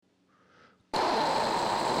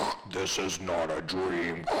This is not a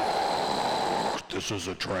dream. This is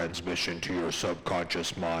a transmission to your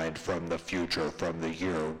subconscious mind from the future, from the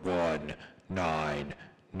year 199.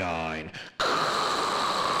 9.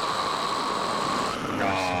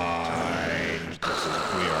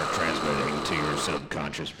 We are transmitting to your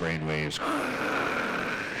subconscious brainwaves.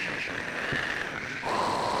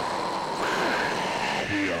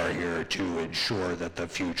 We are here to ensure that the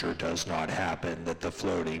future does not happen, that the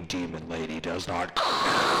floating demon lady does not...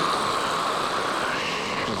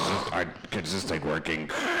 Is this thing working?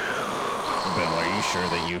 Bill, are you sure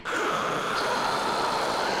that you...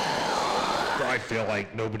 I feel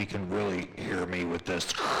like nobody can really hear me with this.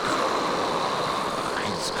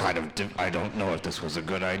 It's kind of... I don't know if this was a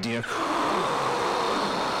good idea.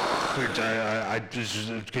 I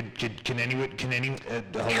just... Can anyone...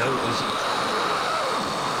 hello?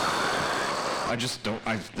 I just don't...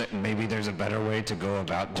 maybe there's a better way to go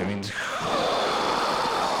about doing...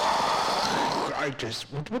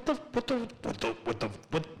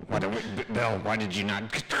 Bill, why did you not...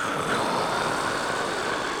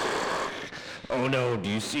 Oh no, do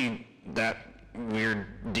you see that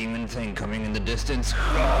weird demon thing coming in the distance?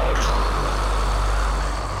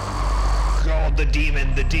 Oh, the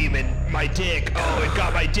demon, my dick. Oh, it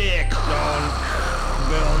got my dick. Oh,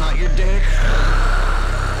 Bill, not your dick.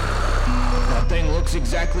 That thing looks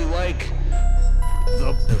exactly like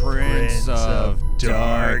the Prince of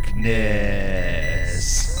Darkness.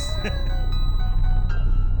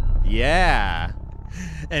 Yeah.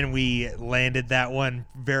 And we landed that one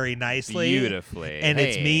very nicely. Beautifully. And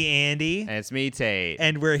it's Hey. me, Andy. And it's me, Tate.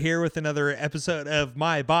 And we're here with another episode of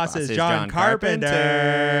My Boss is This is John Carpenter.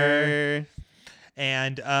 Carpenter.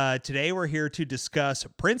 And today we're here to discuss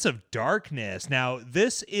Prince of Darkness. Now,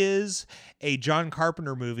 this is a John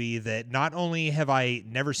Carpenter movie that not only have I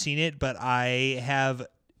never seen it, but I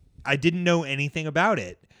didn't know anything about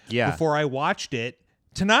it before I watched it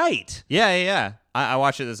tonight. Yeah. I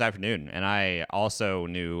watched it this afternoon, and I also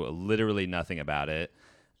knew literally nothing about it.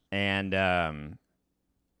 And, I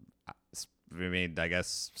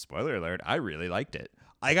guess, spoiler alert, I really liked it.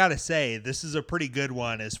 I gotta say, this is a pretty good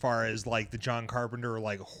one as far as like the John Carpenter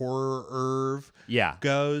like horror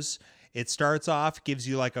goes. It starts off, gives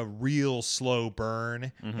you like a real slow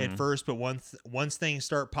burn at first, but once things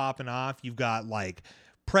start popping off, you've got like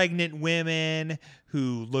pregnant women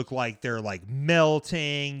who look like they're like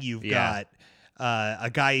melting. You've got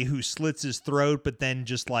a guy who slits his throat, but then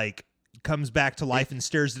just like comes back to life and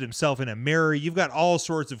stares at himself in a mirror. You've got all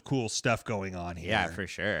sorts of cool stuff going on here. Yeah, for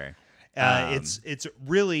sure. It's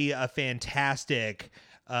really a fantastic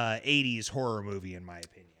 80s horror movie, in my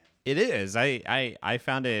opinion. It is. I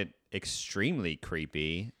found it extremely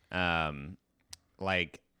creepy. I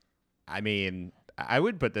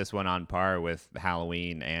would put this one on par with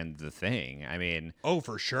Halloween and The Thing. I mean, oh,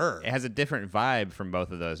 for sure. It has a different vibe from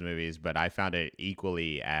both of those movies, but I found it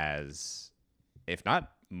equally as, if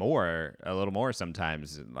not more, a little more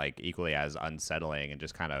sometimes, like equally as unsettling and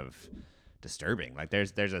just kind of disturbing. Like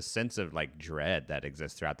there's a sense of like dread that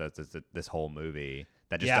exists throughout this whole movie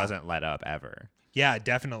that just doesn't let up ever. Yeah,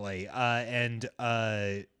 definitely. And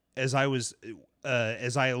as I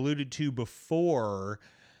alluded to before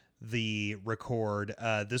the record,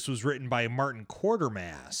 this was written by Martin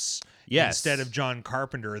Quatermass instead of John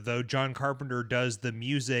Carpenter, though John Carpenter does the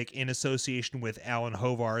music in association with Alan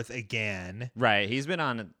Hovarth again. Right. He's been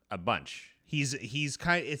on a bunch. He's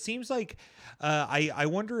kind of, it seems like I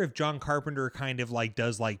wonder if John Carpenter kind of like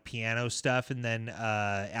does like piano stuff, and then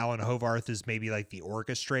Alan Hovarth is maybe like the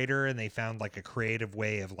orchestrator, and they found like a creative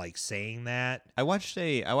way of like saying that. I watched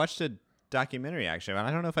a documentary, actually.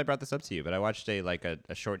 I don't know if I brought this up to you, but I watched a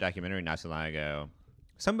short documentary not too long ago.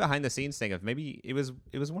 Some behind the scenes thing of maybe it was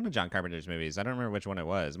one of John Carpenter's movies. I don't remember which one it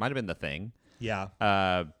was. It might have been The Thing. Yeah.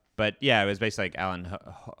 But yeah, it was basically like Alan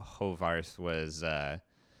Hovarth was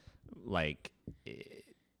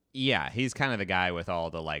he's kind of the guy with all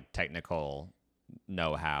the like technical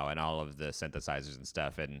know-how and all of the synthesizers and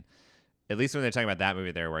stuff. And at least when they're talking about that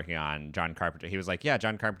movie they were working on, John Carpenter, he was like, yeah,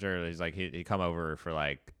 John Carpenter, he's like, he'd come over for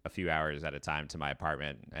like a few hours at a time to my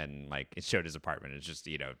apartment, and like it showed his apartment. It's just,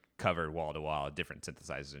 covered wall to wall, different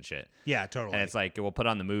synthesizers and shit. Yeah, totally. And it's like, we'll put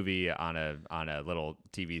on the movie on a little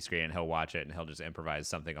TV screen, and he'll watch it, and he'll just improvise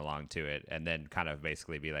something along to it, and then kind of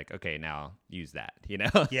basically be like, okay, now use that,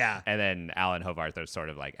 Yeah. And then Alan Hovarth will sort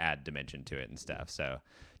of like add dimension to it and stuff. So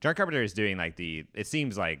John Carpenter is doing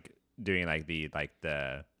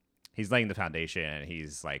he's laying the foundation, and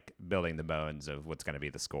he's like building the bones of what's going to be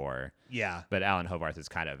the score. Yeah. But Alan Hovarth is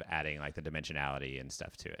kind of adding like the dimensionality and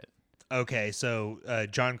stuff to it. Okay, so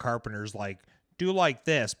John Carpenter's like do like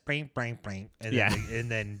this, bang, bang, bang, and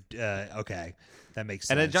then okay, that makes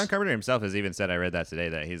sense. And John Carpenter himself has even said, I read that today,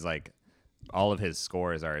 that he's like, all of his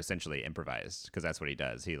scores are essentially improvised because that's what he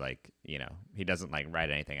does. He he doesn't like write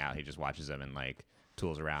anything out. He just watches them and like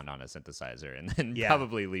tools around on a synthesizer, and then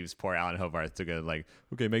probably leaves poor Alan Hovarth to go like,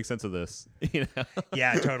 okay, make sense of this.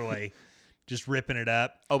 Yeah, totally. Just ripping it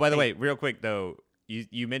up. Oh, by the way, real quick though,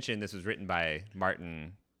 you mentioned this was written by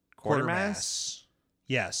Martin Quatermass.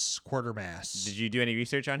 Yes, Quatermass. Did you do any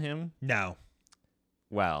research on him? No.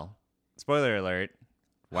 Well, spoiler alert.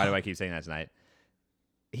 Why do I keep saying that tonight?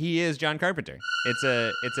 He is John Carpenter. It's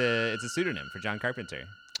a pseudonym for John Carpenter.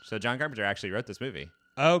 So John Carpenter actually wrote this movie.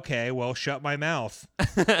 Okay, well, shut my mouth.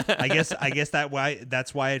 I guess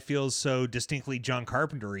that's why it feels so distinctly John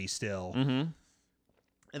Carpenter-y still. Mm-hmm.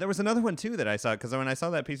 And there was another one too that I saw, because when I saw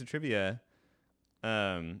that piece of trivia,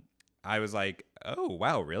 I was like, oh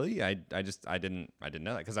wow, really? I didn't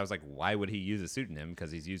know that, because I was like, why would he use a pseudonym? Because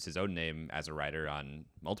he's used his own name as a writer on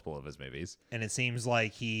multiple of his movies. And it seems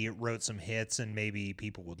like he wrote some hits, and maybe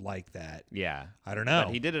people would like that. Yeah, I don't know.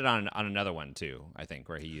 But he did it on another one too, I think,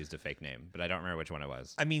 where he used a fake name, but I don't remember which one it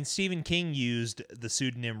was. I mean, Stephen King used the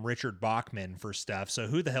pseudonym Richard Bachman for stuff, so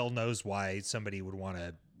who the hell knows why somebody would want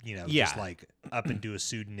to, just like up and do a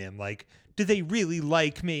pseudonym. Like, do they really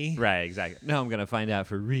like me? Right, exactly. No, I'm going to find out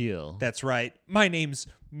for real. That's right. My name's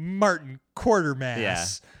Martin Quatermass. Yeah.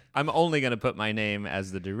 I'm only going to put my name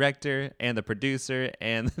as the director and the producer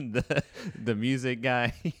and the music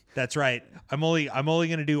guy. That's right. I'm only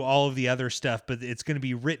going to do all of the other stuff, but it's going to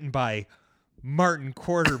be written by Martin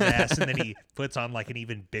Quatermass, and then he puts on like an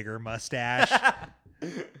even bigger mustache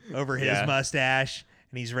over his mustache,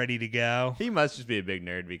 and he's ready to go. He must just be a big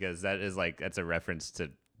nerd, because that's a reference to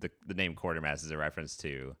the name Quatermass is a reference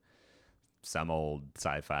to some old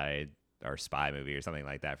sci-fi or spy movie or something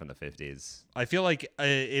like that from the 50s. I feel like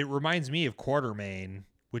it reminds me of Quatermain,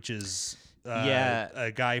 which is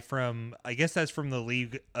a guy from, I guess that's from the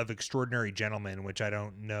League of Extraordinary Gentlemen, which I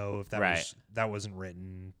don't know if that wasn't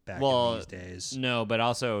written back in these days. No, but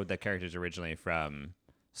also the character's originally from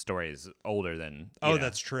stories older than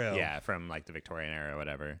that's true. Yeah, from like the Victorian era or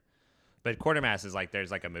whatever. But Quatermass is like,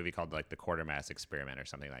 there's like a movie called like the Quatermass Experiment or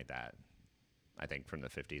something like that. I think from the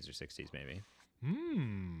 50s or 60s maybe.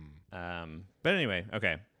 But anyway,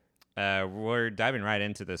 okay. We're diving right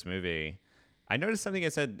into this movie. I noticed something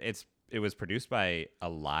that said it was produced by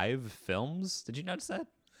Alive Films. Did you notice that?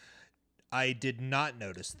 I did not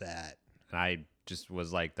notice that. And I just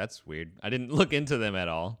was like, that's weird. I didn't look into them at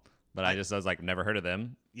all, but I was like, never heard of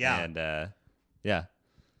them. Yeah. And yeah.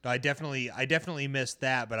 I definitely missed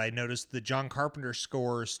that, but I noticed the John Carpenter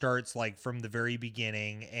score starts like from the very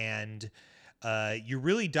beginning, and you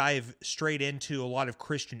really dive straight into a lot of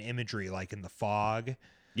Christian imagery, like in The Fog.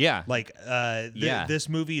 Yeah. Like this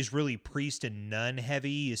movie is really priest and nun heavy.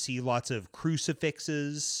 You see lots of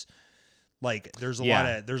crucifixes. Like there's a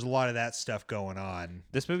lot of that stuff going on.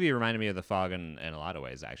 This movie reminded me of The Fog in a lot of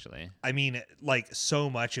ways, actually. I mean, like so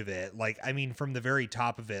much of it. Like, I mean, from the very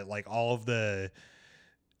top of it, like all of the,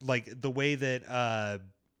 like the way that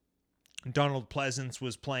Donald Pleasance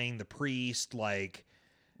was playing the priest, like,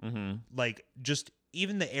 like just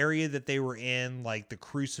even the area that they were in, like the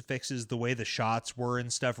crucifixes, the way the shots were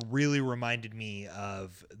and stuff, really reminded me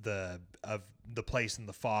of the place in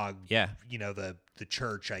The Fog. Yeah, the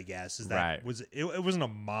church, I guess. Is that right? It wasn't a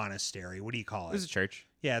monastery. What do you call it? It was a church.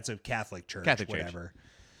 Yeah, it's a Catholic church. Whatever.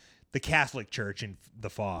 The Catholic Church in The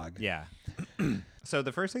Fog. Yeah. So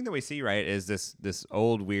the first thing that we see, right, is this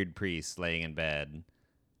old weird priest laying in bed, and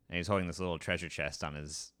he's holding this little treasure chest on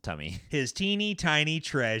his tummy. His teeny tiny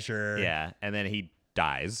treasure. Yeah, and then he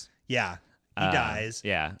dies. Yeah, he dies.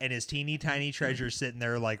 Yeah, and his teeny tiny treasure sitting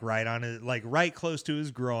there, like right on it, like right close to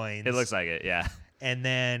his groins. It looks like it. Yeah. And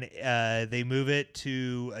then they move it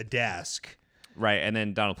to a desk. Right, and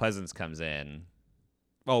then Donald Pleasance comes in.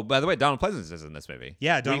 Oh, by the way, Donald Pleasance is in this movie.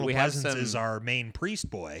 Yeah, Donald Pleasance is our main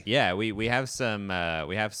priest boy. Yeah, we have some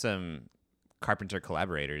Carpenter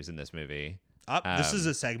collaborators in this movie. This is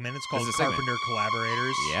a segment. It's called Carpenter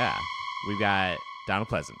Collaborators. Yeah, we've got Donald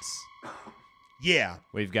Pleasance. Yeah,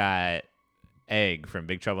 we've got Egg from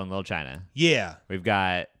Big Trouble in Little China. Yeah, we've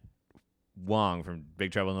got Wong from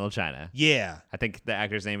Big Trouble in Little China. Yeah, I think the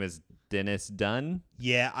actor's name is Dennis Dunn.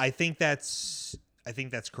 Yeah, I think that's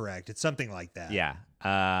correct. It's something like that. Yeah.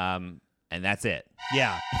 And that's it.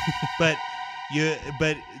 Yeah. but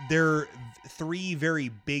there are three very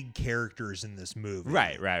big characters in this movie.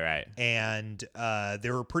 Right. And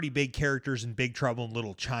there were pretty big characters in Big Trouble in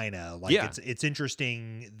Little China. Like it's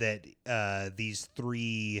interesting that these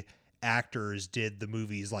three actors did the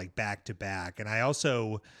movies like back to back. And I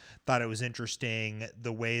also thought it was interesting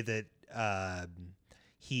the way that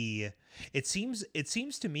it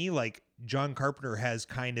seems to me like John Carpenter has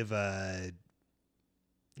kind of a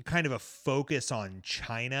focus on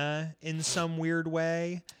China in some weird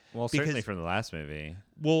way. Well, certainly from the last movie.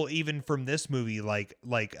 Well, even from this movie, like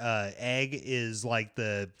Egg is like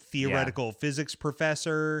the theoretical physics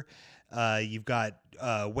professor. You've got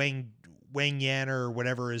Wang Yan or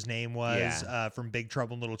whatever his name was from Big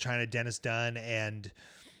Trouble in Little China, Dennis Dunn, and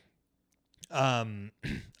a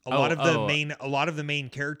lot of the main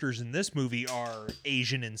characters in this movie are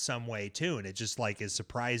Asian in some way too, and it just like is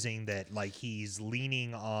surprising that like he's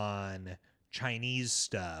leaning on Chinese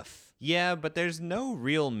stuff. Yeah, but there's no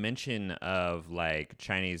real mention of like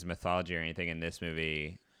Chinese mythology or anything in this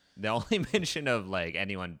movie. The only mention of like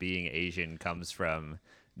anyone being Asian comes from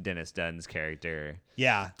Dennis Dunn's character.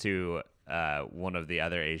 Yeah. To one of the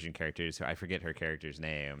other Asian characters, who I forget her character's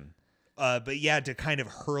name. But yeah, to kind of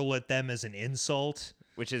hurl at them as an insult,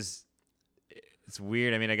 which is it's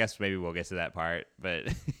weird. I mean, I guess maybe we'll get to that part,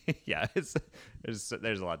 but yeah, there's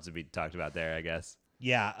a lot to be talked about there, I guess.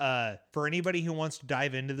 Yeah, for anybody who wants to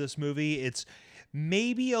dive into this movie, it's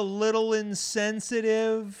maybe a little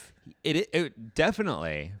insensitive. It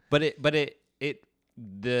definitely, but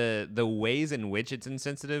the ways in which it's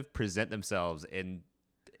insensitive present themselves in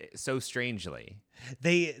so strangely.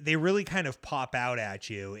 They really kind of pop out at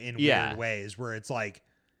you in weird ways, where it's like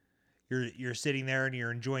you're sitting there and you're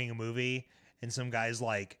enjoying a movie, and some guy's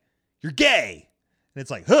like, "You're gay," and it's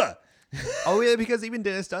like, "Huh." Oh yeah, because even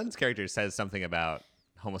Dennis Dunn's character says something about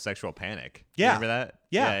homosexual panic. Yeah. Remember that?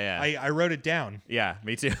 Yeah. I wrote it down. Yeah,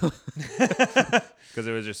 me too. Because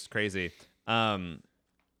it was just crazy. So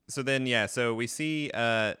then, so we see,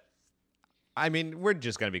 I mean, we're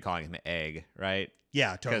just going to be calling him Egg, right?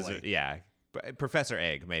 Yeah, totally. Yeah. Professor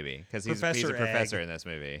Egg, maybe, because he's a professor in this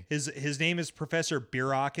movie. His name is Professor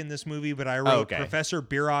Bierach in this movie, but I wrote Professor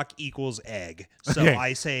Bierach equals Egg, so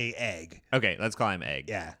I say Egg. Okay, let's call him Egg.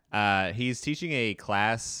 Yeah. He's teaching a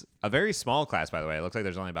class, a very small class, by the way. It looks like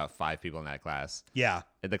there's only about 5 people in that class. Yeah.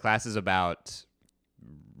 The class is about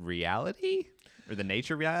reality, or the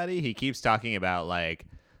nature of reality. He keeps talking about, like,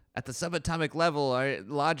 at the subatomic level, our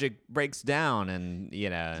logic breaks down, and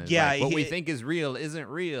like, what we think is real isn't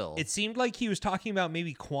real. It seemed like he was talking about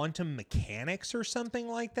maybe quantum mechanics or something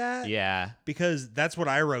like that. Yeah, because that's what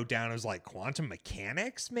I wrote down. As like quantum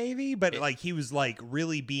mechanics, maybe, but like he was like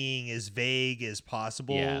really being as vague as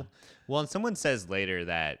possible. Yeah. Well, and someone says later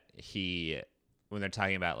that when they're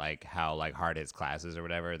talking about like how like hard his class is or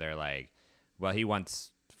whatever, they're like, well, he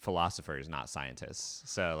wants philosophers, not scientists.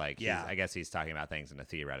 So like, I guess he's talking about things in a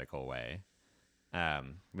theoretical way,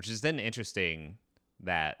 which is then interesting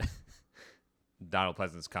that Donald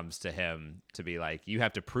Pleasence comes to him to be like, you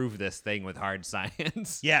have to prove this thing with hard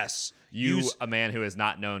science. Yes. A man who is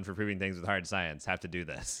not known for proving things with hard science, have to do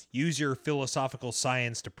this. Use your philosophical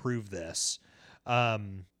science to prove this. Right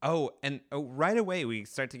away we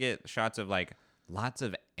start to get shots of like lots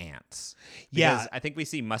of ants. Because I think we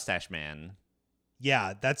see Mustache Man.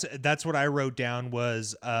 Yeah, that's what I wrote down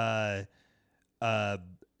was the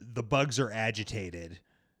bugs are agitated.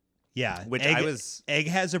 Yeah, which Egg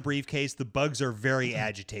has a briefcase. The bugs are very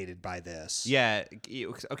agitated by this. Yeah.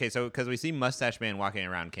 Okay, so because we see Mustache Man walking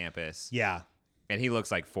around campus. Yeah, and he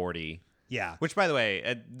looks like 40. Yeah. Which, by the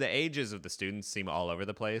way, the ages of the students seem all over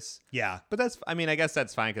the place. Yeah. But I guess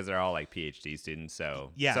that's fine because they're all like PhD students.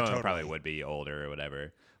 So yeah, some of them probably would be older or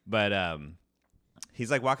whatever. But he's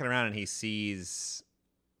like walking around and he sees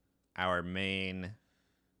our main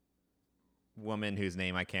woman whose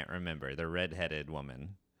name I can't remember, the redheaded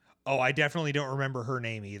woman. Oh, I definitely don't remember her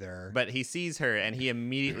name either. But he sees her and he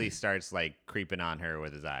immediately starts like creeping on her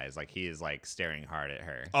with his eyes. Like he is like staring hard at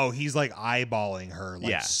her. Oh, he's like eyeballing her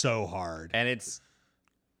like so hard. And it's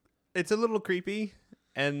a little creepy.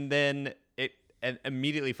 And then and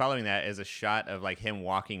immediately following that is a shot of like him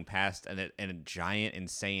walking past a giant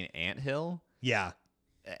insane anthill. Yeah.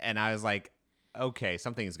 And I was like, okay,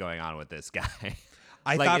 something's going on with this guy.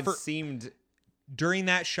 I like thought seemed during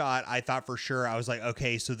that shot, I thought for sure, I was like,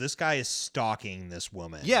 okay, so this guy is stalking this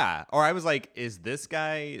woman. Yeah. Or I was like, is this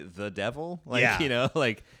guy the devil? Like,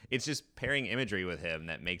 like it's just pairing imagery with him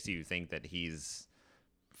that makes you think that he's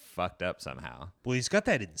fucked up somehow. Well, he's got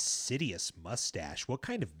that insidious mustache. What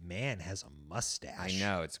kind of man has a mustache? I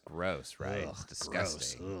know, it's gross, right? Ugh, it's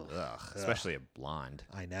disgusting. Ugh. Especially a blonde.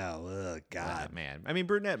 I know. Ugh, God. Man. I mean,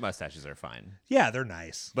 brunette mustaches are fine. Yeah, they're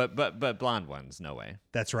nice. But blonde ones, no way.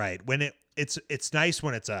 That's right. When it's nice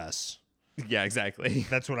when it's us. Yeah, exactly.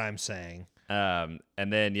 That's what I'm saying. And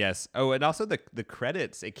then yes. Oh, and also the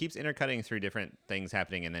credits. It keeps intercutting through different things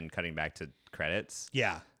happening and then cutting back to credits.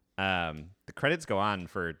 Yeah. The credits go on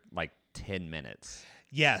for like 10 minutes.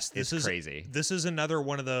 Yes, this is crazy. This is another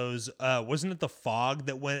one of those. Wasn't it The Fog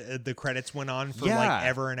that the credits went on for like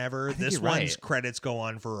ever and ever? This one's credits go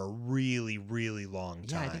on for a really, really long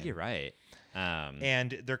time. Yeah, I think you're right.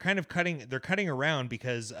 And they're kind of cutting around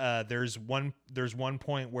because there's one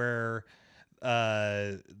point where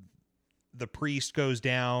the priest goes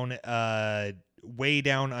down way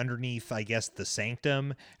down underneath, I guess, the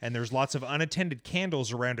sanctum, and there's lots of unattended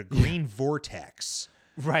candles around a green vortex.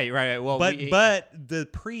 Right. Well, but the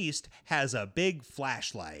priest has a big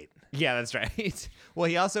flashlight. Yeah, that's right.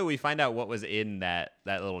 Well, we find out what was in that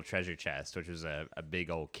little treasure chest, which was a big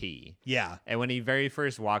old key. Yeah. And when he very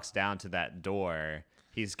first walks down to that door,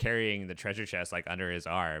 he's carrying the treasure chest like under his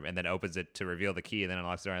arm, and then opens it to reveal the key, and then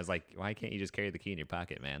unlocks the door. I was like, why can't you just carry the key in your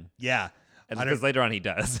pocket, man? Yeah. And because later on he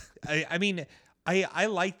does. I mean, I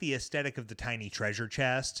like the aesthetic of the tiny treasure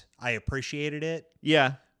chest. I appreciated it.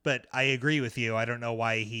 Yeah. But I agree with you. I don't know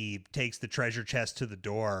why he takes the treasure chest to the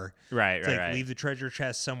door. Right. Leave the treasure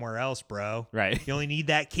chest somewhere else, bro. Right. You only need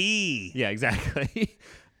that key. Yeah, exactly.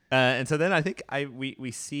 And so then I think we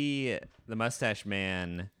see the mustache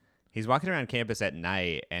man. He's walking around campus at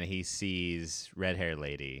night, and he sees red-haired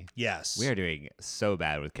lady. Yes. We are doing so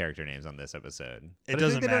bad with character names on this episode. It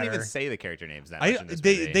doesn't matter. They don't even say the character names that much in this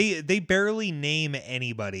movie. They barely name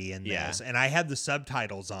anybody in this, and I had the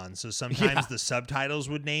subtitles on, so sometimes the subtitles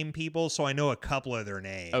would name people, so I know a couple of their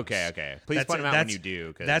names. Okay. Please point them out when you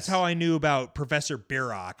do. That's how I knew about Professor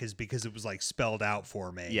Birrock, is because it was like spelled out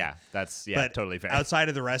for me. Yeah, that's but totally fair. Outside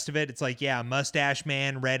of the rest of it, it's like, mustache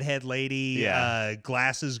man, redhead lady,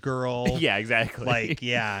 glasses girl. Yeah, exactly. Like,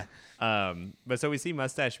 yeah. But so we see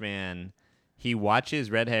Mustache Man. He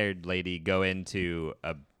watches red-haired lady go into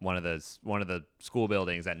one of the school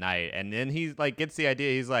buildings at night, and then he like gets the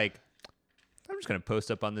idea. He's like, I'm just gonna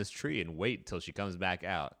post up on this tree and wait until she comes back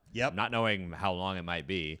out. Yep. Not knowing how long it might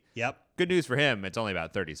be. Yep. Good news for him. It's only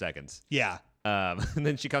about 30 seconds. Yeah. And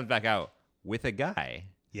then she comes back out with a guy.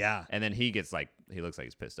 Yeah. And then he looks like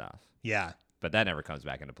he's pissed off. Yeah. But that never comes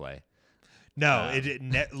back into play. No,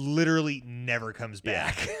 it literally never comes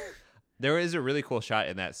back. Yeah. There is a really cool shot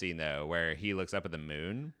in that scene though, where he looks up at the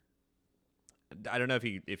moon. I don't know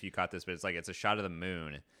if you caught this, but it's a shot of the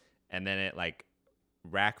moon, and then it like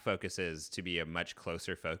rack focuses to be a much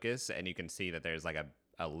closer focus, and you can see that there's like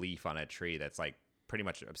a leaf on a tree that's like pretty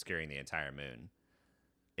much obscuring the entire moon.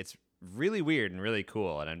 It's really weird and really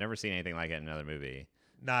cool, and I've never seen anything like it in another movie.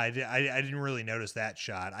 No, I didn't really notice that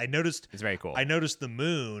shot. I noticed it's very cool. I noticed the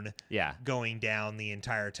moon going down the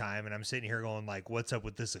entire time, and I'm sitting here going like, what's up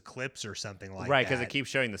with this eclipse or something like right, that? because it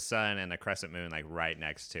keeps showing the sun and the crescent moon like right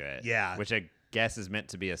next to it. Yeah. Which I guess is meant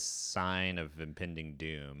to be a sign of impending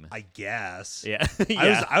doom. I guess. Yeah.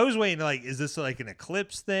 I was waiting like, is this like an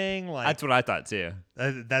eclipse thing? Like that's what I thought too.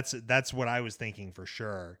 That's what I was thinking for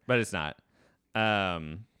sure. But it's not.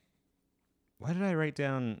 Why did I write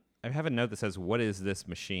down? I have a note that says, "What is this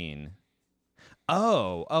machine?"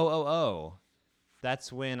 Oh.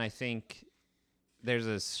 That's when I think there's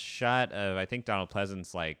a shot of Donald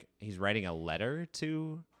Pleasance like he's writing a letter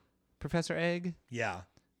to Professor Egg. Yeah.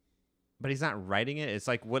 But he's not writing it. It's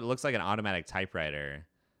like what looks like an automatic typewriter,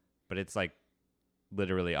 but it's like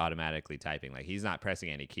literally automatically typing. Like he's not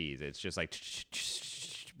pressing any keys. It's just like,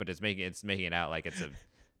 but it's making it out like it's a.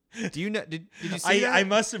 Do you know? Did you see that? I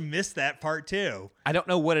must have missed that part too. I don't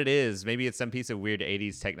know what it is. Maybe it's some piece of weird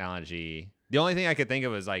 80s technology. The only thing I could think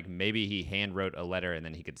of was like maybe he hand wrote a letter and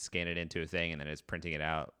then he could scan it into a thing and then it's printing it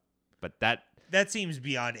out. But that seems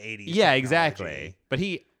beyond 80s. Yeah, technology. Exactly. But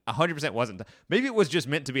he 100% wasn't. Maybe it was just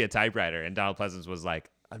meant to be a typewriter and Donald Pleasance was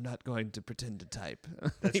like, I'm not going to pretend to type.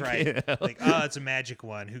 That's right. You know? Like, it's a magic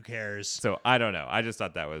one. Who cares? So I don't know. I just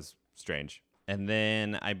thought that was strange. And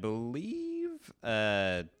then I believe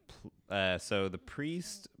so the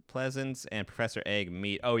priest, Pleasance, and Professor Egg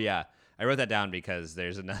meet. Oh yeah, I wrote that down because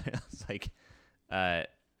there's another. It's like,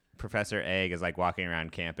 Professor Egg is like walking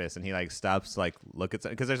around campus and he like stops to like look at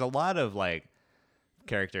something because there's a lot of like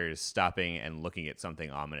characters stopping and looking at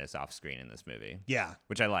something ominous off screen in this movie. Yeah,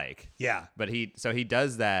 which I like. Yeah, but he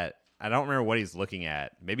does that. I don't remember what he's looking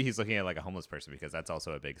at. Maybe he's looking at like a homeless person because that's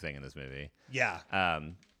also a big thing in this movie. Yeah.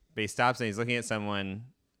 But he stops and he's looking at someone.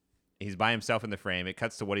 He's by himself in the frame. It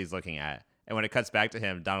cuts to what he's looking at. And when it cuts back to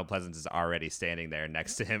him, Donald Pleasance is already standing there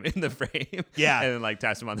next to him in the frame. Yeah. And then like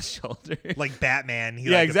taps him on the shoulder. Like Batman.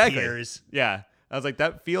 He exactly. appears. Yeah. I was like,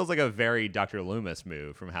 that feels like a very Dr. Loomis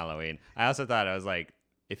move from Halloween. I also thought, I was like,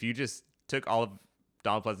 if you just took all of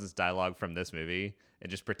Donald Pleasance's dialogue from this movie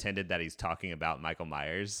and just pretended that he's talking about Michael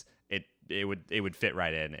Myers, it would fit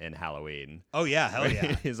right in Halloween. Oh yeah, hell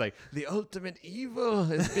yeah. He's like, the ultimate evil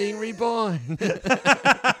is being reborn.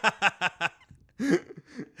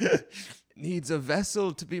 needs a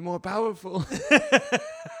vessel to be more powerful.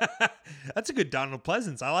 That's a good Donald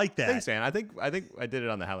Pleasance. I like that. Thanks, man. I think I did it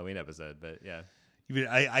on the Halloween episode, but yeah.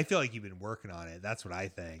 I feel like you've been working on it. That's what I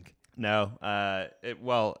think. No, I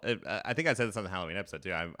think I said this on the Halloween episode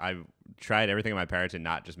too. I've tried everything in my power to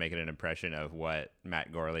not just make it an impression of what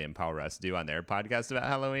Matt Gorley and Paul Russ do on their podcast about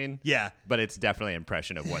Halloween. Yeah, but it's definitely an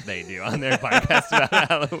impression of what they do on their podcast about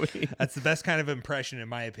Halloween. That's the best kind of impression, in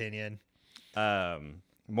my opinion.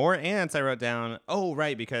 More ants. I wrote down. Oh,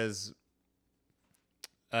 right, because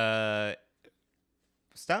stop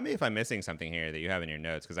me if I'm missing something here that you have in your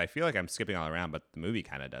notes, because I feel like I'm skipping all around, but the movie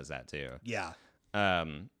kind of does that too. Yeah.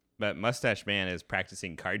 But Mustache Man is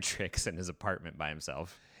practicing card tricks in his apartment by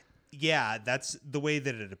himself. Yeah, that's the way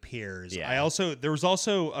that it appears. Yeah. There was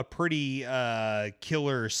also a pretty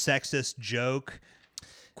killer sexist joke,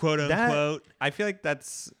 quote unquote. I feel like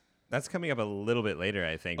that's coming up a little bit later,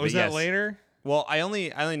 I think. Oh, is that later? Well, I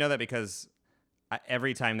only know that because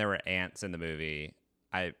every time there were ants in the movie,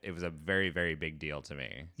 it was a very, very big deal to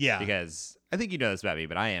me. Yeah. Because I think you know this about me,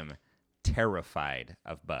 but I am terrified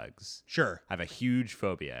of bugs. Sure. I have a huge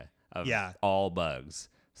phobia of Yeah. all bugs.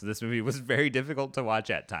 So this movie was very difficult to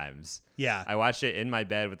watch at times. Yeah. I watched it in my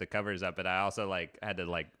bed with the covers up, but I also had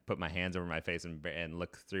to put my hands over my face and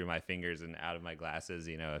look through my fingers and out of my glasses,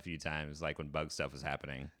 a few times, when bug stuff was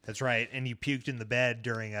happening. That's right. And you puked in the bed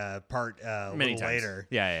during a part Many little times. later.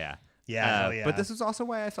 Yeah. Yeah. But this is also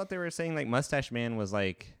why I thought they were saying Mustache Man was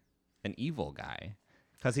an evil guy,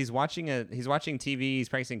 because he's watching TV, he's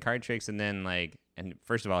practicing card tricks, and then and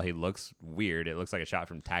first of all, he looks weird. It looks like a shot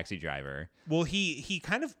from Taxi Driver. Well, he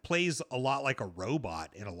kind of plays a lot like a robot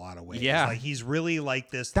in a lot of ways. Yeah. He's really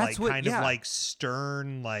this That's of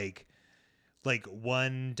stern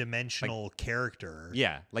one-dimensional character.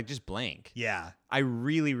 Yeah, just blank. Yeah. I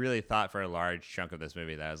really, really thought for a large chunk of this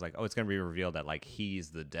movie that I was it's going to be revealed that he's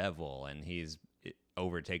the devil and he's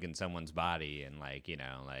overtaken someone's body and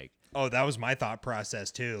Oh, that was my thought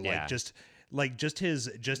process too. Yeah. Just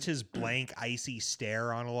his blank icy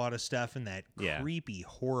stare on a lot of stuff and that creepy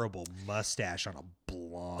horrible mustache on a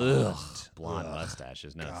blonde mustache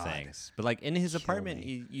is no thanks. But in his apartment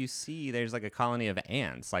you see there's a colony of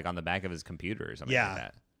ants on the back of his computer or something like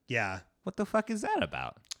that. Yeah. What the fuck is that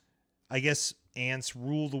about? I guess ants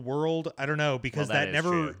rule the world. I don't know, because that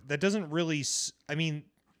doesn't really, I mean,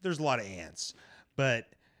 there's a lot of ants, but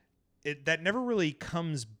that never really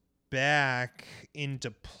comes back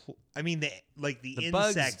into I mean, the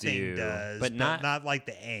insect thing does, but not like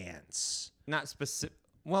the ants. Not specific.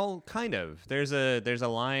 Well, kind of. There's a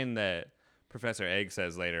line that Professor Egg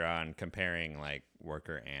says later on comparing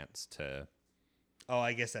worker ants to. Oh,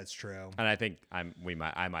 I guess that's true. And I think I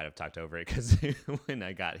might have talked over it when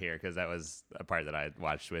I got here, because that was a part that I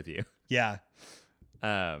watched with you. Yeah.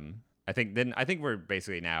 I think we're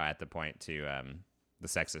basically now at the point to the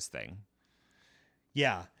sexist thing.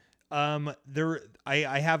 Yeah.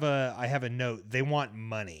 I have a note. They want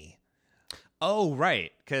money. Oh,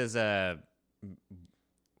 right. Because okay,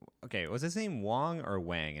 was his name Wong or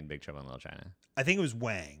Wang in Big Trouble in Little China? I think it was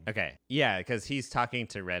Wang. Okay, yeah, because he's talking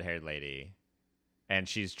to red-haired lady, and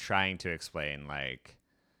she's trying to explain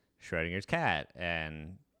Schrodinger's cat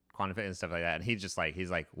and quantum physics and stuff like that, and he's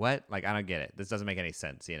like, what? I don't get it. This doesn't make any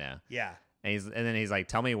sense, Yeah. And then he's like,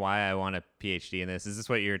 tell me why I want a PhD in this. Is this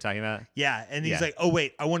what you were talking about? Yeah, and he's like, oh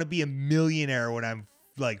wait, I want to be a millionaire when I'm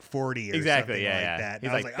 40 or exactly, something yeah. that. He's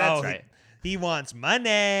and I was like, that's oh, right. He wants money.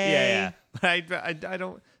 Yeah. But I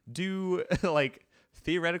don't do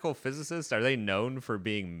theoretical physicists. Are they known for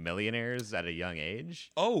being millionaires at a young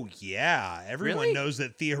age? Oh yeah, everyone Really? knows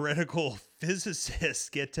that theoretical physicists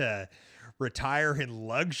get to retire in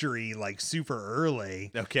luxury super early.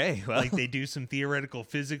 Okay, well, they do some theoretical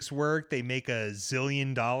physics work, they make $1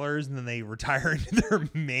 zillion, and then they retire into their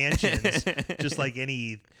mansions, just like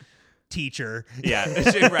any teacher. Yeah,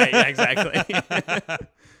 right. Yeah, exactly.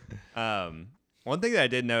 One thing that I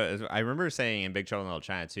did know is I remember saying in Big Trouble in Little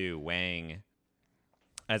China too, Wang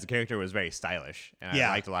as a character was very stylish, and I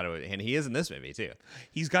liked a lot of it, and he is in this movie too.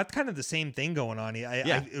 He's got kind of the same thing going on.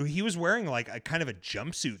 He was wearing a kind of a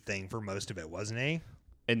jumpsuit thing for most of it, wasn't he?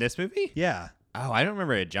 In this movie? Yeah. Oh, I don't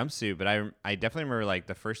remember a jumpsuit, but I definitely remember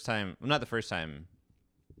the first time. Well, not the first time.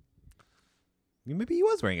 Maybe he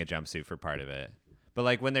was wearing a jumpsuit for part of it,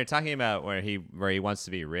 but when they're talking about where he wants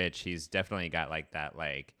to be rich, he's definitely got that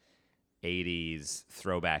 80s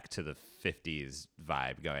throwback to the 50s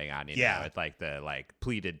vibe going on, you know, with the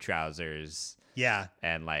pleated trousers,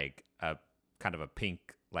 and a kind of a pink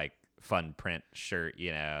fun print shirt,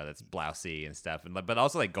 that's blousy and stuff, and but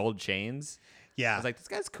also gold chains. I was like, this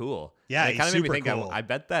guy's cool. Yeah, and it kind of made me think, cool. I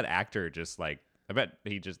bet that actor just I bet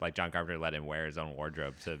he just like John Carpenter let him wear his own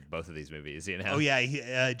wardrobe to both of these movies. You know? Oh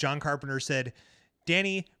yeah, John Carpenter said,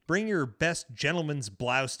 "Danny, bring your best gentleman's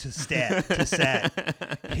blouse to set.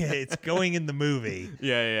 Yeah, it's going in the movie."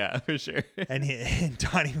 Yeah, for sure. And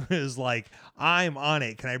Donnie was like, "I'm on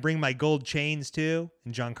it. Can I bring my gold chains too?"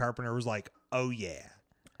 And John Carpenter was like, "Oh yeah."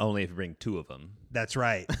 Only if you bring 2 of them. That's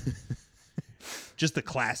right. Just the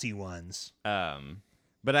classy ones.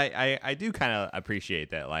 But I do kind of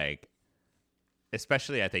appreciate that, like,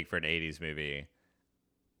 especially I think for an 80s movie,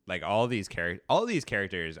 like all these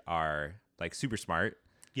characters are like super smart.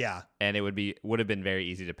 Yeah. And it would have been very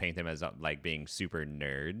easy to paint them as like being super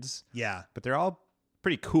nerds. Yeah. But they're all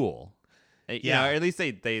pretty cool. You Yeah. know, or at least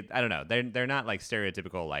they I don't know. They're not like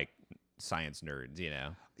stereotypical like science nerds, you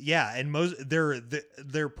know. Yeah, and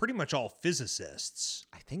they're pretty much all physicists.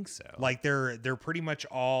 I think so. Like they're pretty much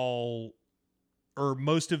all, or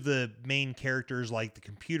most of the main characters, like the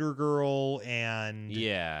computer girl and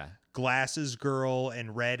glasses girl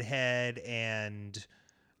and redhead and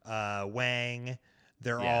Wang.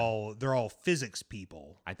 They're all physics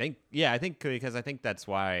people. I think because I think that's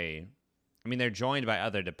why. I mean, they're joined by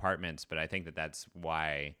other departments, but I think that's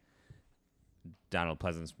why Donald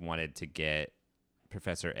Pleasance wanted to get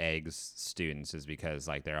Professor Egg's students, is because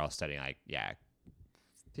like they're all studying like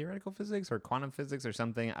theoretical physics or quantum physics or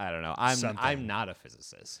something. I don't know. I'm not a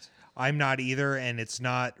physicist. I'm not either, and it's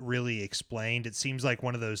not really explained. It seems like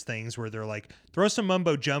one of those things where they're like, throw some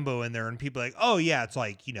mumbo jumbo in there, and people are like, oh yeah, it's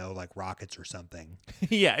like, you know, like rockets or something.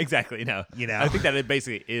 Yeah, exactly. No, you know, I think that it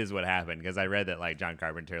basically is what happened, because I read that like John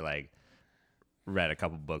Carpenter like read a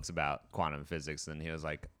couple books about quantum physics, and he was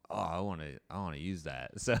like, oh, I want to use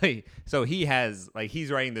that. So he has like,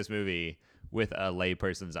 he's writing this movie with a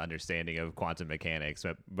layperson's understanding of quantum mechanics,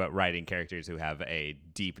 but writing characters who have a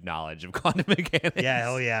deep knowledge of quantum mechanics. Yeah,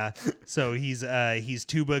 hell yeah. So he's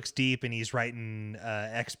 2 books deep, and he's writing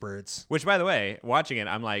experts. Which, by the way, watching it,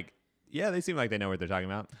 I'm like, yeah, they seem like they know what they're talking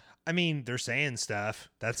about. I mean, they're saying stuff.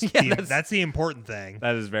 That's the important thing.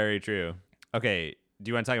 That is very true. Okay, do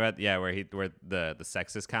you want to talk about where the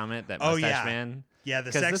sexist comment, that mustache man? Yeah,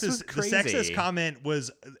 the sexist comment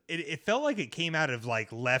was it felt like it came out of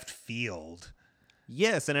like left field.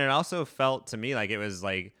 Yes, and it also felt to me like it was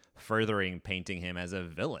like furthering painting him as a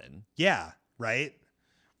villain. Yeah, right?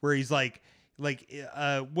 Where he's like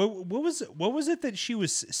what was it that she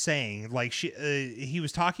was saying? Like he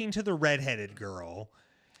was talking to the redheaded girl,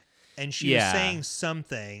 and she was saying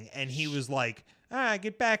something, and he was like,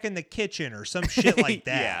 get back in the kitchen or some shit like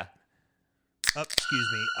that. Yeah. Oh, excuse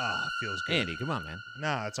me. Oh, it feels good. Andy, come on, man.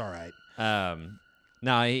 No, it's all right.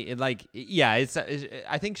 No, it's.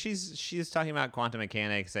 I think she's talking about quantum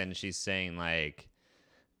mechanics, and she's saying like,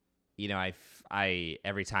 you know, I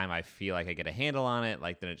every time I feel like I get a handle on it,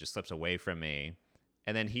 like then it just slips away from me,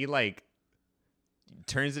 and then he like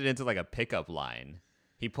turns it into like a pickup line.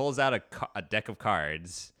 He pulls out a deck of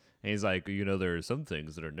cards. And he's like, you know, there are some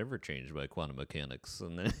things that are never changed by quantum mechanics,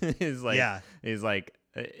 and then he's like,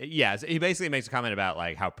 so he basically makes a comment about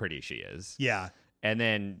like how pretty she is. Yeah. And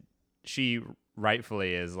then she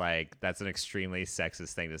rightfully is like, that's an extremely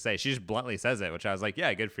sexist thing to say. She just bluntly says it, which I was like,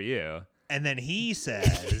 yeah, good for you. And then he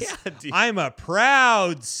says, I'm a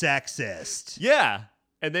proud sexist. Yeah.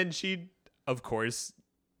 And then she, of course,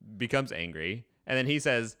 becomes angry. And then he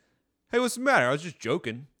says, hey, what's the matter? I was just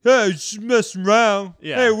joking. Hey, just messing around.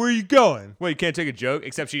 Yeah. Hey, where you going? Well, you can't take a joke,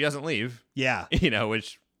 except she doesn't leave. Yeah. You know,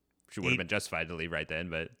 which she would have been justified to leave right then,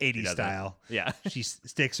 but 80s style. Yeah. She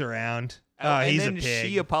sticks around. Oh, he's and then a pig.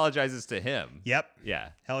 she apologizes to him. Yep. Yeah.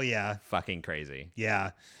 Hell yeah. Fucking crazy.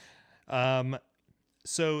 Yeah.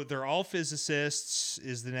 So they're all physicists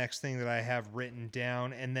is the next thing that I have written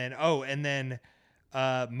down. And then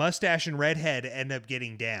Mustache and Redhead end up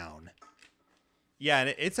getting down. Yeah,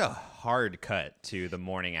 and it's a hard cut to the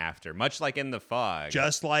morning after, much like in The Fog.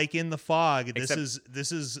 Just like in The Fog.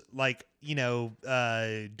 This is like, you know,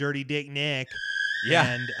 Dirty Dick Nick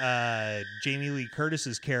and Jamie Lee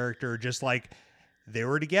Curtis's character, just like they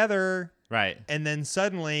were together. Right. And then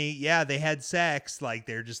suddenly, they had sex. Like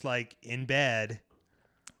they're just like in bed.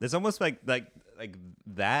 There's almost like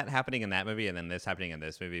that happening in that movie, and then this happening in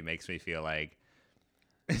this movie makes me feel like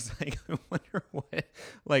it's like, I wonder what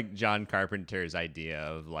like John Carpenter's idea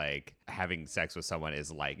of like having sex with someone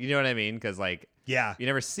is like. You know what I mean? Because like, you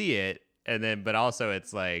never see it, and then but also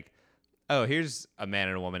it's like, oh, here's a man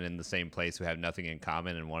and a woman in the same place who have nothing in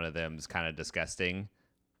common, and one of them's kind of disgusting.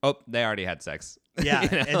 Oh, they already had sex. Yeah, you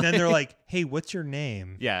know? And then they're like, hey, what's your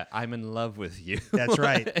name? Yeah, I'm in love with you. That's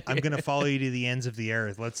right. I'm going to follow you to the ends of the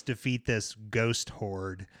earth. Let's defeat this ghost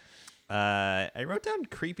horde. I wrote down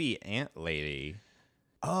creepy ant lady.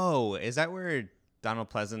 Oh, is that where Donald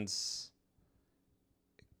Pleasance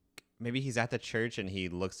maybe he's at the church and he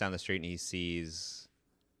looks down the street and he sees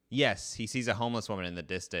a homeless woman in the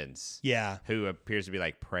distance. Yeah. Who appears to be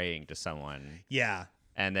like praying to someone. Yeah.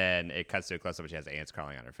 And then it cuts to a close up and she has ants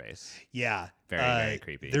crawling on her face. Yeah. Very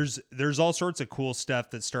creepy. There's all sorts of cool stuff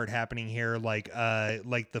that start happening here, like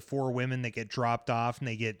the 4 women that get dropped off and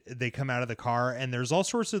they come out of the car, and there's all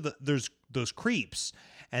sorts of there's those creeps,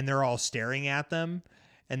 and they're all staring at them,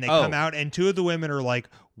 and they come out, and 2 of the women are like,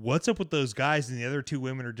 "What's up with those guys?" And the other 2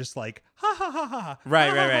 women are just like, "Ha ha ha ha."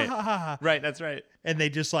 Right. Right, that's right. And they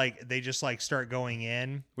just start going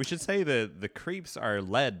in. We should say the creeps are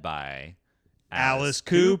led by Alice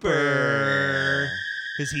Cooper,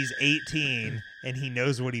 because he's 18 and he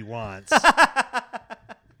knows what he wants.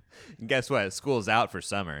 Guess what? School's out for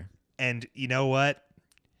summer. And you know what?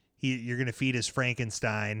 You're going to feed his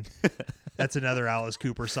Frankenstein. That's another Alice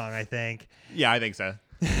Cooper song, I think. Yeah, I think so.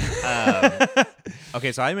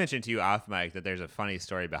 Okay, so I mentioned to you off mic that there's a funny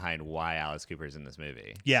story behind why Alice Cooper's in this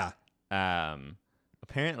movie. Yeah.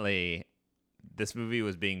 Apparently, this movie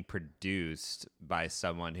was being produced by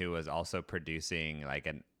someone who was also producing like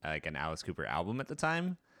an Alice Cooper album at the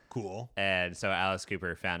time. Cool. And so Alice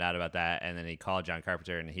Cooper found out about that, and then he called John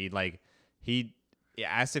Carpenter, and he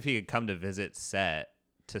asked if he could come to visit set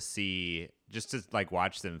to see, just to like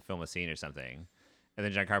watch them film a scene or something. And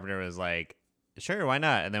then John Carpenter was like, "Sure, why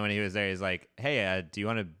not?" And then when he was there, he's like, "Hey, do you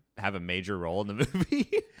want to have a major role in the movie?"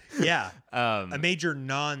 Yeah. A major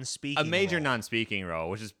non-speaking role,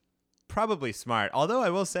 which is probably smart. Although I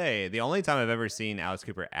will say, the only time I've ever seen Alice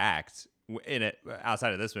Cooper act in it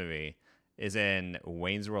outside of this movie is in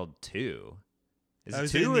Wayne's World 2.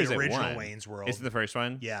 Is it 2 or is it 1? Original Wayne's World. It's the first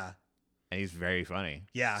one? Yeah. And he's very funny.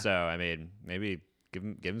 Yeah. So, I mean, maybe give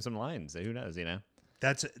him some lines. Who knows, you know?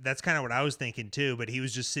 That's kind of what I was thinking too, but he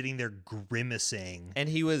was just sitting there grimacing. And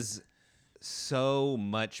he was so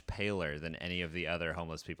much paler than any of the other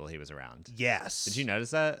homeless people he was around. Yes. Did you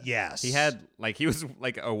notice that? Yes. He was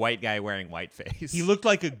like a white guy wearing whiteface. He looked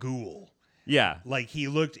like a ghoul. Yeah. Like he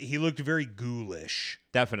looked very ghoulish.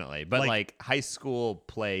 Definitely. But like high school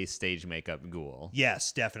play stage makeup ghoul.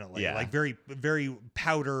 Yes, definitely. Yeah. Like very, very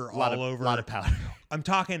powder all over. A lot of powder. I'm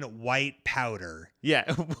talking white powder.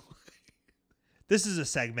 Yeah. This is a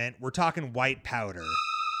segment. We're talking white powder.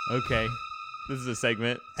 Okay. This is a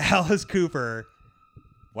segment. Alice Cooper.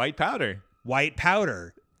 White powder. White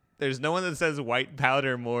powder. There's no one that says white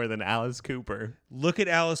powder more than Alice Cooper. Look at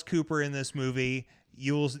Alice Cooper in this movie.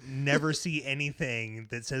 You'll never see anything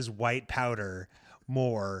that says white powder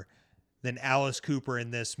more than Alice Cooper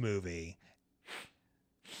in this movie.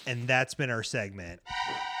 And that's been our segment.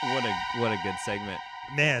 What a good segment.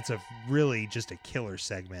 Man, it's really just a killer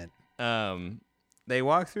segment. They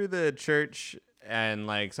walk through the church, and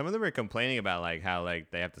like some of them are complaining about like how like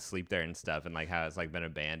they have to sleep there and stuff, and like how it's like been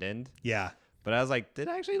abandoned. Yeah. But I was like, it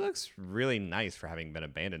actually looks really nice for having been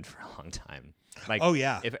abandoned for a long time. Like, oh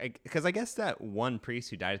yeah, because I guess that one priest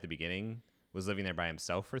who died at the beginning was living there by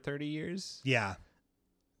himself for 30 years. Yeah.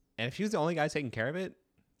 And if he was the only guy taking care of it,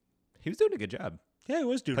 he was doing a good job. Yeah, he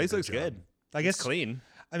was doing. Place a good looks job. good. I guess it's clean.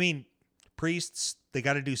 I mean, priests, they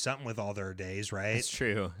got to do something with all their days, right? That's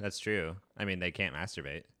true. I mean, they can't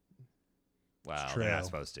masturbate. Well, they're not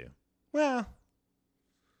supposed to. Well,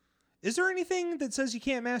 is there anything that says you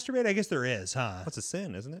can't masturbate? I guess there is, huh? What's a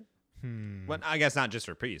sin, isn't it? Well, I guess not just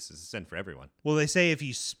for priests. It's a sin for everyone. Well, they say if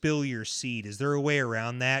you spill your seed, is there a way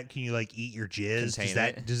around that? Can you like eat your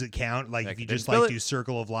jizz? Does it count? Like if you just like do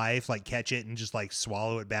circle of life, like catch it and just like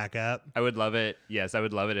swallow it back up? I would love it. Yes, I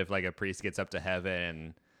would love it if like a priest gets up to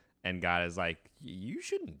heaven and God is like, you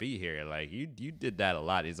shouldn't be here. Like you did that a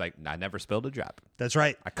lot. He's like, I never spilled a drop. That's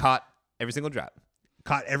right. I caught every single drop.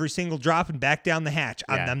 Caught every single drop and back down the hatch.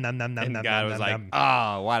 Yeah. And God was like,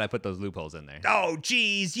 oh, why'd I put those loopholes in there? Oh,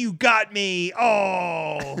 geez, you got me.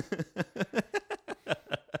 Oh.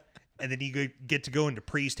 And then you get to go into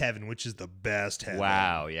priest heaven, which is the best heaven.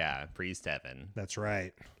 Wow, yeah, priest heaven. That's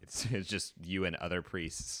right. It's just you and other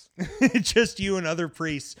priests. Just you and other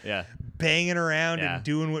priests. Yeah. Banging around and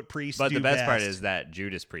doing what priests do. But the best part is that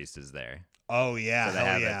Judas Priest is there. Oh, yeah.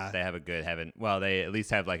 So they have a good heaven. Well, they at least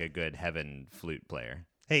have like a good heaven flute player.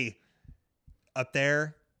 Hey, up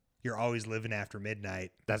there, you're always living after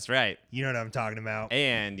midnight. That's right. You know what I'm talking about.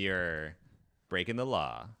 And you're breaking the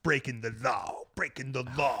law. Breaking the law. Breaking the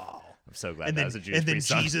law. I'm so glad that was a Judas Priest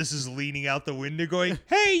song. And then Jesus is leaning out the window going,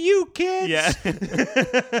 hey, you kids. Yeah.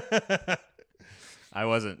 I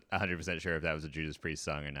wasn't 100% sure if that was a Judas Priest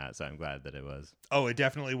song or not, so I'm glad that it was. Oh, it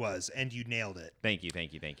definitely was, and you nailed it. Thank you.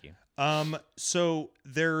 So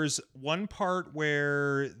there's one part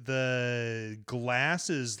where the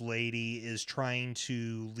glasses lady is trying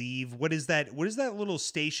to leave. What is that little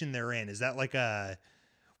station they're in? Is that like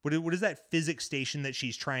what is that physics station that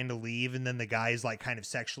she's trying to leave, and then the guy's like kind of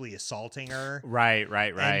sexually assaulting her. Right.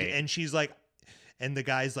 And she's like, and the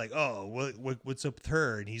guy's like, oh, what's up with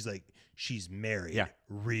her? And he's like, she's married. Yeah.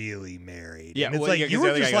 Really married. Yeah, And it's well, like, yeah, 'cause you the were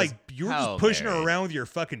other just guy like, goes, you were "How just pushing her married?" around with your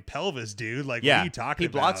fucking pelvis, dude. Like, Yeah, what are you talking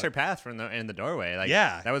about? He blocks her path from in the doorway. Like,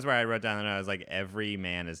 Yeah. that was where I wrote down, and I was like, every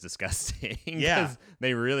man is disgusting. Yeah. 'Cause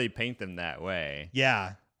they really paint them that way.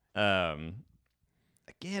 Yeah.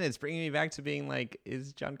 Again, it's bringing me back to being like,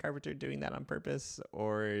 is John Carpenter doing that on purpose,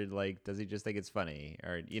 or like, does he just think it's funny,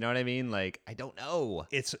 or you know what I mean? Like, I don't know.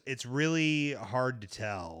 It's really hard to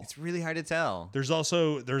tell. It's really hard to tell. There's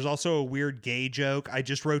also a weird gay joke. I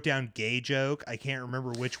just wrote down gay joke. I can't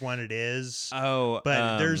remember which one it is. Oh,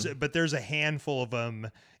 but there's a handful of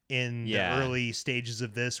them in the early stages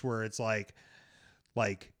of this where it's like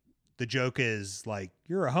the joke is like,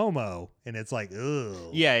 you're a homo, and it's like,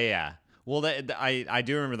 ugh. Yeah. Well, I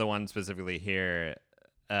do remember the one specifically here,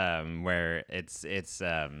 where it's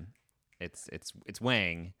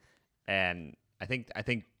Wang, and I think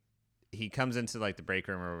he comes into like the break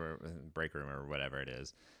room or whatever it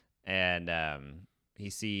is, and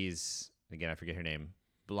he sees, again, I forget her name,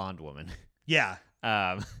 blonde woman. Yeah.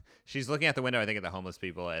 She's looking out the window, I think, at the homeless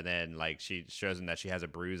people, and then like she shows him that she has a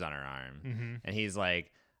bruise on her arm, and he's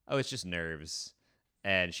like, oh, it's just nerves.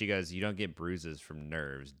 And she goes, you don't get bruises from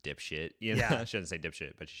nerves, dipshit. You know? Yeah. I shouldn't say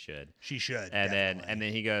dipshit, but she should. She should. And definitely.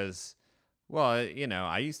 then he goes, well, you know,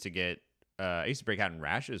 I used to break out in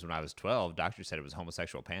rashes when I was 12. Doctor said it was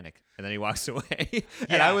homosexual panic. And then he walks away.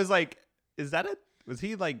 And I was like, was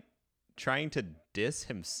he like trying to diss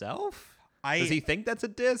himself? Does he think that's a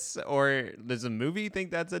diss, or does the movie think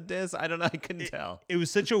that's a diss? I don't know. I couldn't tell. It was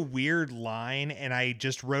such a weird line, and I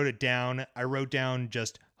just wrote it down. I wrote down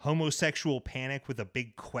just homosexual panic with a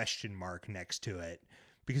big question mark next to it,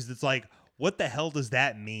 because it's like, what the hell does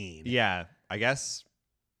that mean? Yeah, I guess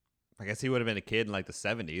he would have been a kid in like the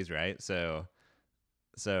 70s, right? So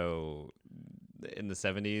in the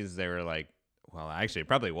 70s they were like, well, actually it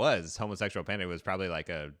probably was, homosexual panic was probably like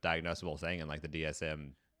a diagnosable thing in like the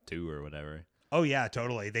DSM-2 or whatever. Oh yeah,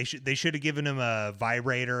 totally. They should have given him a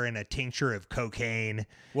vibrator and a tincture of cocaine.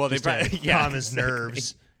 Well, they probably calm his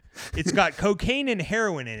nerves. It's got cocaine and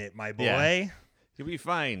heroin in it, my boy. Yeah. You'll be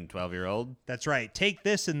fine, 12-year-old. That's right. Take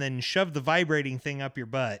this and then shove the vibrating thing up your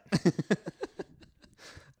butt.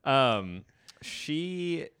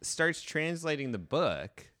 She starts translating the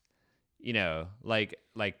book, you know, like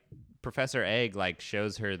Professor Egg like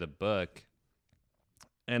shows her the book,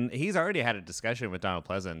 and he's already had a discussion with Donald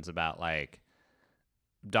Pleasence about like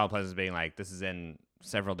Donald Pleasence being like, this is in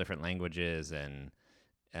several different languages, and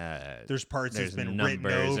there's parts that's been written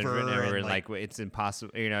over, and like it's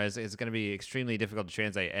impossible, you know, it's going to be extremely difficult to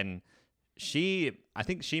translate. And I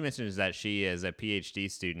think she mentions that she is a PhD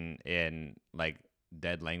student in like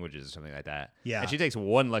dead languages or something like that. Yeah. And she takes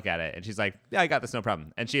one look at it and she's like, yeah, I got this, no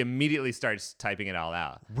problem. And she immediately starts typing it all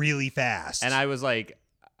out really fast. And I was like,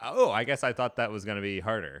 oh, I guess I thought that was going to be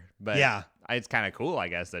harder. But yeah, it's kind of cool, I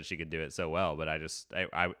guess, that she could do it so well. But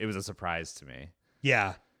it was a surprise to me.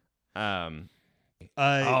 Yeah. And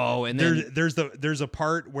then there's a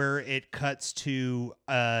part where it cuts to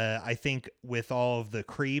I think with all of the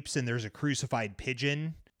creeps, and there's a crucified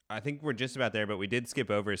pigeon. I think we're just about there, but we did skip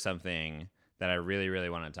over something that I really,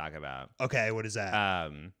 really want to talk about. Okay, what is that?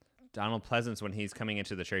 Donald Pleasence, when he's coming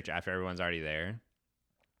into the church after everyone's already there,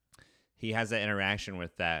 he has that interaction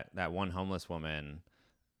with that one homeless woman,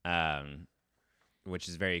 which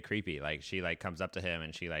is very creepy. Like, she like comes up to him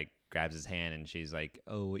and she like grabs his hand and she's like,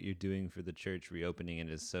 oh, what you're doing for the church reopening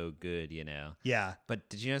it is so good, you know? Yeah. But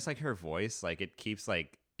did you notice like her voice, like it keeps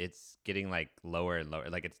like, it's getting like lower and lower.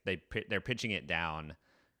 Like they're pitching it down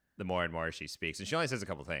the more and more she speaks, and she only says a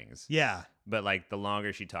couple things. Yeah. But like the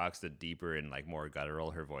longer she talks, the deeper and like more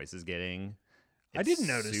guttural her voice is getting. I didn't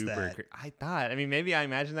notice that. I thought, I mean, maybe I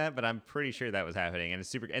imagined that, but I'm pretty sure that was happening. And it's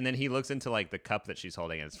super. And then he looks into like the cup that she's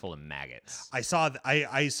holding, and it's full of maggots. I saw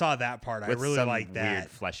that part. With I really some like that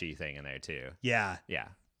weird fleshy thing in there too. Yeah. Yeah.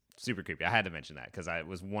 Super creepy. I had to mention that because it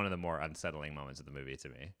was one of the more unsettling moments of the movie to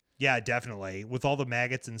me. Yeah, definitely. With all the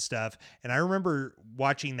maggots and stuff. And I remember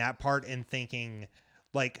watching that part and thinking,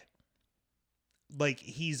 like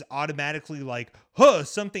he's automatically like, huh,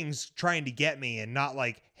 something's trying to get me, and not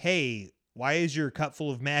like, hey, why is your cup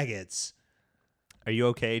full of maggots? Are you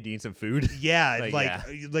okay? Do you need some food? Yeah,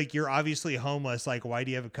 like you're obviously homeless. Like, why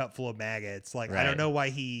do you have a cup full of maggots? Like, right. I don't know why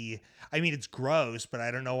it's gross, but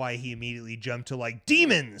I don't know why he immediately jumped to like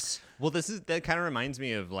demons. Well, that kind of reminds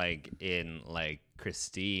me of like in like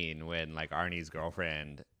Christine, when like Arnie's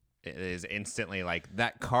girlfriend is instantly like,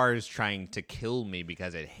 that car's trying to kill me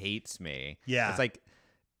because it hates me. Yeah. It's like,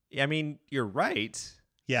 I mean, you're right,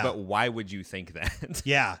 Yeah. But why would you think that?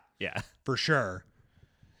 Yeah. Yeah. For sure.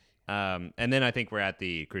 And then I think we're at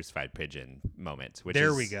the crucified pigeon moment, which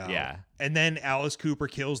there we go. Yeah. And then Alice Cooper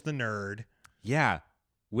kills the nerd. Yeah.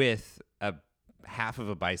 With a half of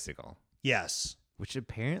a bicycle. Yes. Which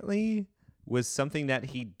apparently was something that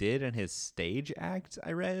he did in his stage act,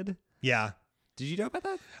 I read. Yeah. Did you know about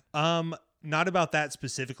that? Not about that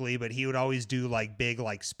specifically, but he would always do like big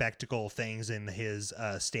like spectacle things in his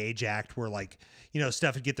stage act where like,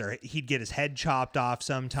 stuff he'd get his head chopped off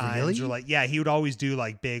sometimes. Really? Or like, yeah, he would always do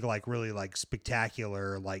like big, like really like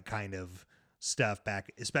spectacular, like kind of stuff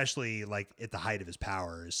back, especially like at the height of his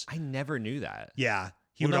powers. I never knew that. Yeah.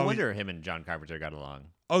 No wonder him and John Carpenter got along.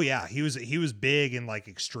 Oh yeah, he was big and like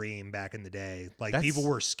extreme back in the day. Like people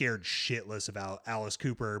were scared shitless about Alice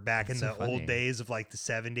Cooper back in the old days of like the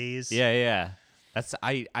 70s. Yeah. That's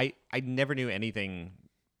I never knew anything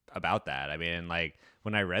about that. I mean, like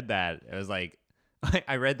when I read that, it was like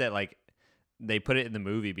I read that like they put it in the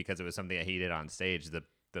movie because it was something that he did on stage, the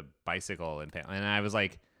bicycle impale, and I was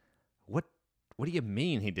like, what do you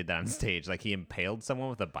mean he did that on stage? Like he impaled someone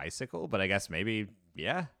with a bicycle? But I guess maybe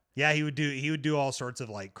yeah. Yeah, he would do all sorts of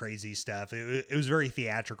like crazy stuff. It was very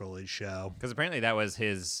theatrical, his show. Because apparently that was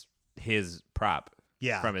his prop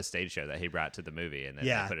from his stage show that he brought to the movie, and then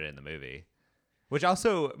they put it in the movie. Which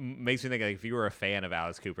also makes me think like if you were a fan of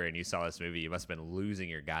Alice Cooper and you saw this movie, you must have been losing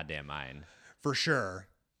your goddamn mind. For sure.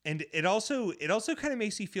 And it also kind of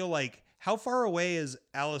makes you feel like how far away is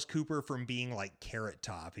Alice Cooper from being like Carrot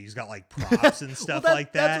Top? He's got like props and stuff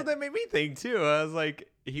like that. That's what that made me think too. I was like,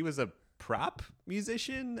 he was a prop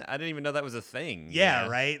musician? I didn't even know that was a thing. Yeah,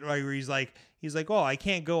 right? Like where he's like, oh, I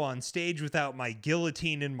can't go on stage without my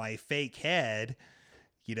guillotine and my fake head,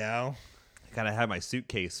 I gotta have my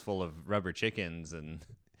suitcase full of rubber chickens and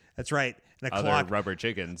that's right. And other rubber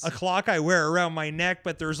chickens. A clock I wear around my neck,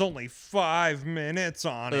 but there's only 5 minutes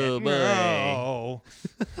on it. Oh, boy. No.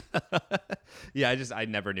 Yeah, I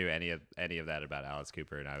never knew any of that about Alice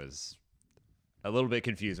Cooper, and I was a little bit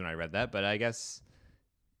confused when I read that, but I guess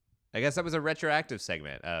that was a retroactive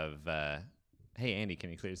segment of, hey, Andy, can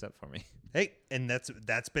you clear this up for me? Hey, and that's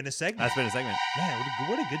been a segment. That's been a segment. Man,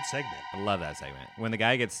 what a good segment. I love that segment. When the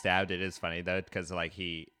guy gets stabbed, it is funny, though, because like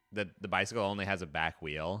the bicycle only has a back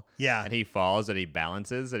wheel. Yeah. And he falls and he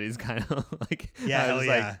balances, and he's kind of like, yeah,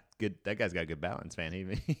 like, good. That guy's got good balance,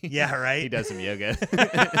 man. Yeah, right? He does some yoga.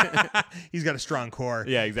 He's got a strong core.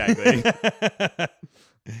 Yeah, exactly.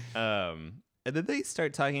 And then they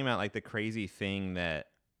start talking about like the crazy thing that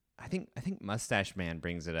I think Mustache Man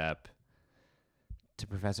brings it up to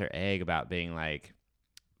Professor Egg about being like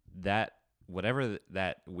that whatever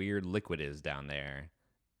that weird liquid is down there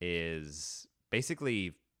is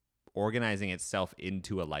basically organizing itself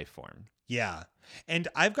into a life form. Yeah. And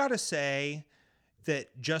I've got to say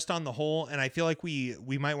that just on the whole, and I feel like we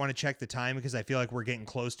might want to check the time because I feel like we're getting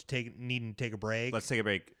close to needing to take a break. Let's take a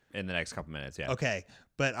break in the next couple minutes, yeah. Okay.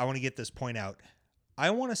 But I want to get this point out. I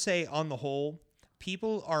want to say on the whole,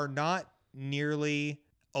 people are not nearly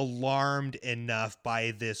alarmed enough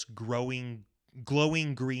by this glowing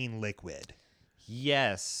green liquid.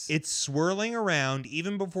 Yes. It's swirling around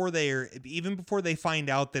even before they find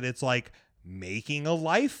out that it's like making a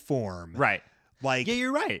life form. Right. Like, yeah,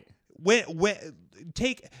 you're right.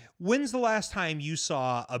 When's the last time you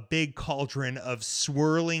saw a big cauldron of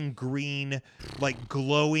swirling green, like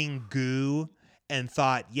glowing goo and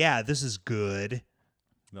thought, yeah, this is good?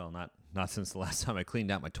 Well, not since the last time I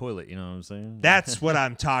cleaned out my toilet, you know what I'm saying? That's what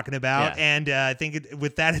I'm talking about. Yeah. And I think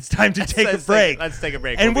with that, it's time to take a break. Let's take a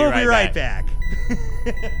break. And we'll be right back.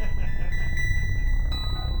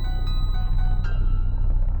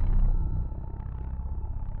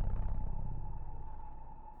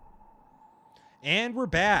 And we're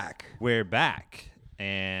back. We're back.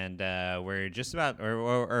 And we're just about,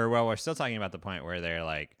 we're still talking about the point where they're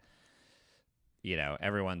like,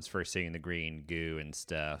 everyone's first seeing the green goo and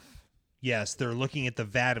stuff. Yes, they're looking at the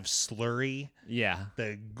vat of slurry. Yeah.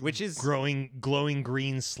 Which is glowing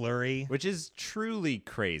green slurry. Which is truly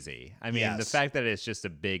crazy. I mean, the fact that it's just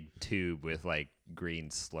a big tube with like green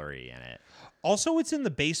slurry in it. Also, it's in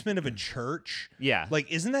the basement of a church. Yeah.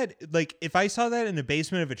 Like, isn't that like if I saw that in the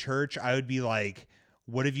basement of a church, I would be like,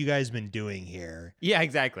 what have you guys been doing here? Yeah,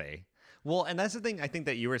 exactly. Well, and that's the thing I think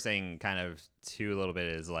that you were saying kind of too a little bit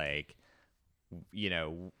is like,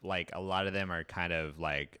 like a lot of them are kind of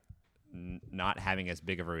like not having as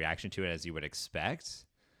big of a reaction to it as you would expect.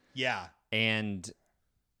 Yeah. And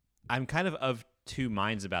I'm kind of two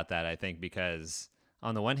minds about that, I think, because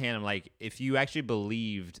on the one hand, I'm like, if you actually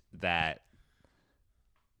believed that,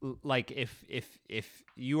 like if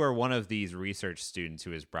you are one of these research students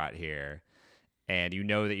who is brought here and you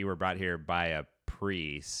know that you were brought here by a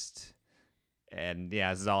priest, and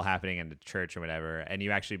yeah, this is all happening in the church or whatever, and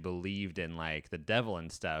you actually believed in like the devil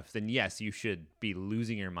and stuff, then yes, you should be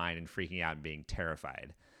losing your mind and freaking out and being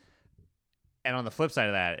terrified. And on the flip side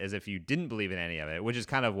of that is if you didn't believe in any of it, which is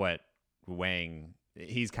kind of what Wang,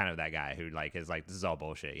 he's kind of that guy who like is like, this is all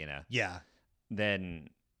bullshit, you know? Yeah. Then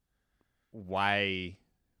why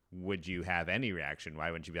would you have any reaction?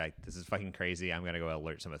 Why wouldn't you be like, this is fucking crazy, I'm going to go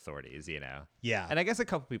alert some authorities, you know? Yeah. And I guess a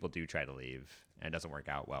couple people do try to leave, and it doesn't work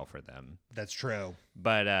out well for them. That's true.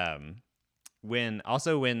 But when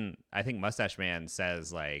I think Mustache Man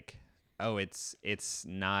says like, oh, it's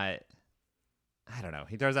not, I don't know,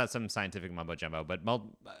 he throws out some scientific mumbo jumbo, but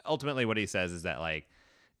ultimately what he says is that like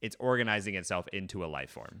it's organizing itself into a life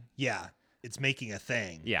form. Yeah. It's making a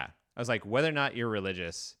thing. Yeah. I was like, whether or not you're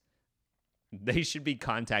religious, they should be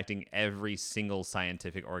contacting every single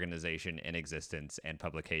scientific organization in existence and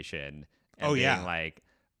publication and being like,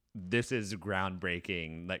 this is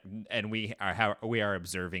groundbreaking, like, and we are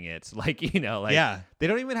observing it, like, you know, like, they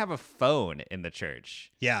don't even have a phone in the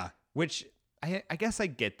church. Yeah. Which I guess I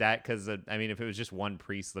get that, because I mean, if it was just one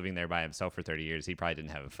priest living there by himself for 30 years, he probably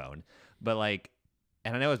didn't have a phone. But like,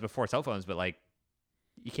 and I know it was before cell phones, but like,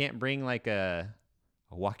 you can't bring like a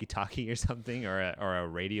walkie-talkie or something, or a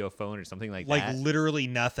radio phone or something like that. Like literally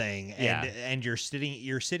nothing. And you're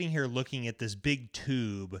sitting here looking at this big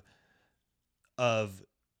tube of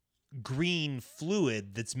green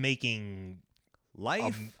fluid that's making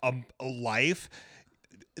life. A life.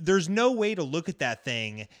 There's no way to look at that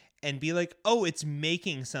thing and be like, oh, it's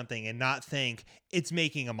making something, and not think it's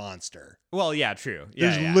making a monster. Well, yeah, true.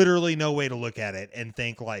 Yeah, There's literally no way to look at it and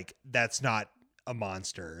think like that's not a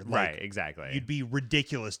monster. Like, right, exactly. You'd be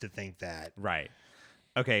ridiculous to think that. Right.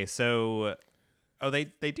 Okay, so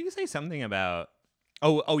they do say something about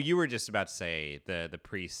you were just about to say the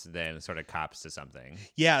priest then sort of cops to something.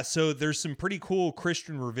 Yeah, so there's some pretty cool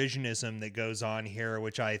Christian revisionism that goes on here,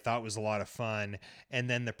 which I thought was a lot of fun. And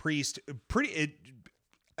then the priest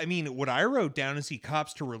what I wrote down is he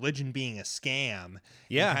cops to religion being a scam.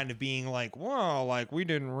 Yeah. And kind of being like, well, like we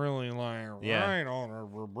didn't really like right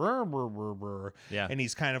on. Yeah. And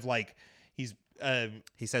he's kind of like,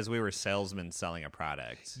 he says we were salesmen selling a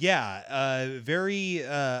product. Yeah, a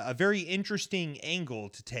very interesting angle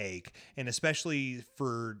to take, and especially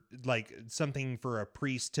for like something for a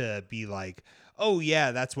priest to be like, oh yeah,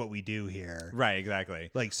 that's what we do here. Right, exactly.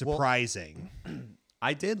 Like surprising. Well,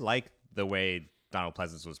 I did like the way Donald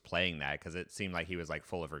Pleasence was playing that, because it seemed like he was like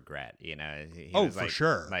full of regret. You know, he was for like,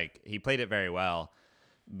 sure. Like he played it very well.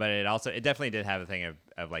 But it definitely did have a thing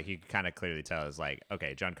of like, you could kind of clearly tell is like,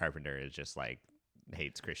 okay, John Carpenter is just like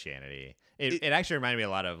hates Christianity. It actually reminded me a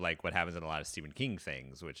lot of like what happens in a lot of Stephen King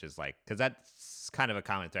things, which is like, because that's kind of a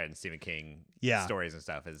common thread in Stephen King stories and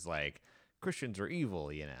stuff, is like Christians are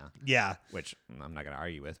evil, you know. Yeah. Which I'm not going to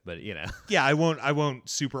argue with, but you know. Yeah, I won't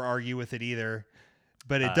super argue with it either.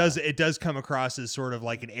 But it does come across as sort of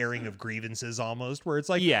like an airing of grievances almost, where it's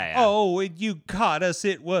like, oh, you caught us.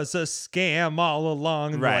 It was a scam all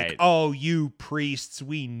along. And right. Like, oh, you priests,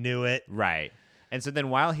 we knew it. Right. And so then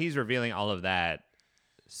while he's revealing all of that,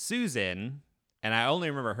 Susan, and I only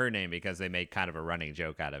remember her name because they make kind of a running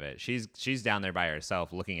joke out of it. She's down there by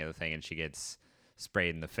herself looking at the thing, and she gets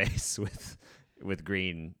sprayed in the face with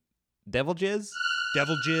green devil jizz.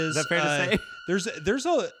 Devil jizz. Is that fair to say?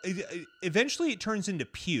 Eventually it turns into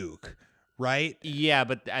puke, right? Yeah,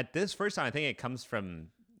 but at this first time, I think it comes from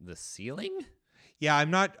the ceiling. Yeah, I'm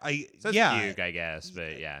not. So it's puke, I guess,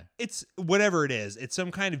 but yeah, it's whatever it is. It's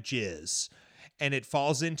some kind of jizz, and it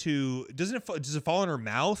falls into. Does it fall in her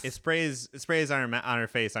mouth? It sprays on her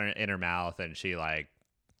face, in her mouth, and she like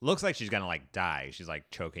looks like she's gonna like die. She's like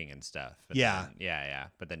choking and stuff. And yeah, yeah.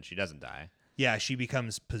 But then she doesn't die. Yeah, she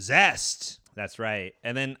becomes possessed. That's right.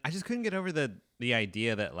 And then I just couldn't get over the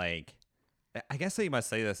idea that, like, I guess they must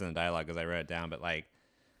say this in the dialogue because I wrote it down, but like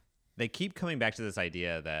they keep coming back to this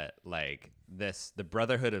idea that like the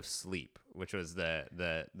Brotherhood of Sleep, which was the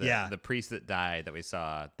priest that died that we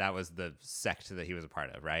saw, that was the sect that he was a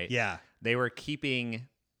part of, right? Yeah. They were keeping.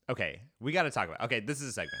 Okay, we got to talk about. Okay, this is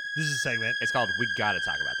a segment. It's called "We Got to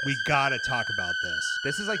Talk About This." We got to talk about this.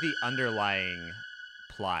 This is like the underlying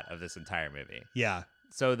plot of this entire movie. Yeah.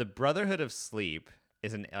 So the Brotherhood of Sleep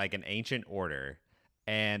is an ancient order,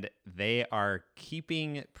 and they are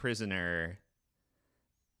keeping prisoner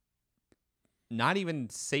not even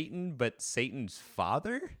Satan, but Satan's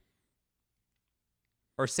father?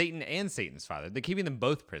 Or Satan and Satan's father. They're keeping them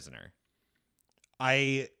both prisoner.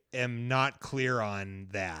 I am not clear on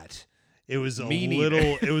that. It was a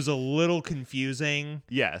little confusing.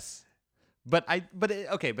 Yes. But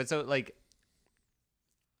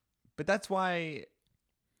that's why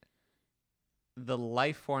the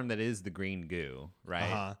life form that is the green goo, right?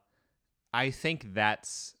 Uh-huh. I think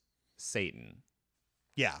that's Satan.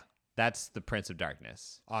 Yeah. That's the Prince of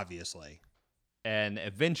Darkness. Obviously. And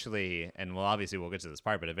eventually, and obviously we'll get to this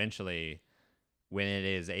part, but eventually when it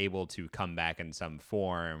is able to come back in some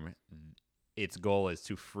form, its goal is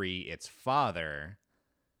to free its father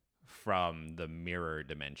from the mirror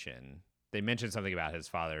dimension. They mentioned something about his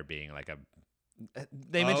father being like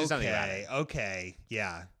they mentioned something about it. Okay.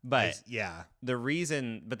 Yeah. But yeah. The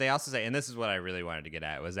reason, but they also say, and this is what I really wanted to get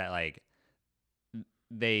at, was that like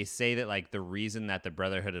they say that like the reason that the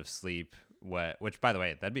Brotherhood of Sleep, which by the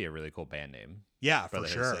way, that'd be a really cool band name. Yeah,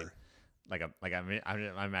 Brotherhood for of sure. Sleep.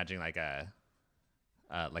 I'm imagining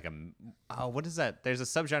what is that? There's a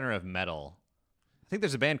subgenre of metal. I think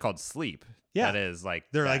there's a band called Sleep. Yeah. That is like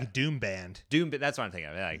they're like a doom band. Doom. That's what I'm thinking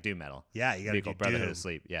of. Like doom metal. Yeah, you got to do Brotherhood doom. of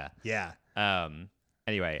Sleep. Yeah. Yeah.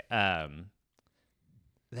 Anyway,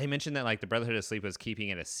 they mentioned that like the Brotherhood of Sleep was keeping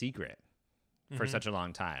it a secret for such a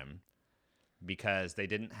long time because they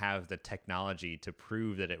didn't have the technology to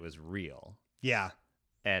prove that it was real. Yeah.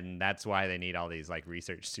 And that's why they need all these like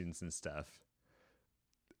research students and stuff.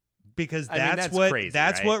 Because that's crazy,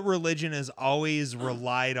 that's right? what religion has always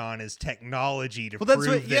relied on is technology to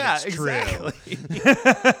prove that it's exactly.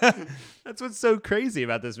 true. That's what's so crazy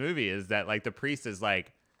about this movie is that like the priest is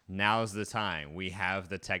like, now's the time. We have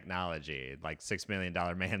the technology, like $6 Million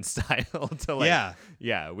Man style to like,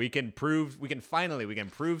 we can prove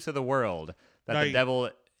to the world that the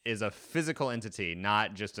devil is a physical entity,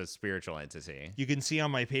 not just a spiritual entity. You can see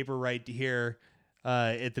on my paper right here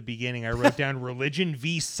at the beginning, I wrote down religion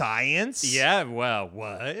v science. Yeah, well,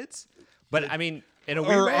 what? But I mean, in a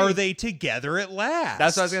weird way, are they together at last?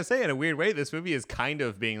 That's what I was gonna say. In a weird way, this movie is kind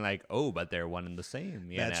of being like, oh, but they're one and the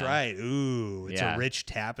same. That's right. Ooh, it's a rich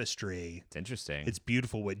tapestry. It's interesting. It's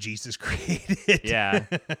beautiful what Jesus created. Yeah.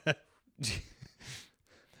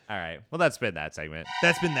 All right. Well, that's been that segment.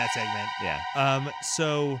 Yeah.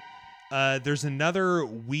 So there's another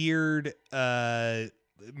weird.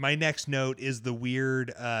 My next note is the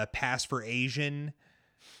weird pass for Asian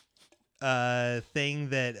thing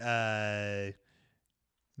that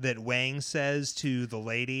Wang says to the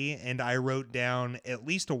lady, and I wrote down at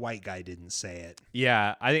least a white guy didn't say it.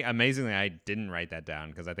 Yeah, I think amazingly I didn't write that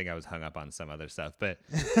down because I think I was hung up on some other stuff. But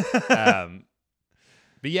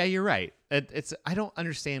but yeah, you're right. It's I don't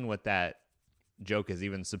understand what that joke is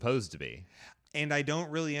even supposed to be, and I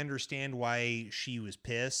don't really understand why she was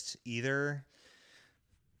pissed either.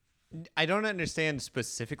 I don't understand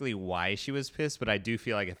specifically why she was pissed, but I do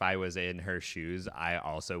feel like if I was in her shoes, I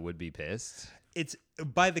also would be pissed. It's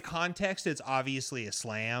by the context, it's obviously a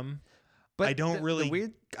slam. But I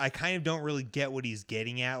kind of don't really get what he's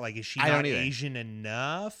getting at. Like, is she not Asian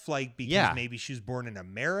enough? Like, because maybe she was born in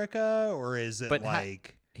America, or is it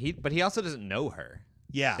But he also doesn't know her.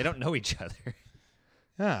 Yeah, they don't know each other.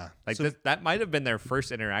 Yeah, like that might have been their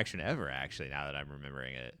first interaction ever. Actually, now that I'm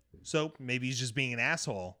remembering it, so maybe he's just being an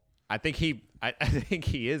asshole. I think he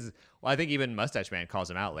is. Well, I think even Mustache Man calls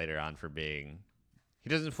him out later on for being. He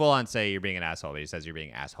doesn't full on say you're being an asshole, but he says you're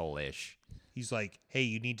being asshole-ish. He's like, hey,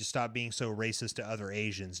 you need to stop being so racist to other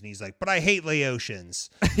Asians. And he's like, but I hate Laotians.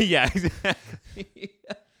 Yeah, exactly.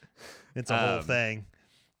 It's a whole thing.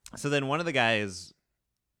 So then one of the guys,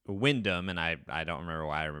 Wyndham, and I don't remember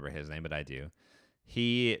why I remember his name, but I do.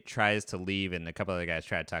 He tries to leave, and a couple other guys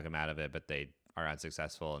try to talk him out of it, but they are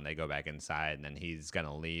unsuccessful, and they go back inside, and then he's going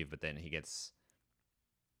to leave, but then he gets...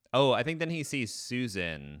 Oh, I think then he sees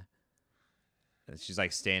Susan... She's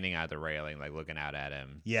like standing at the railing, like looking out at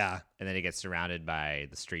him. Yeah. And then he gets surrounded by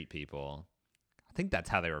the street people. I think that's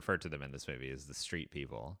how they refer to them in this movie, is the street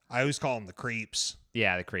people. I always call them the creeps.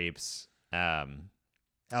 Yeah, the creeps.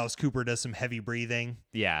 Alice Cooper does some heavy breathing.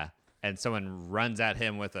 Yeah. And someone runs at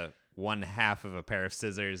him with one half of a pair of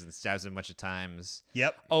scissors and stabs him a bunch of times.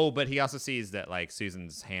 Yep. Oh, but he also sees that like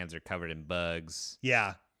Susan's hands are covered in bugs.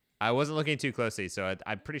 Yeah. I wasn't looking too closely, so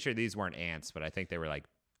I'm pretty sure these weren't ants, but I think they were like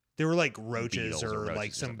roaches or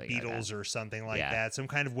like some beetles or something like that. Some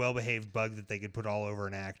kind of well-behaved bug that they could put all over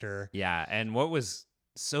an actor. Yeah, and what was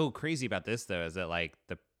so crazy about this, though, is that like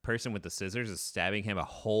the person with the scissors is stabbing him a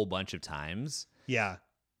whole bunch of times. Yeah.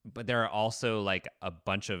 But there are also like a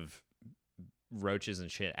bunch of roaches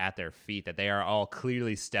and shit at their feet that they are all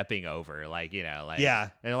clearly stepping over. Like, you know, like... Yeah.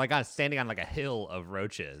 And they're like standing on like a hill of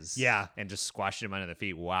roaches. Yeah. And just squashing him under the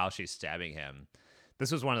feet while she's stabbing him.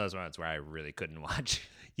 This was one of those moments where I really couldn't watch.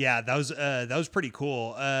 Yeah, that was pretty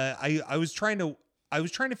cool. I was trying to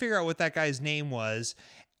figure out what that guy's name was.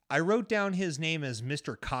 I wrote down his name as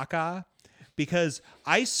Mr. Kaka because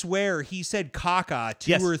I swear he said Kaka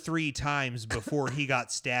two or three times before he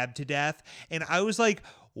got stabbed to death, and I was like,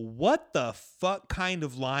 what the fuck kind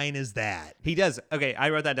of line is that? He does. Okay, I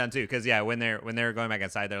wrote that down too because when they're going back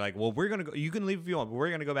inside, they're like, "Well, we're gonna go. You can leave if you want, but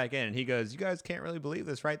we're gonna go back in." And he goes, "You guys can't really believe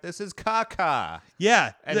this, right? This is caca."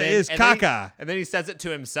 Yeah, it is caca. And then he says it to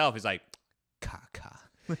himself. He's like, "Caca."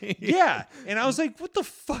 Yeah, and I was like, "What the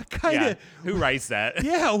fuck kind of? Who writes that?"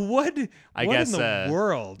 Yeah, what? I what guess in the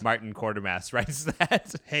world? Martin Quatermass writes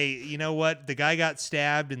that. Hey, you know what? The guy got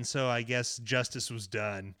stabbed, and so I guess justice was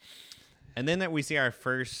done. And then we see our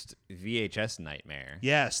first VHS nightmare.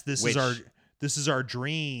 Yes, this is our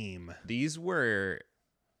dream. These were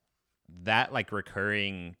that like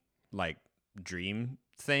recurring like dream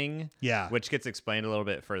thing. Yeah, which gets explained a little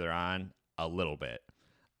bit further on. A little bit.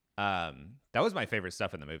 That was my favorite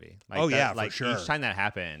stuff in the movie. Like, for sure. Each time that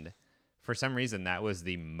happened, for some reason, that was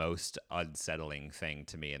the most unsettling thing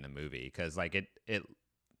to me in the movie because like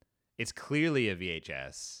it's clearly a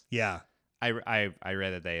VHS. Yeah. I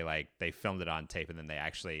read that they filmed it on tape and then they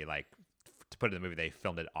actually to put it in the movie they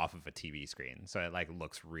filmed it off of a TV screen, so it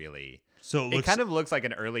looks really. So it kind of looks like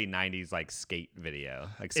an early '90s skate video,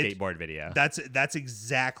 skateboard video. That's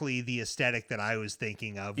exactly the aesthetic that I was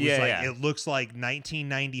thinking of. It looks like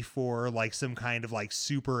 1994, like some kind of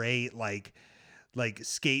Super 8 like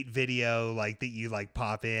skate video that you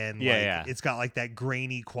pop in. It's got that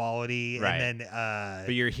grainy quality, right. And then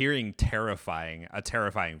but you're hearing a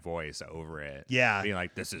terrifying voice over it. Yeah, being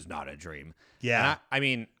like, "This is not a dream." Yeah,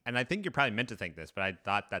 and I think you're probably meant to think this, but I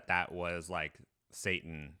thought that was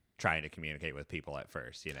Satan trying to communicate with people at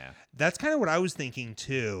first. That's kind of what I was thinking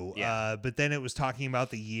too. Yeah. But then it was talking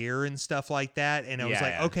about the year and stuff like that, and I was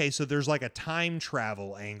okay, so there's a time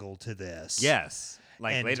travel angle to this. Yes.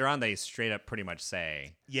 Later on, they straight up pretty much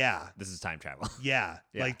say, "Yeah, this is time travel." Yeah,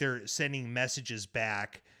 they're sending messages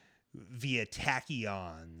back via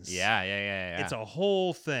tachyons. Yeah. It's a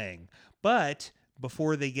whole thing. But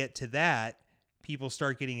before they get to that, people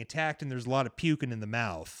start getting attacked, and there's a lot of puking in the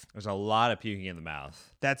mouth. There's a lot of puking in the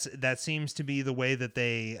mouth. That seems to be the way that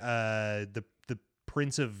they the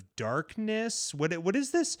Prince of Darkness. What is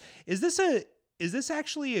this? Is this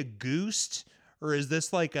actually a goose? Or is this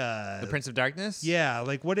the Prince of Darkness? Yeah,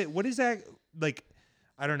 what is that?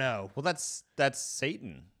 I don't know. Well, that's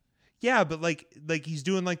Satan. Yeah, but he's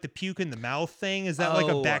doing the puke in the mouth thing. Is that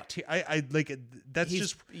a bacteria?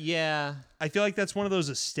 Yeah. I feel like that's one of those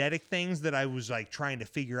aesthetic things that I was trying to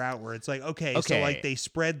figure out. Where it's okay, so they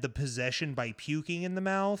spread the possession by puking in the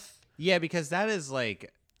mouth. Yeah, because that is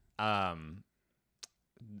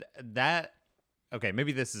that. Okay,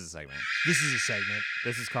 maybe this is a segment. This is a segment.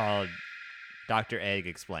 This is called Dr. Egg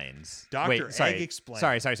Explains. Egg Explains.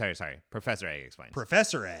 Sorry. Professor Egg Explains.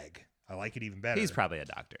 Professor Egg. I like it even better. He's probably a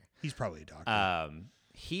doctor.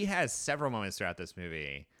 He has several moments throughout this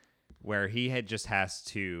movie where he has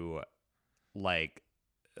to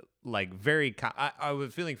very. I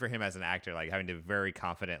was feeling for him as an actor, having to very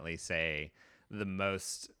confidently say the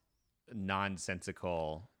most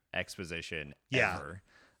nonsensical exposition ever.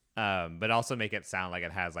 But also make it sound like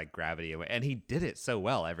it has gravity away, and he did it so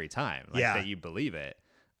well every time, that you believe it.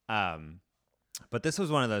 But this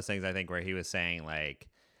was one of those things I think where he was saying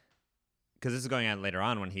because this is going on later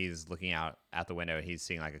on when he's looking out at the window, he's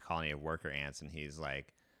seeing a colony of worker ants, and he's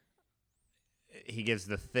he gives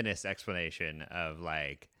the thinnest explanation of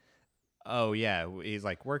oh yeah, he's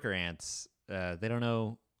worker ants, they don't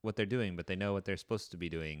know what they're doing, but they know what they're supposed to be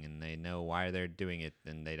doing, and they know why they're doing it,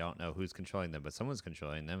 and they don't know who's controlling them, but someone's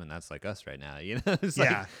controlling them, and that's us right now, It's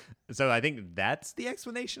so I think that's the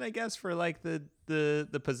explanation, I guess, for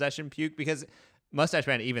the possession puke, because Mustache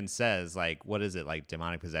Man even says what is it,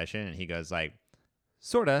 demonic possession, and he goes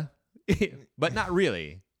sorta, but not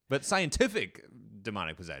really, but scientific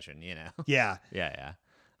demonic possession, Yeah. Yeah.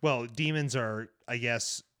 Well, demons are, I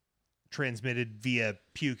guess, transmitted via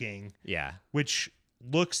puking. Yeah. Which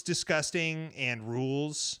looks disgusting and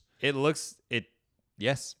rules.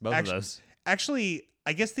 Yes, both of those. Actually,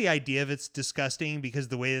 I guess the idea of it's disgusting because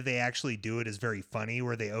the way that they actually do it is very funny,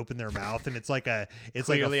 where they open their mouth and it's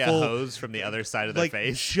clearly a full, a hose from the other side of their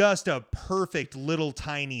face. Just a perfect little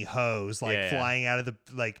tiny hose, flying out of the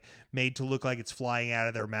made to look like it's flying out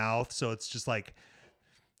of their mouth. So it's just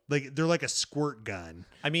they're like a squirt gun.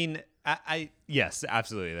 I mean, I yes,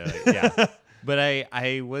 absolutely. Yeah. But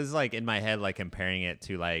I was in my head comparing it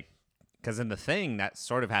to because in The Thing that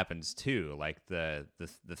sort of happens too, the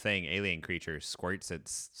Thing alien creature squirts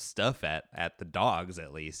its stuff at the dogs,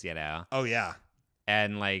 at least, Oh yeah.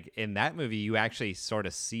 And in that movie you actually sort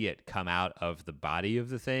of see it come out of the body of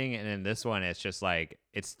the Thing, and in this one it's just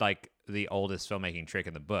it's the oldest filmmaking trick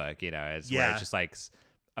in the book, it's where it's just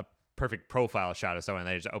perfect profile shot of someone.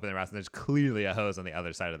 They just open their mouth and there's clearly a hose on the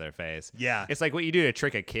other side of their face. Yeah. It's like what you do to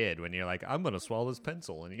trick a kid when you're like, I'm going to swallow this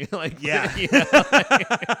pencil. And you're like, yeah. You know,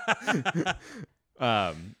 like,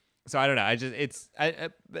 so I don't know.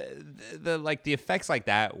 The effects like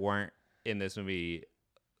that weren't in this movie.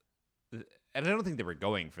 And I don't think they were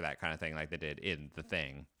going for that kind of thing like they did in The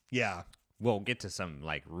Thing. Yeah. We'll get to some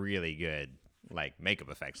like really good like makeup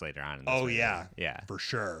effects later on in this movie. Yeah. For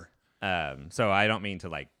sure. So I don't mean to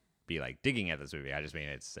like be like digging at this movie. I just mean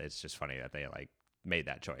it's just funny that they like made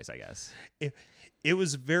that choice, I guess. It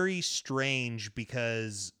was very strange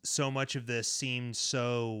because so much of this seemed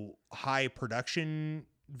so high production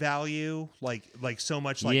value, like so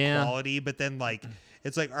much like quality, but then like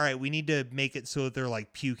it's like, all right, we need to make it so that they're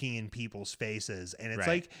like puking in people's faces, and it's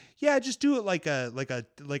like, yeah, just do it like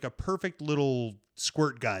a perfect little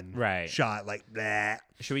squirt gun shot, like that.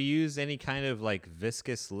 Should we use any kind of like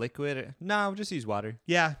viscous liquid? No, we'll just use water.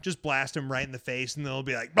 Yeah, just blast them right in the face, and they'll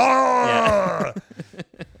be like, yeah.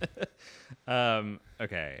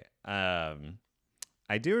 Okay.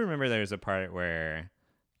 I do remember there's a part where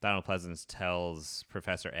Donald Pleasance tells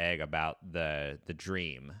Professor Egg about the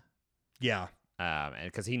dream. Yeah. And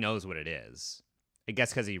because he knows what it is, I guess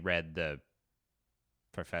because he read the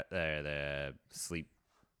sleep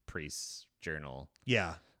priest's journal.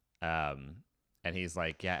 Yeah. And he's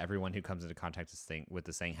like, yeah, everyone who comes into contact with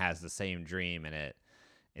this thing has the same dream, and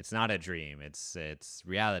it's not a dream. It's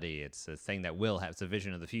reality. It's a thing that will have. It's a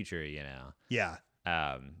vision of the future, you know. Yeah.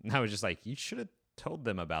 And I was just like, you should have told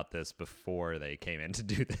them about this before they came in to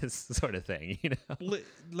do this sort of thing, you know.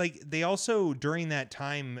 Like they also during that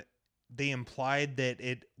time, they implied that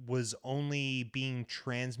it was only being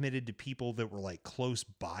transmitted to people that were like close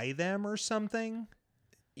by them or something.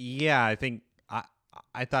 Yeah, I think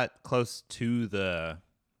I thought close to the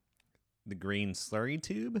green slurry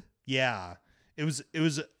tube. Yeah, it was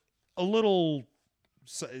a little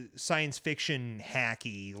science fiction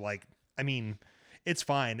hacky. Like, I mean, it's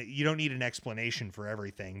fine. You don't need an explanation for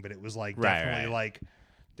everything, but it was like definitely like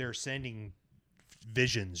they're sending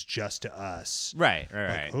visions just to us. Right.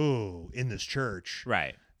 Oh, in this church.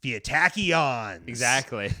 Right. Via tachyons.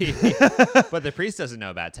 Exactly. But the priest doesn't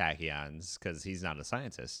know about tachyons because he's not a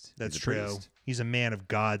scientist. That's true. Priest. He's a man of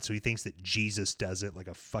God, so he thinks that Jesus does it like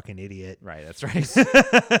a fucking idiot. Right, that's right.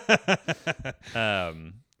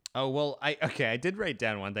 Oh, well, I did write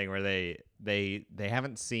down one thing where they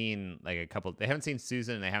haven't seen like they haven't seen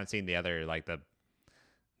Susan, and they haven't seen the other, like the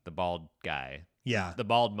bald guy. Yeah. The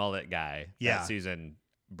bald mullet guy. Yeah. That Susan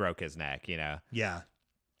broke his neck, you know? Yeah.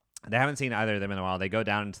 They haven't seen either of them in a while. They go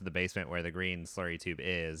down into the basement where the green slurry tube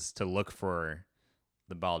is to look for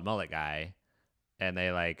the bald mullet guy. And they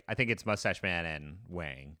I think it's Mustache Man and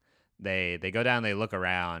Wang. They go down, they look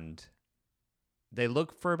around. They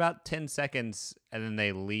look for about 10 seconds and then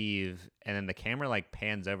they leave. And then the camera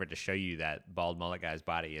pans over to show you that bald mullet guy's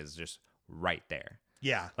body is just right there.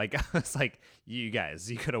 Yeah. It's like, you guys,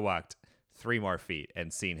 you could have walked 3 more feet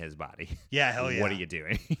and seen his body. Yeah, hell yeah. What are you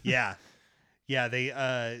doing? Yeah. Yeah, they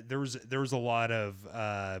there was a lot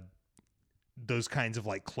of those kinds of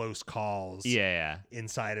close calls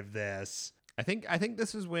inside of this. I think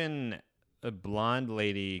this is when a blonde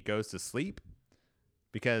lady goes to sleep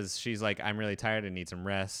because she's like, I'm really tired and need some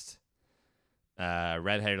rest.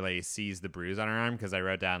 Red-haired lady sees the bruise on her arm, because I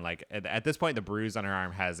wrote down at this point the bruise on her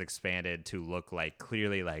arm has expanded to look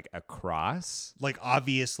clearly like a cross,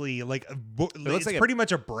 obviously it's pretty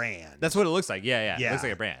much a brand. That's what it looks like. Yeah. It looks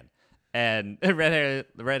like a brand. And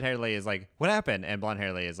red-haired lady is like, what happened? And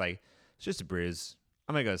blonde-haired lady is like, it's just a bruise,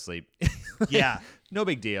 I'm gonna go to sleep. Yeah, no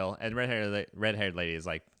big deal. And red-haired lady is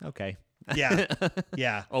like, okay.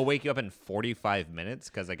 Yeah. I'll wake you up in 45 minutes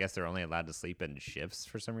because I guess they're only allowed to sleep in shifts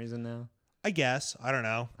for some reason now. I guess. I don't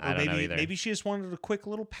know. I don't know either. Maybe she just wanted a quick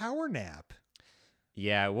little power nap.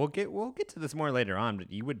 Yeah, we'll get to this more later on,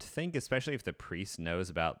 but you would think, especially if the priest knows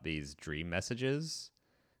about these dream messages,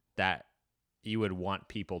 that you would want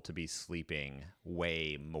people to be sleeping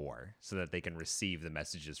way more so that they can receive the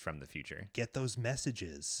messages from the future. Get those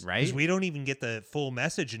messages. Right? Because we don't even get the full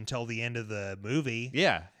message until the end of the movie.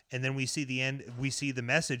 Yeah. And then we see the end, we see the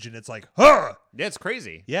message, and it's like, huh! Yeah, it's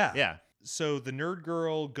crazy. Yeah. Yeah. So the nerd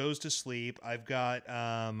girl goes to sleep. I've got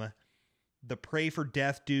the pray for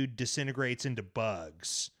death dude disintegrates into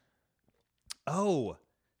bugs. Oh,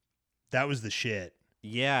 that was the shit.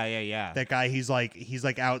 Yeah. That guy, he's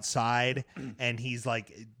like outside and he's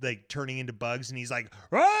like turning into bugs, and he's like,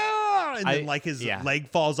 ah! and then like his leg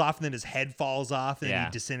falls off, and then his head falls off, and then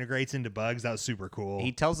he disintegrates into bugs. That was super cool.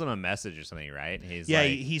 He tells them a message or something, right? He's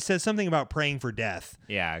he says something about praying for death.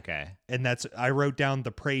 Yeah, okay. And I wrote down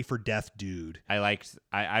the pray for death dude.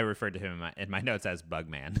 I referred to him in my notes as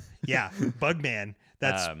Bugman. Yeah, Bugman.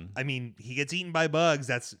 That's I mean, he gets eaten by bugs.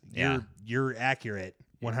 That's you're accurate.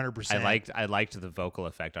 100%. I liked the vocal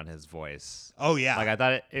effect on his voice. Oh yeah. Like I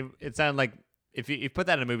thought it sounded like if you put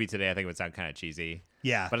that in a movie today, I think it would sound kind of cheesy.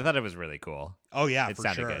 Yeah. But I thought it was really cool. Oh yeah, it for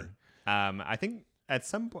sounded sure. good. I think at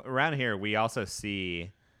some point around here we also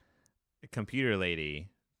see a computer lady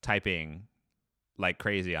typing like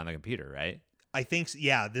crazy on the computer, right? I think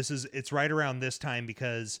it's right around this time,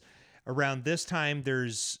 because around this time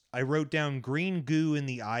I wrote down green goo in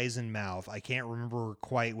the eyes and mouth. I can't remember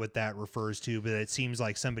quite what that refers to, but it seems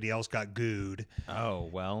like somebody else got gooed. Oh,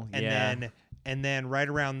 well, And then right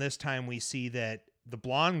around this time we see that the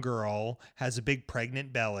blonde girl has a big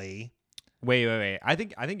pregnant belly. Wait. I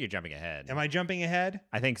think you're jumping ahead. Am I jumping ahead?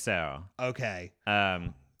 I think so. Okay.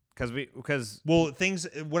 What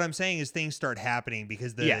I'm saying is things start happening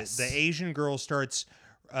because the Asian girl starts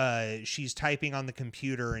she's typing on the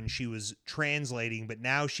computer and she was translating, but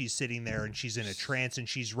now she's sitting there and she's in a trance and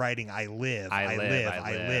she's writing I live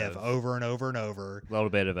over and over and over. A little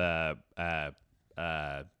bit of a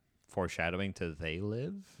foreshadowing to They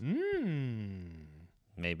Live.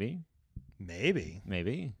 Maybe.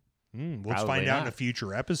 Let's find out in a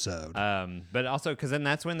future episode. But also because then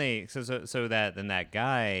that's when that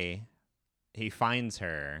guy, he finds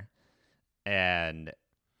her and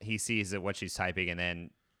he sees what she's typing, and then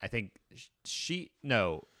I think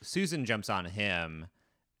Susan jumps on him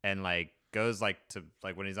and like goes like to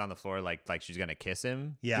like when he's on the floor like she's gonna kiss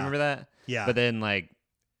him. Yeah. Do you remember that? Yeah. But then like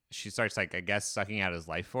she starts like I guess sucking out his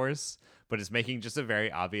life force, but it's making just a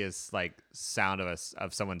very obvious like sound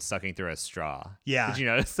of someone sucking through a straw. Yeah. Did you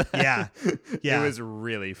notice that? Yeah. It was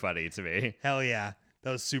really funny to me. Hell yeah. That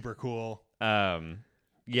was super cool. Then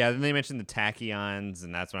they mentioned the tachyons,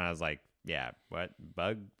 and that's when I was like, yeah, what?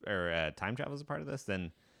 Bug or time travel is a part of this?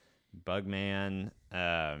 Then Bugman.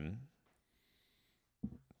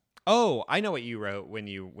 Oh, I know what you wrote when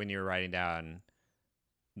you were writing down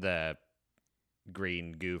the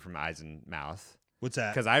green goo from eyes and mouth. What's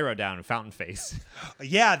that? Because I wrote down fountain face.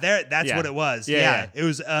 Yeah, that's what it was. Yeah. It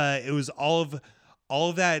was all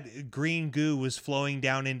of that green goo was flowing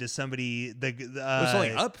down into somebody. It was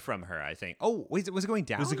flowing up from her, I think. Oh, wait, was it going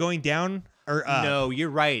down? Was it going down or up? No, you're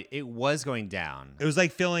right. It was going down. It was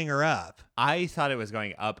like filling her up. I thought it was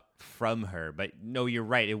going up from her, but no, you're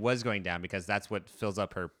right. It was going down because that's what fills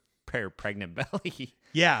up her pregnant belly.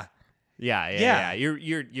 Yeah. Yeah.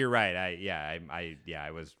 You're right.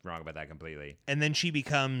 I was wrong about that completely. And then she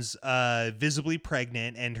becomes visibly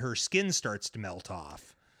pregnant, and her skin starts to melt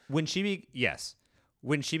off. When she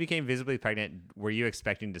became visibly pregnant, were you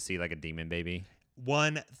expecting to see like a demon baby?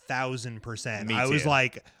 1,000%. I was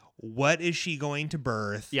like, what is she going to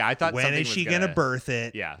birth? Yeah, I thought when is she gonna birth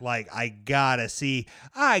it? Yeah, like I gotta see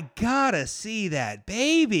that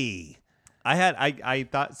baby. I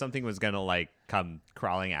thought something was gonna like come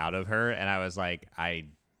crawling out of her, and I was like, I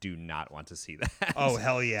do not want to see that. Oh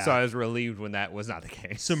hell yeah! So I was relieved when that was not the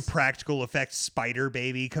case. Some practical effects spider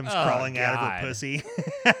baby comes crawling out of her pussy.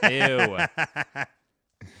 Ew.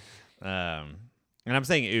 And I'm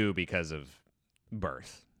saying ew because of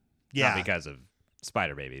birth, not because of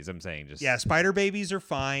spider babies. I'm saying just spider babies are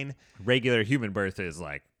fine. Regular human birth is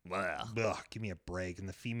like, ugh. Ugh, give me a break. In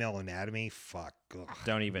the female anatomy, fuck. Ugh.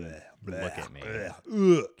 Don't even look at me.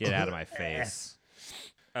 Ugh. Get out of my face.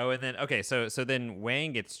 Oh, and then so then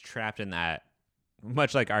Wang gets trapped in that,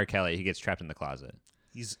 much like R. Kelly, he gets trapped in the closet.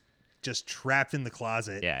 He's just trapped in the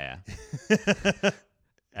closet. Yeah.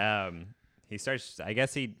 He starts. I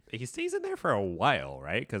guess he stays in there for a while,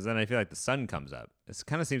 right? Because then I feel like the sun comes up. It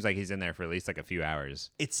kind of seems like he's in there for at least like a few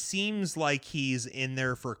hours. It seems like he's in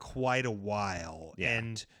there for quite a while,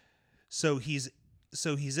 and so he's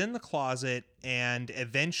in the closet, and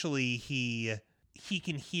eventually he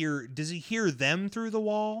can hear. Does he hear them through the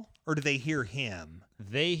wall, or do they hear him?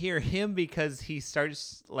 They hear him because he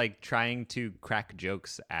starts like trying to crack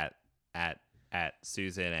jokes at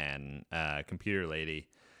Susan and computer lady,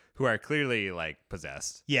 who are clearly like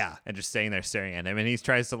possessed. Yeah. And just staying there staring at him. And he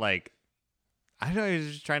tries to like, I don't know,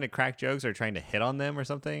 he's just trying to crack jokes or trying to hit on them or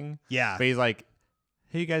something. Yeah. But he's like,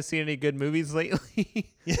 hey, you guys seen any good movies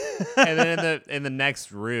lately? And then in the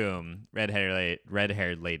next room,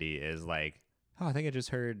 red-haired lady is like, oh, I think I just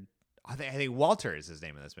heard, I think Walter is his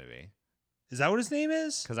name in this movie. Is that what his name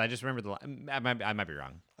is? Because I just remember I might be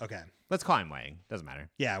wrong. Okay. Let's call him Wang. Doesn't matter.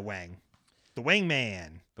 Yeah, Wang. The Wang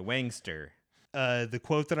Man. The Wangster. The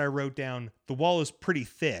quote that I wrote down, the wall is pretty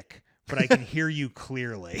thick. but I can hear you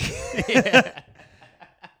clearly.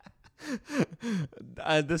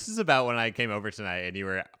 This is about when I came over tonight and you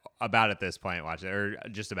were about at this point watching it, or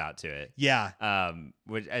just about to it. Yeah.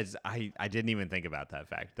 Which as I didn't even think about that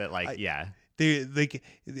fact that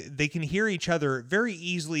They can hear each other very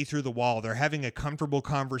easily through the wall. They're having a comfortable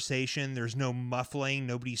conversation. There's no muffling.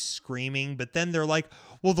 Nobody's screaming. But then they're like,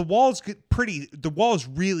 well, the wall's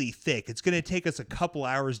really thick. It's going to take us a couple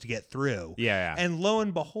hours to get through. Yeah. And lo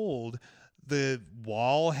and behold, the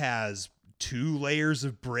wall has 2 layers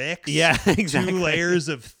of bricks. Yeah, exactly. 2 layers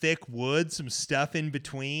of thick wood, some stuff in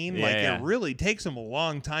between. Yeah. It really takes them a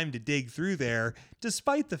long time to dig through there,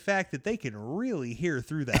 despite the fact that they can really hear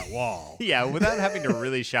through that wall. Yeah, without having to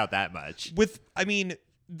really shout that much.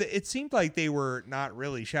 It seemed like they were not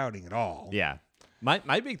really shouting at all. Yeah.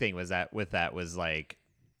 My big thing was that was like,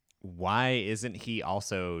 why isn't he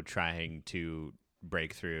also trying to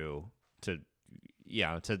break through to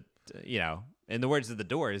in the words of the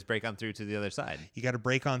Doors, break on through to the other side. You got to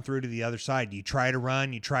break on through to the other side. You try to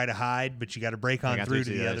run, you try to hide, but you got to break on through to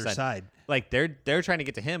the other side. Like they're trying to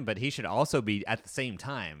get to him, but he should also be at the same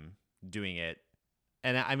time doing it.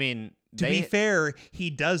 And I mean, to be fair, he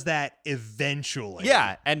does that eventually.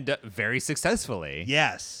 Yeah, and very successfully.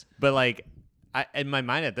 Yes. But like, in my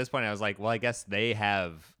mind at this point, I was like, well, I guess they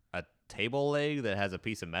have a table leg that has a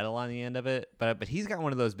piece of metal on the end of it, but he's got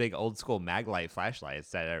one of those big old school Maglite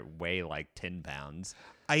flashlights that weigh like 10 pounds.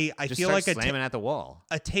 I feel like slamming at the wall.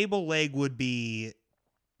 A table leg would be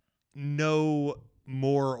no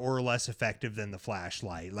more or less effective than the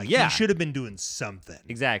flashlight. Like, he should have been doing something.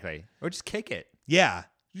 Exactly. Or just kick it. Yeah.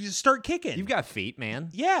 You just start kicking. You've got feet, man.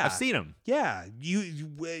 Yeah. I've seen them. Yeah. You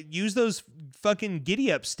use those fucking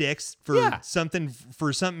giddy up sticks for something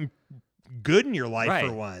good in your life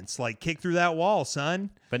for once. Like, kick through that wall,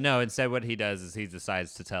 son. But no, instead what he does is he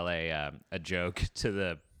decides to tell a joke to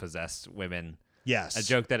the possessed women. Yes. A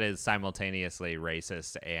joke that is simultaneously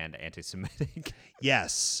racist and anti-Semitic.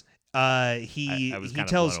 Yes. I was kind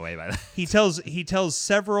of blown away by that. He tells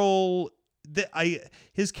several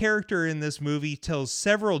his character in this movie tells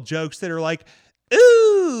several jokes that are like,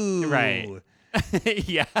 ooh. Right.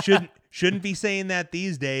 Yeah. Shouldn't be saying that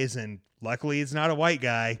these days, and luckily it's not a white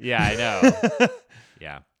guy. Yeah, I know.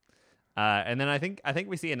 Yeah. And then I think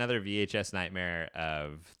we see another VHS nightmare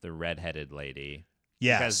of the redheaded lady.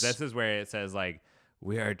 Yes. Because this is where it says, like,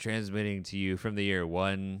 we are transmitting to you from the year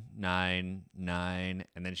 199,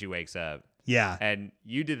 and then she wakes up. Yeah. And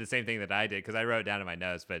you did the same thing that I did, because I wrote it down in my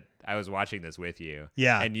notes, but I was watching this with you.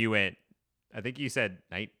 Yeah. And you went, I think you said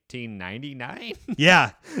 1999?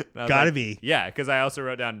 Yeah. Gotta be. Yeah, because I also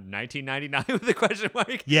wrote down 1999 with a question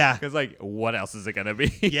mark. Yeah. Because, like, what else is it going to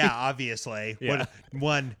be? Yeah, obviously. Yeah.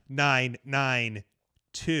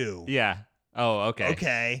 1992. Yeah. Oh, okay.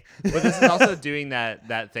 Okay. But this is also doing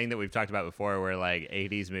that thing that we've talked about before, where like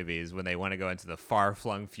 80s movies, when they want to go into the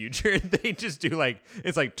far-flung future, they just do like,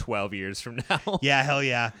 it's like 12 years from now. Yeah, hell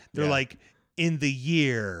yeah. They're like, in the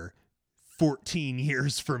year 14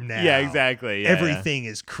 years from now. Yeah, exactly. Yeah, everything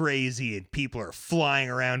is crazy and people are flying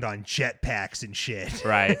around on jetpacks and shit.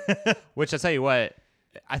 Right. Which I'll tell you what,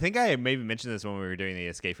 I think I maybe mentioned this when we were doing the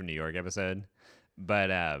Escape from New York episode,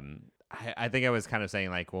 but I think I was kind of saying,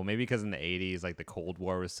 like, well, maybe because in the 80s, like, the Cold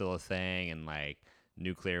War was still a thing and, like,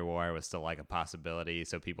 nuclear war was still, like, a possibility.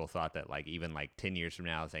 So people thought that, like, even, like, 10 years from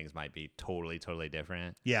now, things might be totally, totally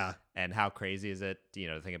different. Yeah. And how crazy is it,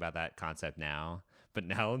 to think about that concept now? But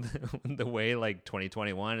now, the way, like,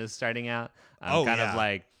 2021 is starting out, I'm kind of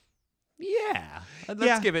like,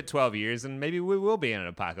 let's give it 12 years and maybe we will be in an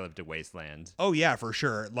apocalyptic wasteland. Oh, yeah, for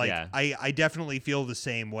sure. Like, I definitely feel the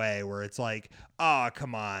same way, where it's like, oh,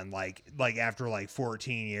 come on. Like after like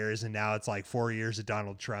 14 years and now it's like 4 years of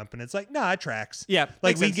Donald Trump, and it's like, nah, it tracks. Yeah.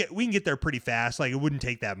 Like, we can get there pretty fast. Like, it wouldn't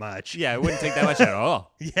take that much. Yeah, it wouldn't take that much at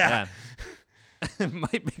all. Yeah.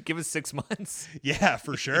 Might give us 6 months. Yeah,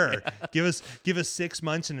 for sure. Give us 6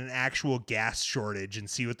 months and an actual gas shortage and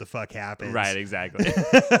see what the fuck happens. Right, exactly.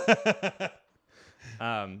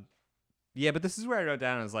 Yeah, but this is where I wrote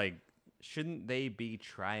down, I was like, shouldn't they be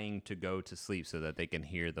trying to go to sleep so that they can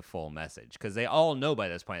hear the full message? Because they all know by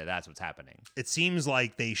this point that that's what's happening. It seems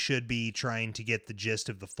like they should be trying to get the gist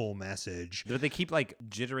of the full message. But they keep like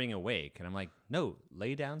jittering awake, and I'm like, no,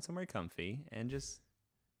 lay down somewhere comfy and just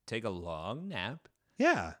take a long nap.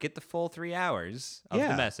 Yeah. Get the full 3 hours of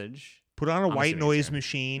the message. Put on a white noise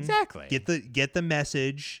machine. Exactly. Get the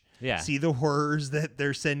message. Yeah. See the horrors that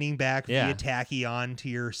they're sending back via tachyon to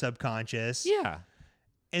your subconscious. Yeah.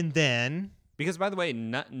 And then, because by the way,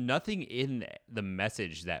 nothing in the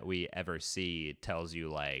message that we ever see tells you,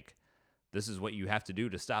 like, this is what you have to do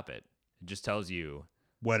to stop it. It just tells you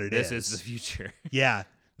what it is. This is the future. Yeah.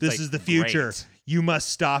 This is the future. Great. You must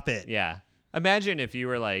stop it. Yeah. Imagine if you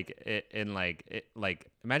were like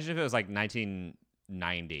imagine if it was like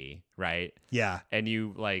 1990, right? Yeah. And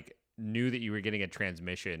you like knew that you were getting a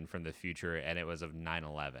transmission from the future and it was of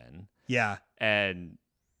 9/11. Yeah. And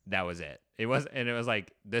that was it. It was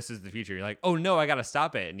like, this is the future. You're like, oh no, I gotta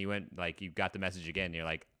stop it. And you went like, you got the message again. And you're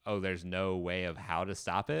like, oh, there's no way of how to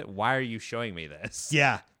stop it. Why are you showing me this?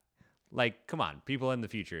 Yeah. Like, come on, people in the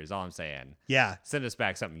future is all I'm saying. Yeah. Send us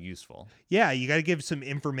back something useful. Yeah, you got to give some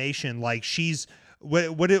information. Like she's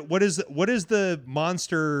what is the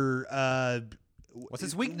monster? What's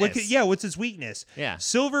its weakness? What's its weakness? Yeah.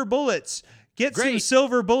 Silver bullets. Get some Great.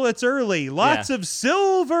 silver bullets early. Lots of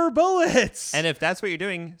silver bullets. And if that's what you're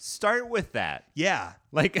doing, start with that. Yeah.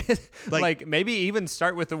 Like maybe even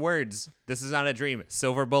start with the words, this is not a dream,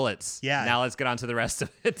 silver bullets. Yeah. Now let's get on to the rest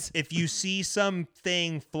of it. If you see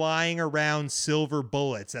something flying around silver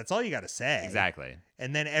bullets, that's all you got to say. Exactly.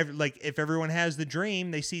 And then if everyone has the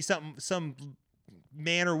dream, they see some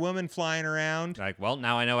man or woman flying around. Like, well,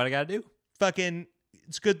 now I know what I got to do. Fucking,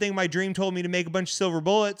 it's a good thing my dream told me to make a bunch of silver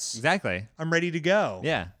bullets. Exactly. I'm ready to go.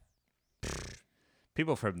 Yeah.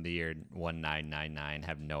 People from the year 1999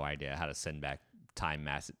 have no idea how to send back time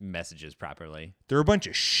messages properly. They're a bunch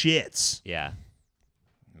of shits. Yeah.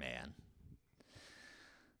 Man.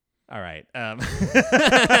 All right.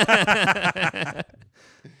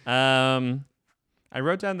 I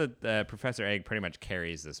wrote down that Professor Egg pretty much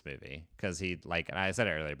carries this movie because he, like, and I said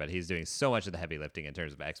it earlier, but he's doing so much of the heavy lifting in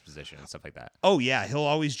terms of exposition and stuff like that. Oh yeah, he'll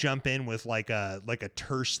always jump in with like a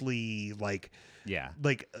tersely like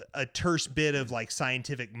a terse bit of like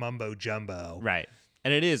scientific mumbo jumbo. Right.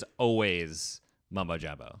 And it is always mumbo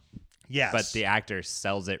jumbo. Yes. But the actor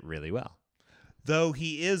sells it really well. Though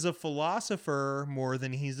he is a philosopher more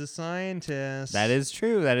than he's a scientist. That is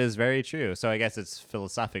true. That is very true. So I guess it's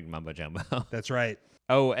philosophic mumbo jumbo. That's right.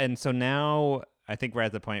 Oh, and so now I think we're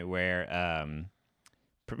at the point where I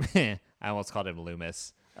almost called him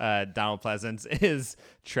Loomis. Donald Pleasance is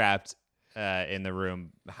trapped in the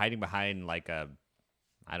room, hiding behind like a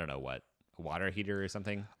water heater or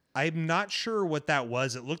something. I'm not sure what that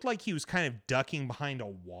was. It looked like he was kind of ducking behind a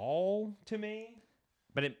wall to me.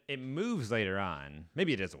 But it moves later on.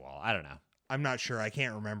 Maybe it is a wall. I don't know. I'm not sure. I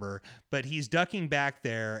can't remember. But he's ducking back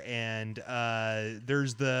there, and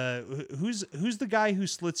there's who's the guy who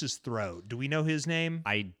slits his throat? Do we know his name?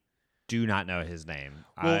 I do not know his name.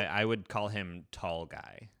 Well, I would call him Tall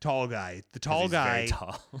Guy. Tall Guy. The tall guy. Very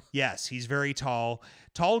tall. Yes, he's very tall.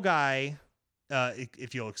 Tall guy.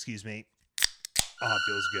 If you'll excuse me. Oh, it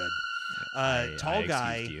feels good. Tall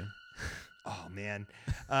guy. You. Oh man.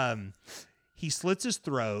 He slits his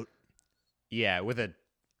throat. Yeah, with a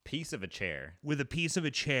piece of a chair.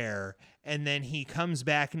 And then he comes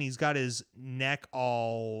back and he's got his neck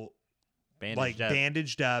all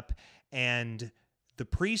bandaged up, and the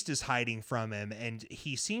priest is hiding from him, and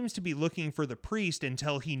he seems to be looking for the priest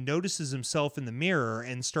until he notices himself in the mirror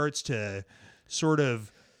and starts to sort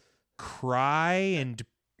of cry and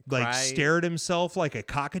stare at himself like a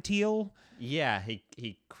cockatiel. Yeah, he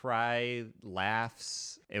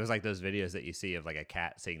laughs. It was like those videos that you see of like a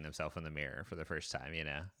cat seeing themselves in the mirror for the first time, you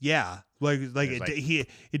know? Yeah,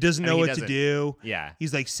 it doesn't know what to do. Yeah,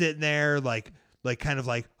 he's like sitting there, like kind of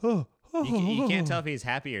like oh. You can't tell if he's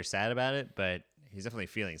happy or sad about it, but he's definitely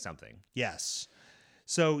feeling something. Yes.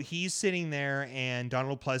 So he's sitting there, and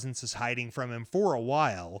Donald Pleasance is hiding from him for a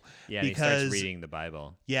while. Yeah, because he starts reading the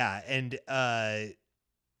Bible. Yeah, and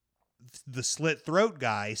the slit throat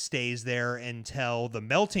guy stays there until the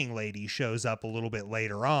melting lady shows up a little bit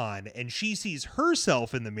later on, and she sees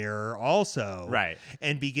herself in the mirror also. Right.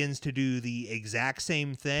 And begins to do the exact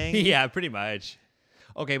same thing. Yeah, pretty much.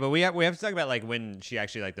 Okay, but we have to talk about like when she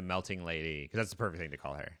actually, like, the melting lady, because that's the perfect thing to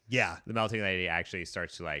call her. Yeah. The melting lady actually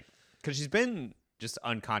starts to, like, because she's been just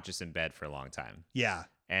unconscious in bed for a long time. Yeah.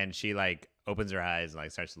 And she, like, opens her eyes and,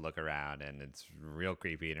 like, starts to look around, and it's real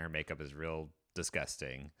creepy, and her makeup is real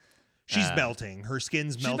disgusting. She's melting. Her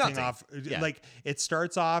skin's melting off. Yeah. Like, it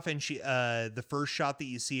starts off, and she the first shot that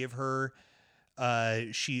you see of her,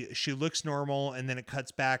 she looks normal, and then it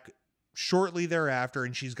cuts back shortly thereafter,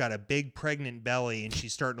 and she's got a big pregnant belly, and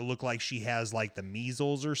she's starting to look like she has like the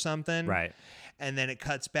measles or something. Right. And then it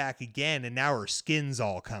cuts back again, and now her skin's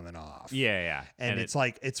all coming off. Yeah. And it's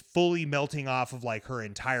like it's fully melting off of like her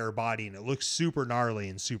entire body, and it looks super gnarly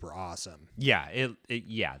and super awesome. Yeah.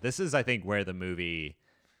 Yeah. This is, I think, where the movie,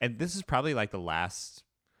 and this is probably like the last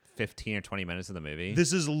 15 or 20 minutes of the movie.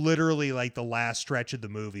 This is literally like the last stretch of the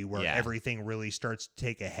movie where everything really starts to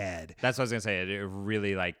take a head. That's what I was gonna say. It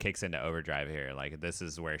really like kicks into overdrive here. Like, this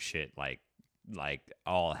is where shit like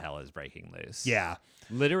all hell is breaking loose. Yeah.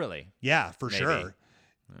 Literally. Yeah, for sure.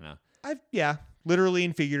 I don't know. Literally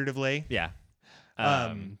and figuratively. Yeah.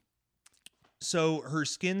 So her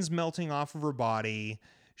skin's melting off of her body.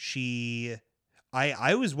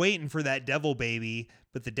 I was waiting for that devil baby,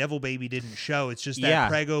 but the devil baby didn't show. It's just that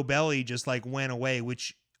Prego belly just like went away,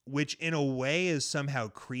 which in a way is somehow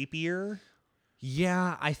creepier.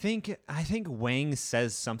 Yeah, I think Wang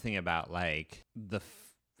says something about like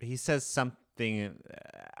he says something.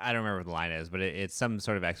 I don't remember what the line is, but it's some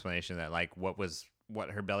sort of explanation that like what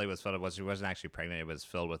her belly was filled with she wasn't actually pregnant. It was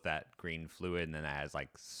filled with that green fluid, and then that has like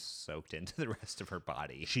soaked into the rest of her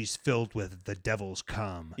body. She's filled with the devil's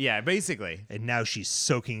cum. Yeah, basically. And now she's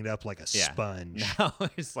soaking it up like a sponge. Now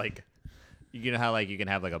it's like, you know how like you can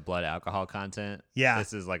have like a blood alcohol content? Yeah.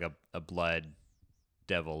 This is like a blood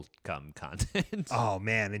devil cum content. Oh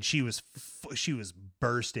man, and she was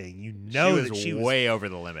bursting. You know she was way over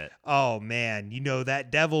the limit. Oh man, you know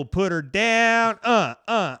that devil put her down.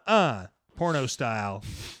 Porno style.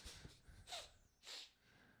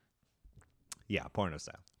 Yeah, porno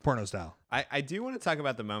style. Porno style. I do want to talk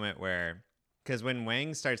about the moment where, because when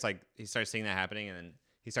Wang starts seeing that happening, and then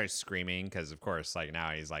he starts screaming because of course like now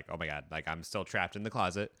he's like, oh my god, like I'm still trapped in the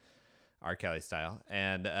closet, R. Kelly style,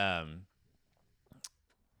 and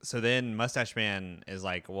so then Mustache Man is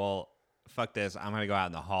like, well, fuck this, I'm gonna go out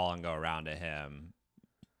in the hall and go around to him,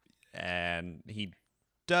 and he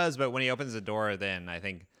does, but when he opens the door, then I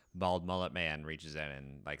think Bald Mullet Man reaches in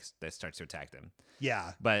and like starts to attack them.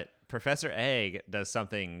 Yeah. But Professor Egg does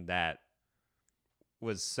something that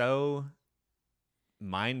was so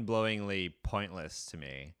mind-blowingly pointless to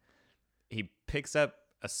me. He picks up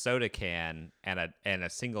a soda can and a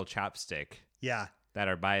single chopstick. Yeah. That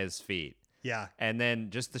are by his feet. Yeah. And then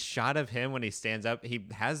just the shot of him when he stands up, he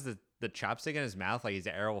has the chopstick in his mouth like he's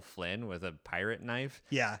Errol Flynn with a pirate knife.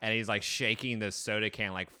 Yeah. And he's like shaking the soda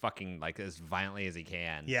can like fucking like as violently as he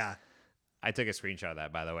can. Yeah. I took a screenshot of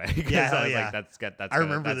that, by the way. Yeah, I was yeah. like, that's I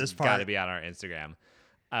remember this part. Got to be on our Instagram.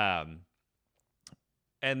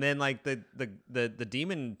 And then like the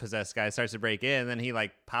demon possessed guy starts to break in, and then he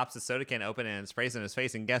like pops the soda can open and sprays in his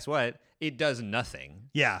face, and guess what? It does nothing.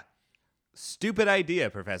 Yeah. Stupid idea,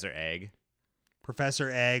 Professor Egg. Professor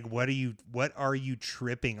Egg, what are you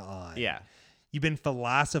tripping on? Yeah. You've been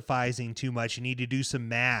philosophizing too much. You need to do some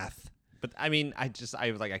math. But I mean, I was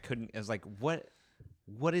like,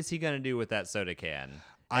 what is he gonna do with that soda can?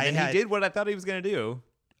 And he did what I thought he was gonna do.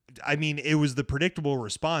 I mean, it was the predictable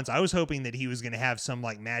response. I was hoping that he was gonna have some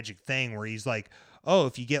like magic thing where he's like, oh,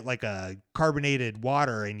 if you get like a carbonated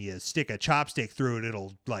water and you stick a chopstick through it,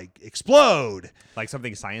 it'll like explode. Like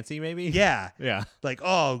something sciencey, maybe? Yeah. Yeah. Like,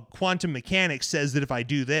 oh, quantum mechanics says that if I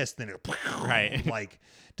do this, then it right. like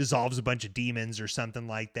dissolves a bunch of demons or something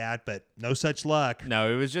like that, but no such luck.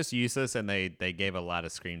 No, it was just useless, and they gave a lot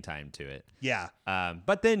of screen time to it. Yeah.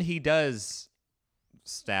 But then he does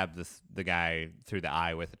stab the guy through the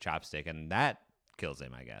eye with a chopstick, and that kills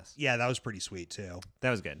him, I guess. Yeah, that was pretty sweet too.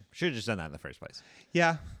 That was good. Should have just done that in the first place.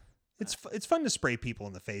 Yeah. It's fun to spray people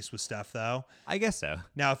in the face with stuff, though. I guess so.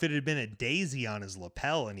 Now, if it had been a daisy on his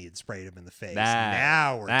lapel and he had sprayed him in the face,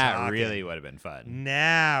 that talking. Really would have been fun.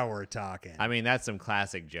 Now we're talking. I mean, that's some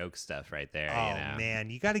classic joke stuff right there. Oh, you know? Man.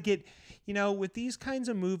 You got to get, with these kinds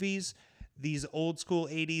of movies, these old school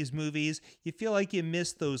 80s movies, you feel like you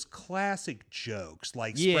miss those classic jokes,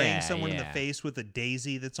 like spraying someone in the face with a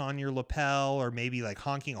daisy that's on your lapel, or maybe like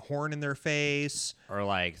honking a horn in their face, or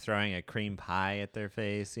like throwing a cream pie at their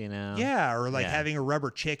face, Yeah, or like having a rubber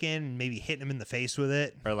chicken and maybe hitting them in the face with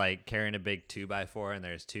it. Or like carrying a big 2x4 and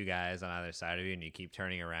there's two guys on either side of you and you keep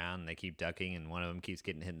turning around and they keep ducking and one of them keeps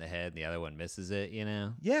getting hit in the head and the other one misses it,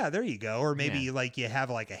 Yeah, there you go. Or maybe like you have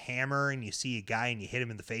like a hammer and you see a guy and you hit him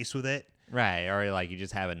in the face with it. Right, or like you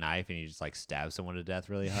just have a knife and you just like stab someone to death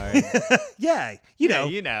really hard. Yeah, you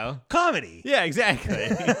know, comedy. Yeah, exactly.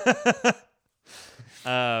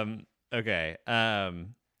 Okay.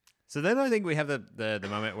 So then I think we have the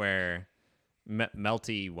moment where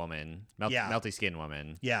melty skin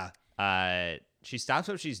woman. Yeah. She stops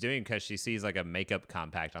what she's doing because she sees like a makeup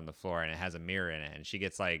compact on the floor and it has a mirror in it, and she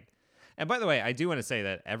gets like. And by the way, I do want to say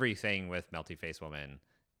that everything with melty face woman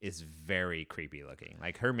is very creepy looking.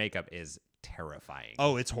 Like her makeup is terrifying.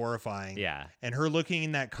 Oh, it's horrifying. Yeah. And her looking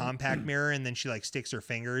in that compact mirror and then she like sticks her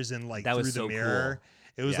fingers in like through the mirror.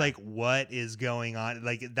 Cool. It was like, what is going on?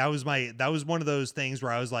 Like that was one of those things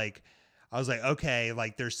where I was like, okay,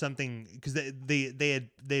 like there's something, because they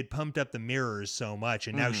had pumped up the mirrors so much,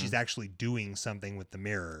 and now she's actually doing something with the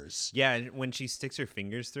mirrors. Yeah, and when she sticks her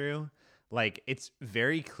fingers through, like it's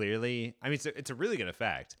very clearly, I mean, it's a really good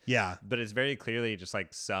effect. Yeah, but it's very clearly just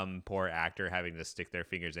like some poor actor having to stick their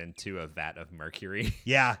fingers into a vat of mercury.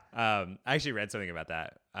 Yeah. I actually read something about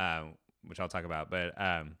that. which I'll talk about. But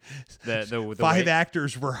the five way,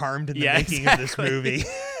 actors were harmed in the making of this movie.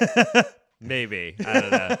 Maybe, I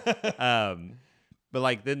don't know. But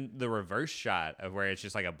like then the reverse shot of where it's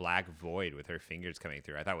just like a black void with her fingers coming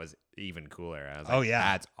through, I thought was even cooler. I was like,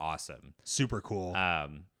 that's awesome, super cool.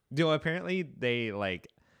 Apparently they like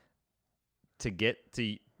to get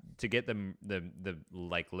the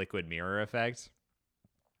like liquid mirror effect.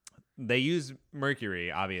 They use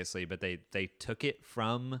mercury, obviously, but they took it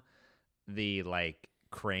from the like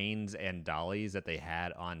cranes and dollies that they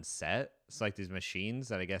had on set. So like these machines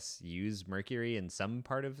that I guess use mercury in some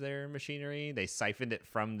part of their machinery, they siphoned it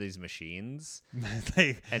from these machines.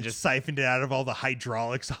 And just siphoned it out of all the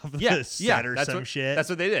hydraulics off of the set or some shit. That's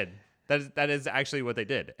what they did. That is actually what they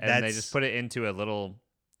did. And they just put it into a little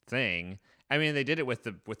thing. I mean, they did it with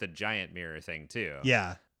the giant mirror thing too.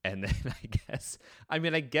 Yeah. And then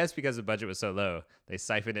I guess because the budget was so low, they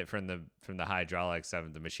siphoned it from the hydraulics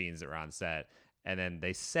of the machines that were on set. And then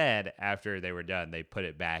they said after they were done, they put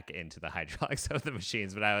it back into the hydraulics of the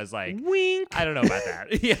machines. But I was like, wink. I don't know about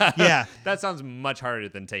that. Yeah. That sounds much harder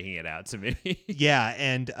than taking it out to me. Yeah.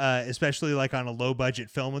 And especially like on a low budget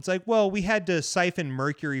film, it's like, well, we had to siphon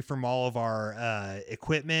mercury from all of our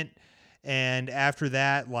equipment. And after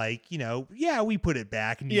that, like, we put it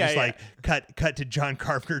back, and you like cut to John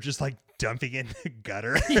Carpenter just like dumping it in the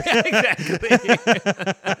gutter. Yeah, exactly.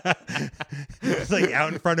 It's like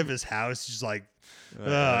out in front of his house, just like,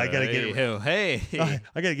 I gotta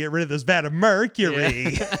I gotta get rid of this vat of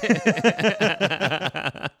mercury.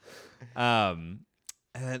 And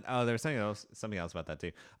then, there was something else about that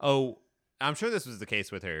too. Oh, I'm sure this was the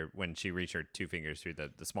case with her when she reached her two fingers through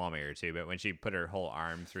the small mirror too, but when she put her whole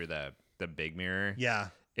arm through the big mirror,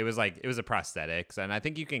 it was a prosthetics, and I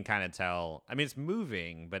think you can kind of tell. I mean, it's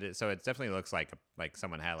moving, but it definitely looks like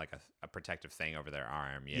someone had like a protective thing over their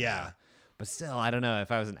arm. You know? But still, I don't know.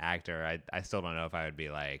 If I was an actor, I still don't know if I would be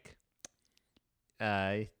like,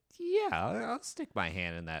 I'll stick my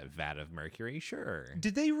hand in that vat of mercury. Sure.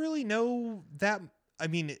 Did they really know that? I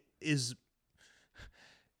mean,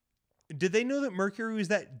 did they know that mercury was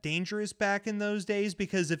that dangerous back in those days?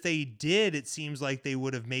 Because if they did, it seems like they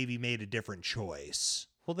would have maybe made a different choice.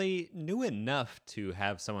 Well, they knew enough to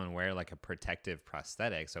have someone wear like a protective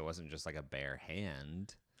prosthetic, so it wasn't just like a bare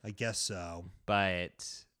hand. I guess so.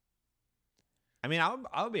 But I mean,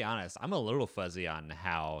 I'll be honest. I'm a little fuzzy on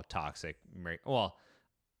how toxic. Well,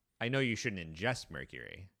 I know you shouldn't ingest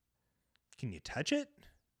mercury. Can you touch it?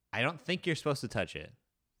 I don't think you're supposed to touch it.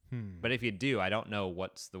 But if you do, I don't know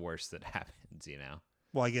what's the worst that happens,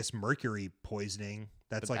 Well, I guess mercury poisoning.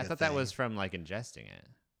 That's I thought that was from like ingesting it.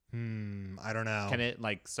 I don't know. Can it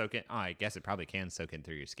like soak in? Oh, I guess it probably can soak in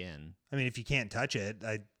through your skin. I mean, if you can't touch it,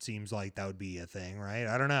 it seems like that would be a thing, right?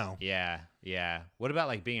 I don't know. Yeah. What about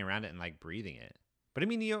like being around it and like breathing it? But I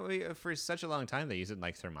mean, for such a long time, they used it in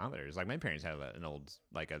like thermometers. Like my parents had an old,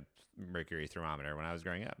 like a mercury thermometer when I was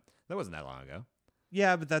growing up. That wasn't that long ago.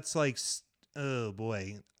 Yeah, but that's like, oh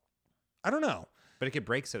boy. I don't know. But it could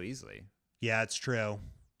break so easily. Yeah, it's true.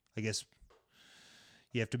 I guess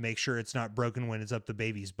you have to make sure it's not broken when it's up the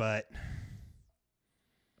baby's butt.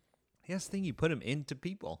 Yes, thing you put them into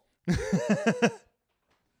people.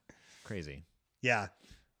 Crazy. Yeah.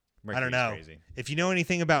 Mercury's I don't know. Crazy. If you know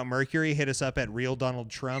anything about mercury, hit us up at Real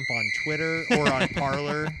Donald Trump on Twitter or on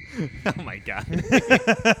Parler. Oh my God.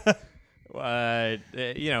 Or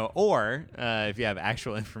if you have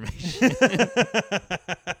actual information,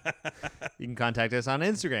 you can contact us on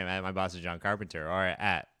Instagram at My Boss is John Carpenter or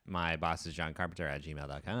at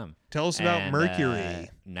mybossisjohncarpenter@gmail.com. Tell us about mercury.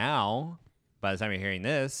 Now, by the time you're hearing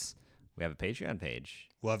this, we have a Patreon page.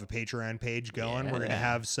 We'll have a Patreon page going. Yeah. We're going to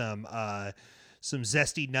have some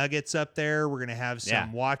zesty nuggets up there. We're going to have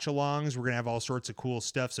some watch-alongs. We're going to have all sorts of cool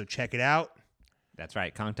stuff, so check it out. That's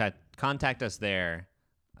right. Contact us there.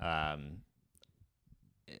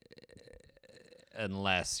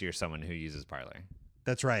 Unless you're someone who uses Parler.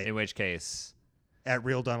 That's right. In which case, at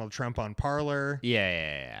Real Donald Trump on Parler.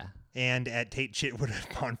 Yeah. And at Tate Chitwood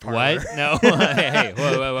on Parler. What? No. Hey,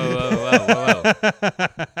 whoa.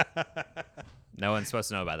 No one's supposed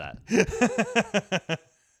to know about that.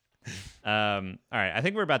 All right. I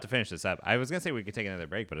think we're about to finish this up. I was gonna say we could take another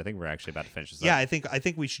break, but I think we're actually about to finish this up. Yeah, I think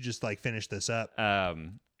we should just like finish this up.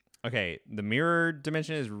 Okay. The mirror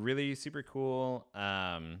dimension is really super cool.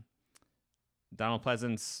 Donald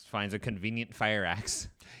Pleasance finds a convenient fire axe.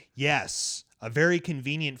 Yes, a very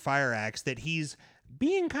convenient fire axe that he's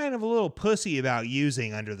being kind of a little pussy about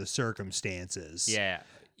using under the circumstances. Yeah.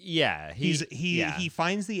 He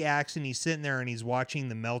finds the axe and he's sitting there and he's watching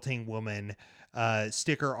the melting woman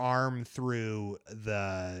stick her arm through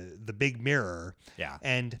the big mirror. Yeah.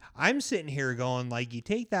 And I'm sitting here going, like, you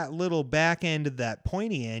take that little back end of that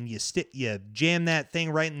pointy end, you jam that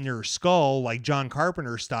thing right in your skull, like John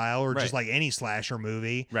Carpenter style, or just like any slasher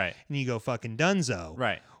movie. Right. And you go fucking dunzo.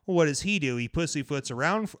 Right. Well, what does he do? He pussyfoots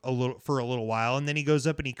around for a little while, and then he goes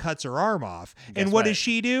up and he cuts her arm off. And what does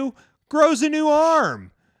she do? Grows a new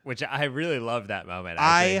arm. Which I really loved that moment.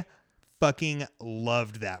 I fucking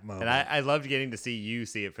loved that moment. And I loved getting to see you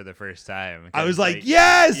see it for the first time. I was like,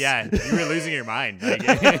 yes! Yeah, you were losing your mind. Like,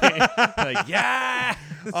 yeah!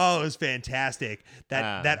 Oh, it was fantastic.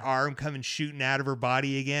 That arm coming shooting out of her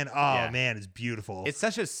body again. Oh, man, it's beautiful. It's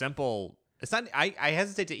such a simple... It's not. I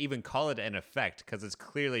hesitate to even call it an effect because it's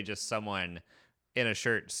clearly just someone in a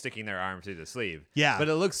shirt sticking their arm through the sleeve. Yeah. But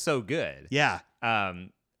it looks so good. Yeah. And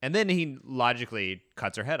then he logically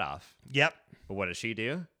cuts her head off. Yep. But what does she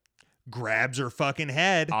do? Grabs her fucking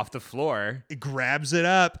head off the floor. It grabs it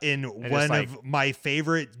up in one like, of my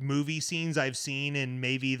favorite movie scenes I've seen in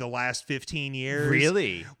maybe the last 15 years.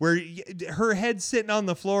 Really? Where her head's sitting on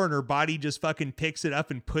the floor and her body just fucking picks it up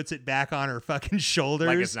and puts it back on her fucking shoulders.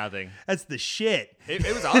 Like it's nothing. That's the shit. It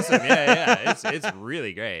was awesome. Yeah. It's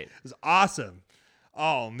really great. It was awesome.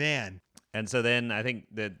 Oh, man. And so then I think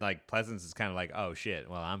that like Pleasance is kind of like, oh shit,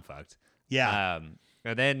 well, I'm fucked. Yeah.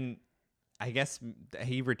 And then I guess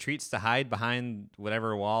he retreats to hide behind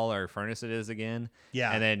whatever wall or furnace it is again.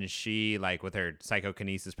 Yeah. And then she, like, with her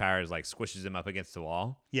psychokinesis powers, like, squishes him up against the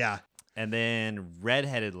wall. Yeah. And then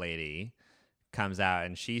redheaded lady comes out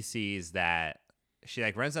and she sees that she,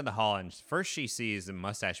 like, runs down the hall and first she sees the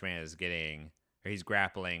mustache man is he's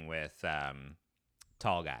grappling with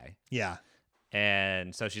tall guy. Yeah.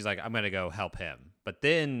 And so she's like, I'm going to go help him. But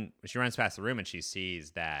then she runs past the room and she sees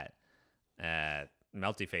that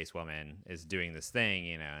melty face woman is doing this thing,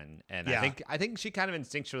 you know, and yeah. I think she kind of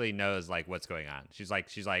instinctually knows like what's going on. She's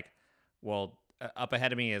like, well, up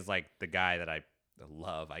ahead of me is like the guy that I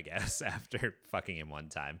love, I guess, after fucking him one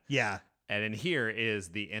time. Yeah. And in here is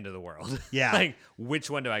the end of the world. Yeah. Like, which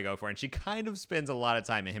one do I go for? And she kind of spends a lot of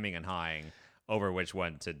time hemming and hawing over which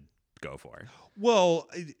one to go for. Well,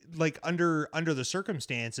 like under the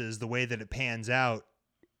circumstances, the way that it pans out,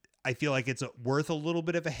 I feel like it's worth a little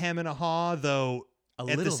bit of a hem and a haw, though.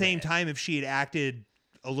 At the same time, if she had acted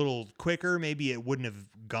a little quicker, maybe it wouldn't have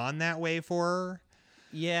gone that way for her.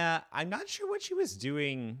 Yeah, I'm not sure what she was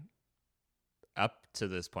doing up to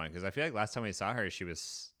this point, because I feel like last time we saw her, she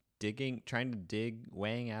was trying to dig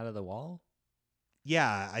Wang out of the wall.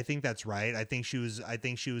 Yeah, I think that's right. I think she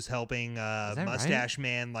was helping Mustache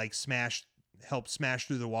Man like help smash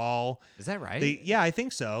through the wall. Is that right? I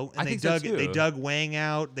think so. And they dug Wang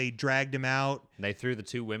out. They dragged him out. And they threw the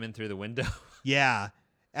two women through the window. Yeah.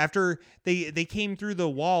 After they came through the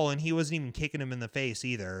wall and he wasn't even kicking him in the face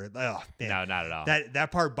either. Oh, man. No, not at all.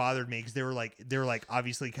 That part bothered me because they were like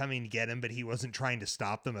obviously coming to get him, but he wasn't trying to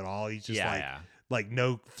stop them at all. He's just like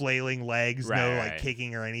no flailing legs, like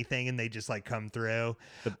kicking or anything, and they just like come through.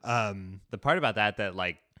 The part about that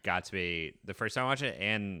like got to me the first time I watched it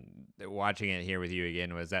and watching it here with you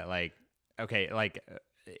again was that like, okay, like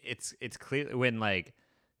it's clear when like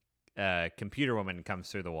computer woman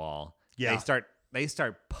comes through the wall. Yeah. They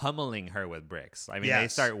start pummeling her with bricks. I mean, They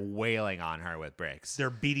start wailing on her with bricks. They're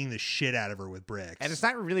beating the shit out of her with bricks. And it's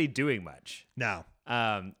not really doing much. No.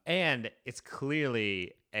 And it's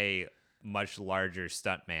clearly a much larger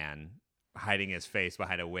stuntman hiding his face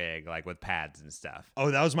behind a wig, like with pads and stuff.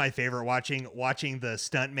 Oh, that was my favorite, watching the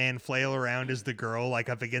stuntman flail around as the girl, like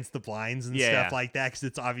up against the blinds and stuff like that, because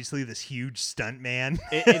it's obviously this huge stuntman.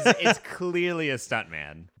 It's clearly a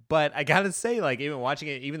stuntman. But I gotta say, like, even watching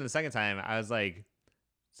it, even the second time, I was like,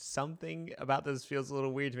 something about this feels a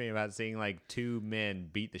little weird to me about seeing like two men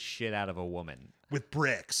beat the shit out of a woman with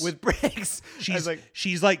bricks.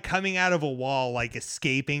 She's like coming out of a wall, like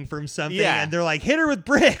escaping from something, and they're like, hit her with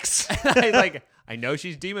bricks. I know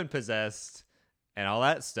she's demon possessed and all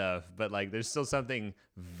that stuff, but like, there's still something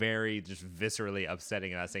very just viscerally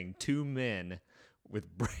upsetting about seeing two men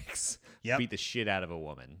with bricks beat the shit out of a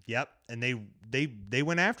woman. Yep. And they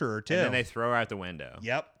went after her too. And then they throw her out the window.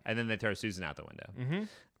 Yep. And then they throw Susan out the window.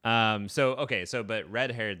 Mm-hmm. But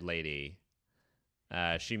red-haired lady,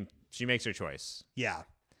 she makes her choice. Yeah.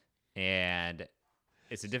 And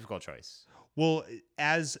it's a difficult choice. Well,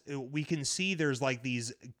 as we can see, there's like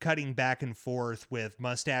these cutting back and forth with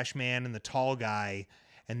Mustache Man and the tall guy,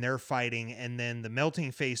 and they're fighting, and then the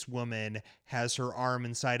melting face woman has her arm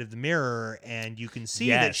inside of the mirror, and you can see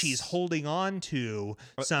that she's holding on to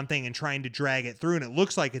something and trying to drag it through, and it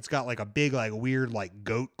looks like it's got like a big, like weird, like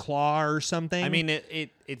goat claw or something. I mean,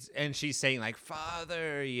 it's and she's saying like,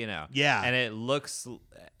 "Father," you know. Yeah. And it looks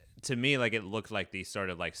to me, like it looked like the sort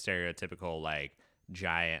of like stereotypical like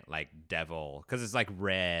giant like devil because it's like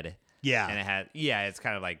red. Yeah, and it had it's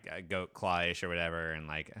kind of like a goat clawish or whatever, and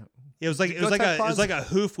like it was like a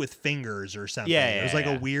hoof with fingers or something. It was like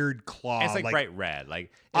a weird claw. And it's like bright red,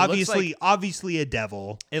 like obviously a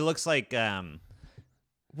devil. It looks like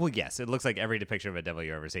well, yes, it looks like every depiction of a devil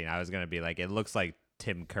you've ever seen. I was gonna be like, it looks like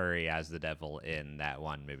Tim Curry as the devil in that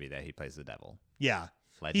one movie that he plays the devil. Yeah.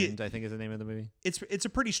 Legend, I think is the name of the movie. It's a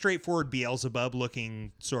pretty straightforward Beelzebub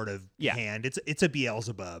looking sort of hand. It's a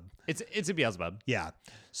Beelzebub. It's a Beelzebub. Yeah.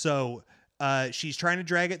 So she's trying to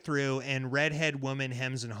drag it through, and redhead woman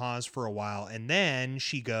hems and haws for a while, and then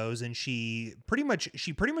she goes and she pretty much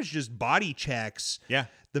just body checks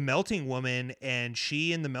the melting woman, and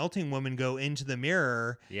she and the melting woman go into the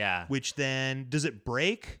mirror. Yeah. Which then does it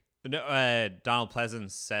break? No, Donald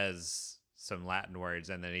Pleasance says some Latin words,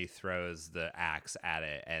 and then he throws the axe at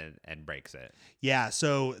it and breaks it. Yeah,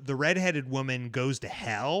 so the redheaded woman goes to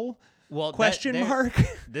hell? Well, question mark.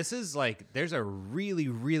 This is like, there's a really,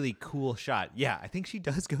 really cool shot. Yeah, I think she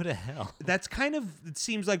does go to hell. That's kind of, it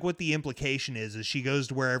seems like what the implication is she goes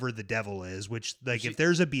to wherever the devil is, which, like, if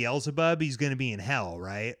there's a Beelzebub, he's going to be in hell,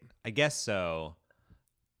 right? I guess so.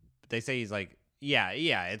 But they say he's like, yeah,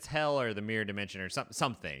 it's hell or the mirror dimension or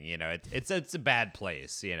something, you know. It's a bad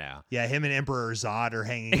place, you know. Yeah, him and Emperor Zod are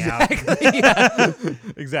hanging out.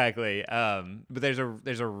 Exactly. But there's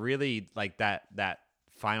a really like that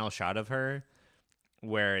final shot of her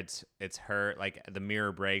where it's her, like the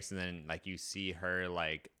mirror breaks and then like you see her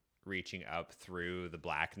like reaching up through the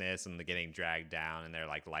blackness and getting dragged down and there are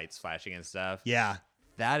like lights flashing and stuff. Yeah.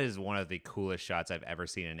 That is one of the coolest shots I've ever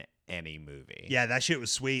seen in any movie. Yeah, that shit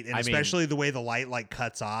was sweet, and especially the way the light like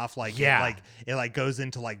cuts off, like it goes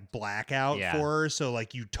into like blackout for her, so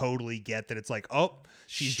like you totally get that it's like, oh,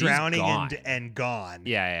 she's drowning gone. and gone.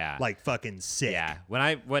 Yeah, like fucking sick. Yeah,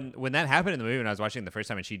 when that happened in the movie when I was watching it the first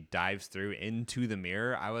time and she dives through into the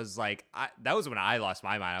mirror, I was like, that was when I lost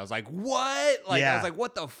my mind. I was like, what? Like I was like,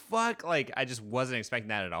 what the fuck? Like I just wasn't expecting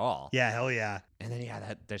that at all. Yeah, hell yeah. And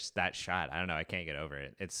then there's that shot. I don't know. I can't get over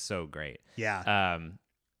it. It's so great. Yeah.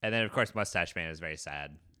 And then of course Mustache Man is very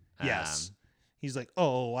sad. Yes. He's like,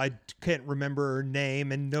 oh, I can't remember her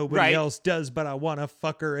name and nobody else does, but I want to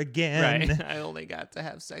fuck her again. Right. I only got to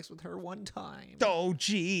have sex with her one time. Oh,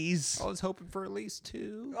 jeez. I was hoping for at least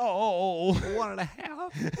 2. Oh.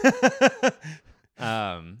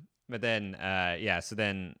 1.5. But then, so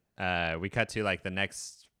then we cut to like the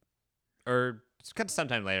next, or cut to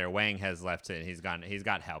sometime later. Wang has left and he's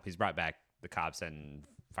got help. He's brought back the cops and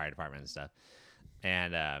fire department and stuff.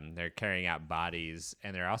 And they're carrying out bodies,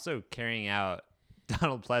 and they're also carrying out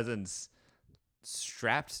Donald Pleasance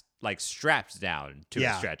strapped down to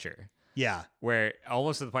a stretcher. Yeah. Where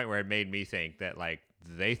almost to the point where it made me think that like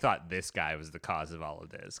they thought this guy was the cause of all of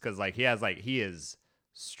this, because like he is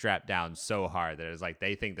strapped down so hard that it's like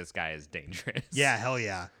they think this guy is dangerous. Yeah, hell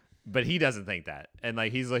yeah. But he doesn't think that, and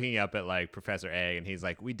like he's looking up at like Professor Egg, and he's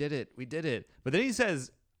like, we did it. But then he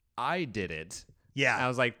says, I did it. Yeah. And I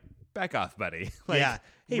was like, back off, buddy. Like, yeah.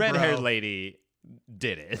 Hey, red-haired lady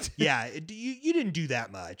did it. Yeah, you didn't do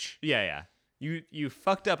that much. Yeah. You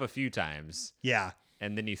fucked up a few times. Yeah.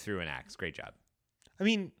 And then you threw an axe. Great job. I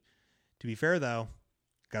mean, to be fair, though,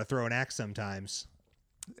 got to throw an axe sometimes.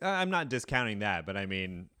 I'm not discounting that, but I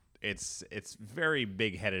mean, it's very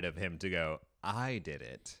big-headed of him to go, I did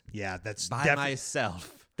it. Yeah, that's by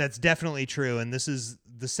myself. That's definitely true. And this is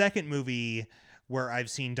the second movie where I've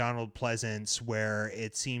seen Donald Pleasance where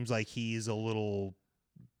it seems like he's a little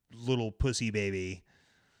pussy baby.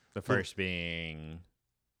 The first being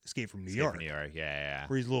Escape from New York. Yeah.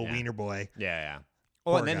 Where he's a little wiener boy. Yeah.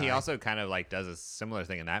 Oh, and then he also kind of like does a similar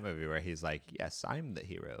thing in that movie where he's like, yes, I'm the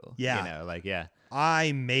hero. Yeah. You know, like, yeah.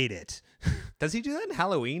 I made it. Does he do that in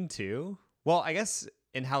Halloween too? Well, I guess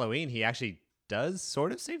in Halloween he actually does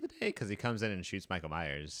sort of save the day because he comes in and shoots Michael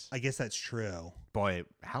Myers. I guess that's true. Boy,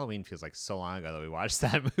 Halloween feels like so long ago that we watched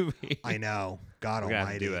that movie. I know. God almighty. We're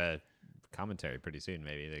going to do a commentary pretty soon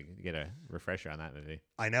maybe to get a refresher on that movie.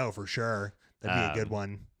 I know for sure. That'd be a good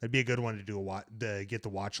one. That'd be a good one to do to get the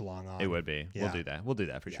watch along on. It would be. Yeah. We'll do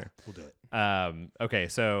that for sure. We'll do it. Okay,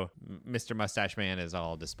 so Mr. Mustache Man is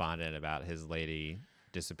all despondent about his lady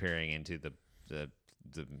disappearing into the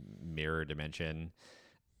mirror dimension,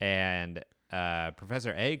 and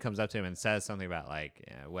Professor Egg comes up to him and says something about like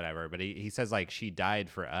whatever, but he says like she died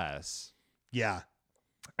for us. Yeah.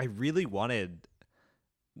 I really wanted,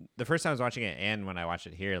 the first time I was watching it and when I watched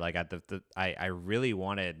it here, like I really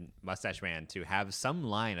wanted Mustache Man to have some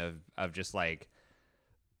line of just like,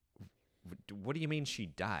 what do you mean she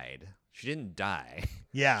died? She didn't die.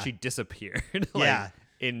 Yeah. She disappeared. Yeah.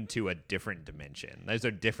 into a different dimension. Those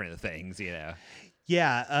are different things, you know.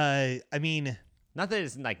 Yeah, I mean, not that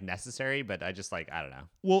it's like necessary, but I just like, I don't know.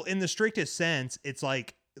 Well, in the strictest sense, it's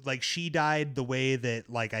like she died the way that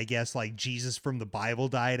like I guess like Jesus from the Bible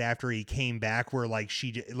died after he came back, where like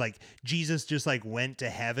Jesus just like went to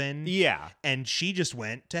heaven, yeah, and she just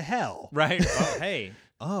went to hell, right? Oh, hey,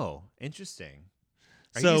 interesting.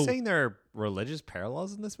 Are you saying there are religious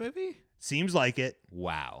parallels in this movie? Seems like it.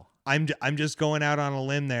 Wow. I'm just going out on a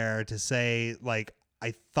limb there to say like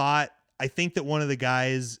I think that one of the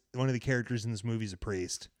characters in this movie is a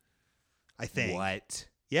priest. I think. What?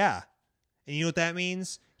 Yeah. And you know what that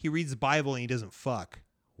means? He reads the Bible and he doesn't fuck.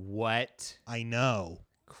 What? I know.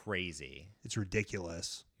 Crazy. It's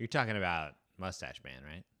ridiculous. You're talking about Mustache Man,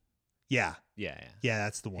 right? Yeah. Yeah. Yeah,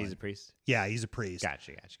 that's the one. He's a priest? Yeah, he's a priest.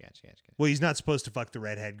 Gotcha. Well, he's not supposed to fuck the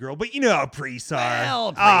redhead girl, but you know how priests are.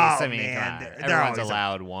 Well, priests, oh, I mean, man. Everyone's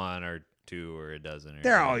allowed one or two or a dozen.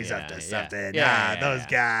 They're always up to something. Those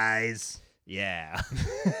guys. Yeah.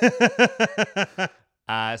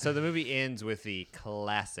 So the movie ends with the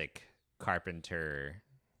classic Carpenter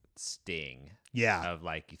sting. Yeah. Of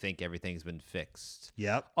like, you think everything's been fixed.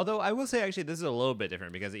 Yep. Although I will say, actually, this is a little bit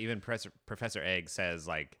different because even Professor Egg says,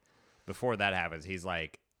 like, before that happens, he's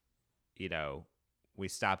like, you know, we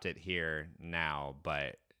stopped it here now,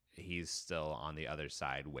 but he's still on the other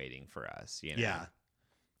side waiting for us, you know? Yeah.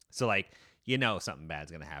 So, like, you know something bad's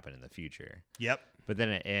going to happen in the future. Yep. But then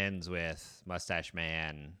it ends with Mustache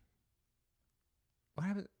Man. What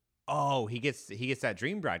happened? Oh, he gets that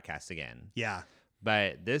dream broadcast again. Yeah.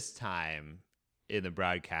 But this time in the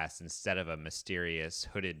broadcast, instead of a mysterious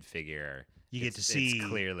hooded figure, you get to see it's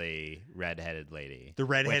clearly redheaded lady. The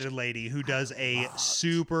redheaded lady who does a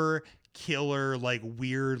super killer, like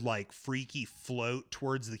weird, like freaky float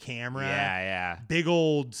towards the camera. Yeah. Big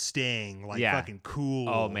old sting, like fucking cool.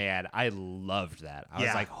 Oh man, I loved that. I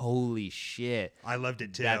was like, holy shit. I loved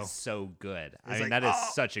it too. That's so good. I mean, like, that is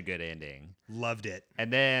such a good ending. Loved it.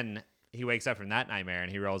 And then he wakes up from that nightmare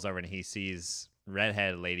and he rolls over and he sees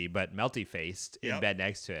redheaded lady, but melty faced in bed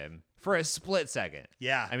next to him for a split second.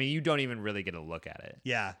 Yeah. I mean, you don't even really get a look at it.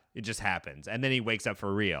 Yeah. It just happens. And then he wakes up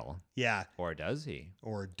for real. Yeah. Or does he?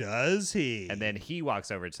 And then he walks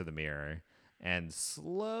over to the mirror and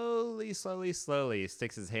slowly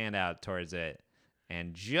sticks his hand out towards it.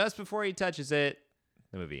 And just before he touches it,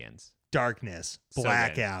 the movie ends. Darkness.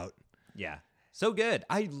 Blackout. Yeah. So good.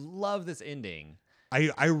 I love this ending.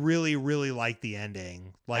 I really, really like the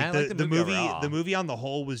ending. Like the movie on the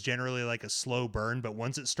whole was generally like a slow burn, but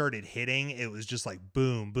once it started hitting, it was just like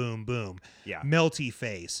boom, boom, boom. Yeah. Melty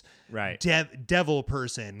face. Right. Devil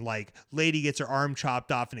person. Like lady gets her arm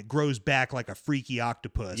chopped off and it grows back like a freaky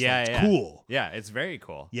octopus. Yeah. Like, it's cool. Yeah. It's very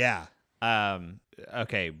cool. Yeah.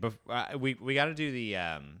 Okay. We got to do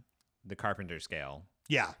the Carpenter scale.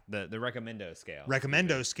 Yeah. The recommendo scale.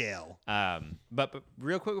 Scale. But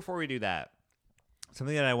real quick before we do that,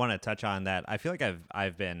 something that I want to touch on that I feel like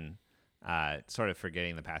I've been sort of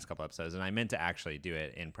forgetting the past couple episodes, and I meant to actually do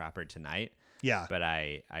it in proper tonight. Yeah. But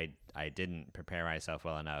I didn't prepare myself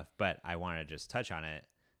well enough. But I want to just touch on it.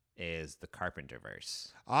 Is the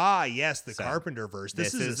Carpenterverse? Ah, yes, the Carpenterverse.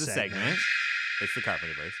 This is a segment. It's the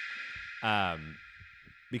Carpenterverse.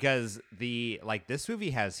 Because this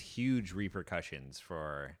movie has huge repercussions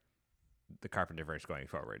for the Carpenterverse going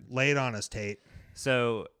forward. Lay it on us, Tate.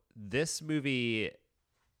 So this movie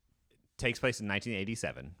takes place in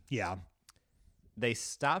 1987. Yeah. They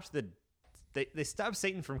stopped they stopped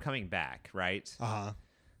Satan from coming back, right? Uh-huh.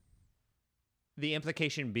 The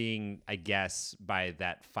implication being, I guess, by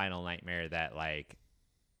that final nightmare that like,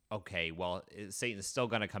 okay, well, Satan's still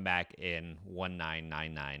going to come back in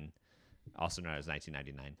 1999, also known as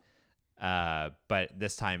 1999. But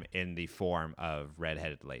this time in the form of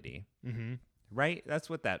redheaded lady. Mm-hmm. Right? That's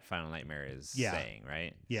what that final nightmare is saying,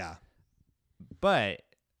 right? Yeah. But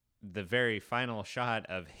the very final shot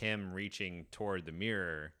of him reaching toward the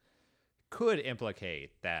mirror could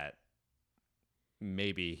implicate that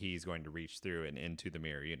maybe he's going to reach through and into the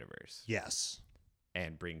mirror universe. Yes.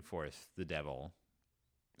 And bring forth the devil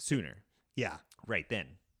sooner. Yeah. Right then.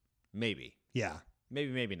 Maybe. Yeah.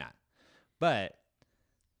 Maybe not. But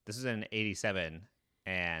this is in 87,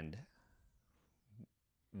 and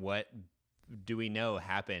what do we know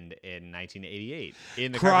happened in 1988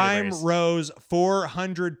 in the crime Carpenterverse? rose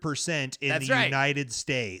 400% in That's the right. United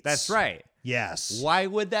States. That's right. Yes. Why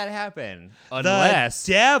would that happen? Unless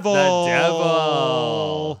the devil. The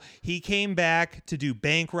devil. He came back to do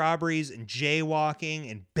bank robberies and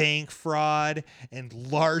jaywalking and bank fraud and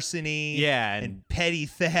larceny. Yeah, and petty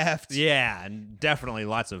theft. Yeah, and definitely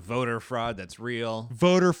lots of voter fraud that's real.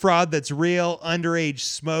 Voter fraud that's real. Underage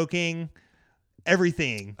smoking.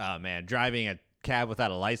 Everything. Oh man, driving a cab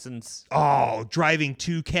without a license. Oh, driving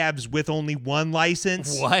 2 cabs with only 1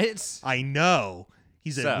 license. What? I know.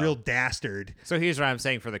 He's a real dastard. So here's what I'm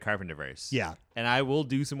saying for the Carpenterverse. Yeah. And I will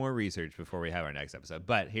do some more research before we have our next episode.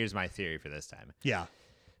 But here's my theory for this time. Yeah.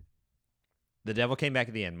 The devil came back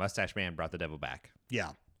at the end. Mustache Man brought the devil back.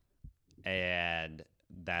 Yeah. And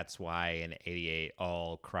that's why in 88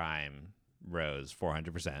 all crime rose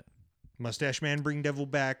 400%. Mustache Man bring devil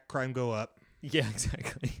back, crime go up. Yeah,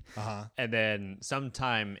 exactly. Uh-huh. And then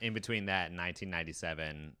sometime in between that and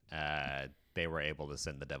 1997, they were able to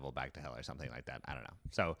send the devil back to hell or something like that. I don't know.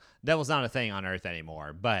 So devil's not a thing on Earth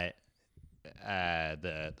anymore, but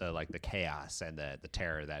the chaos and the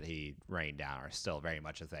terror that he rained down are still very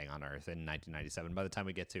much a thing on Earth in 1997 by the time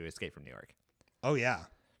we get to Escape from New York. Oh yeah.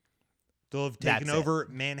 They'll have taken over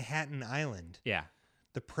Manhattan Island. Yeah.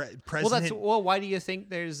 The president. Well, why do you think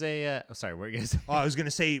there's a? Sorry, what are you gonna say? Oh, I was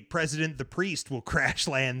gonna say President the Priest will crash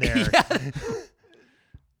land there.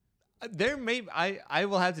 There may I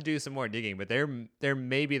will have to do some more digging, but there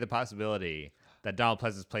may be the possibility that Donald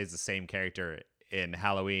Pleasence plays the same character in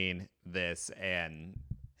Halloween, this, and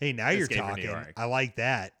hey, now you're talking. I like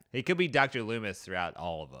that. He could be Dr. Loomis throughout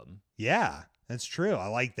all of them. Yeah, that's true. I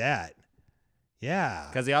like that. Yeah,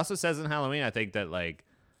 because he also says in Halloween, I think that like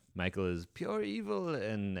Michael is pure evil,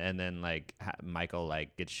 and then like Michael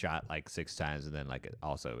like gets shot like 6 times, and then like it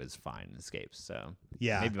also is fine and escapes. So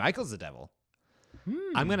yeah, maybe Michael's the devil.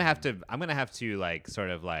 I'm gonna have to like sort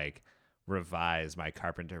of like revise my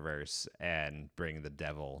Carpenterverse and bring the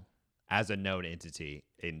devil as a known entity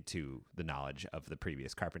into the knowledge of the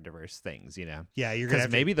previous Carpenterverse things. You know? Yeah, you're gonna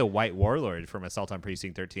have maybe the White Warlord from Assault on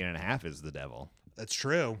Precinct 13.5 is the devil. That's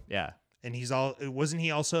true. Yeah. And wasn't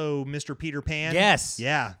he also Mr. Peter Pan? Yes.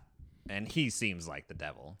 Yeah. And he seems like the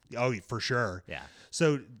devil. Oh, for sure. Yeah.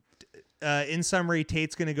 So, in summary,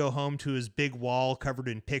 Tate's going to go home to his big wall covered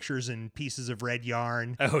in pictures and pieces of red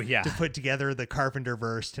yarn. Oh, yeah. To put together the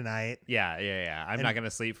Carpenterverse tonight. Yeah. I'm not going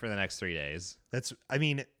to sleep for the next 3 days.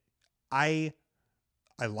 I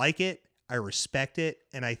like it. I respect it,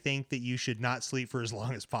 and I think that you should not sleep for as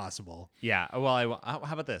long as possible. Yeah. Well, how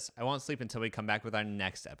about this? I won't sleep until we come back with our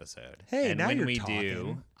next episode. Hey, and now when you're we talking.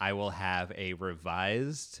 do, I will have a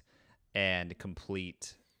revised and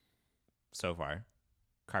complete, so far,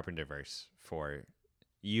 Carpenterverse for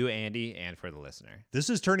you, Andy, and for the listener. This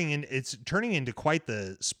is turning into quite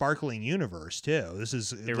the sparkling universe too.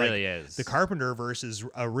 It really is. The Carpenterverse is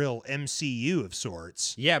a real MCU of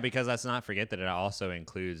sorts. Yeah, because let's not forget that it also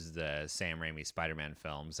includes the Sam Raimi Spider-Man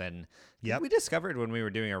films. And we discovered when we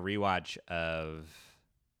were doing a rewatch or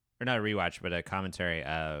not a rewatch, but a commentary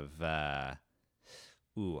of, I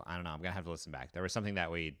don't know. I'm gonna have to listen back. There was something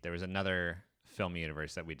there was another film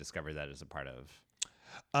universe that we discovered that is a part of.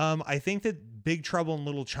 I think that Big Trouble in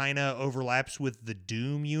Little China overlaps with the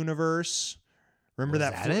Doom universe. Remember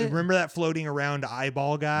Remember that floating around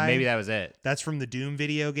eyeball guy? Maybe that was it. That's from the Doom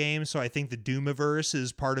video game. So I think the Doomiverse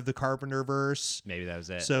is part of the Carpenterverse. Maybe that was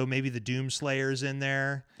it. So maybe the Doom Slayer's in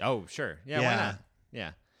there. Oh, sure. Yeah. Why not?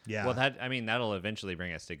 Yeah. Yeah. Well, that'll eventually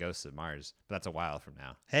bring us to Ghosts of Mars, but that's a while from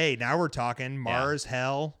now. Hey, now we're talking Mars,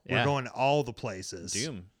 hell. We're going all the places.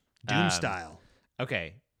 Doom style.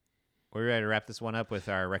 Okay. We're ready to wrap this one up with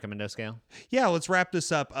our recommendo scale? Yeah, let's wrap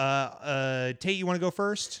this up. Tate, you want to go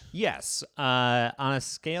first? Yes. On a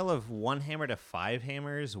scale of 1 hammer to 5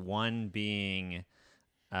 hammers, 1 being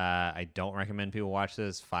I don't recommend people watch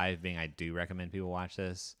this, 5 being I do recommend people watch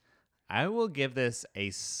this, I will give this a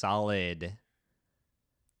solid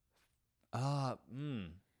I'll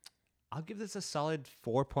give this a solid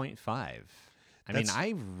 4.5. I mean,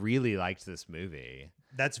 I really liked this movie.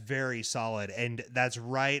 That's very solid, and that's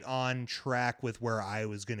right on track with where I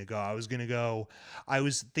was going to go. I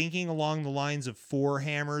was thinking along the lines of 4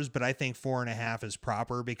 hammers, but I think 4.5 is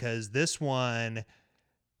proper because this one,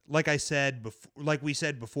 like we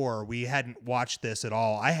said before, we hadn't watched this at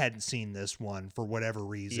all. I hadn't seen this one for whatever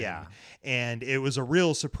reason. Yeah. And it was a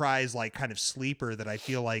real surprise, like kind of sleeper that I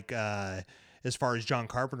feel like, as far as John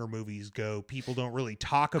Carpenter movies go, people don't really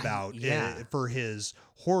talk about for his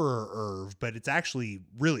horror but it's actually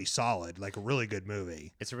really solid, like a really good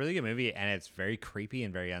movie. It's a really good movie, and it's very creepy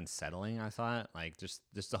and very unsettling, I thought. Like, just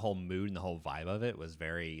the whole mood and the whole vibe of it was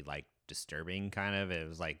very, like, disturbing, kind of. It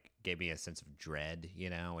was, like, gave me a sense of dread,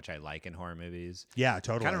 which I like in horror movies. Yeah,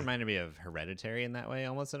 totally. Kind of reminded me of Hereditary in that way,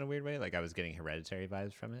 almost in a weird way. Like, I was getting Hereditary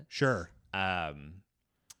vibes from it. Sure. Yeah,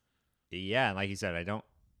 and like you said, I don't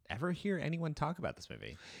ever hear anyone talk about this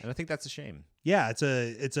movie, and I think that's a shame. Yeah, it's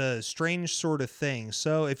a strange sort of thing.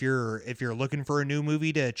 So if you're looking for a new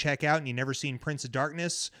movie to check out and you've never seen Prince of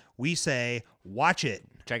Darkness, we say watch it.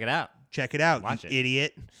 Check it out. Check it out, Watch you it.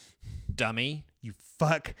 idiot. Dummy. You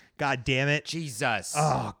fuck. God damn it. Jesus.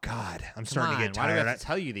 Oh, God. I'm starting to get tired. Why do I have to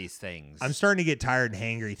tell you these things? I'm starting to get tired and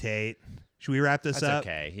hangry, Tate. Should we wrap this up?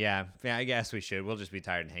 Okay. Yeah, I guess we should. We'll just be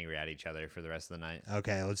tired and hangry at each other for the rest of the night.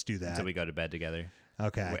 Okay, let's do that. Until we go to bed together.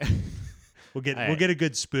 Okay. We'll get a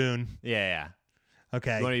good spoon. Yeah.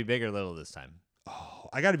 Okay. You want to be big or little this time? Oh,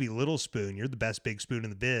 I got to be little spoon. You're the best big spoon in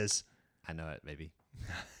the biz. I know it, baby.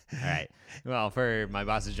 All right. Well, for my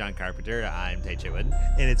boss is John Carpenter, I'm Tate Chitwood.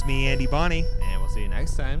 And it's me, Andy Bonney. And we'll see you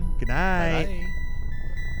next time. Good night. Bye-bye.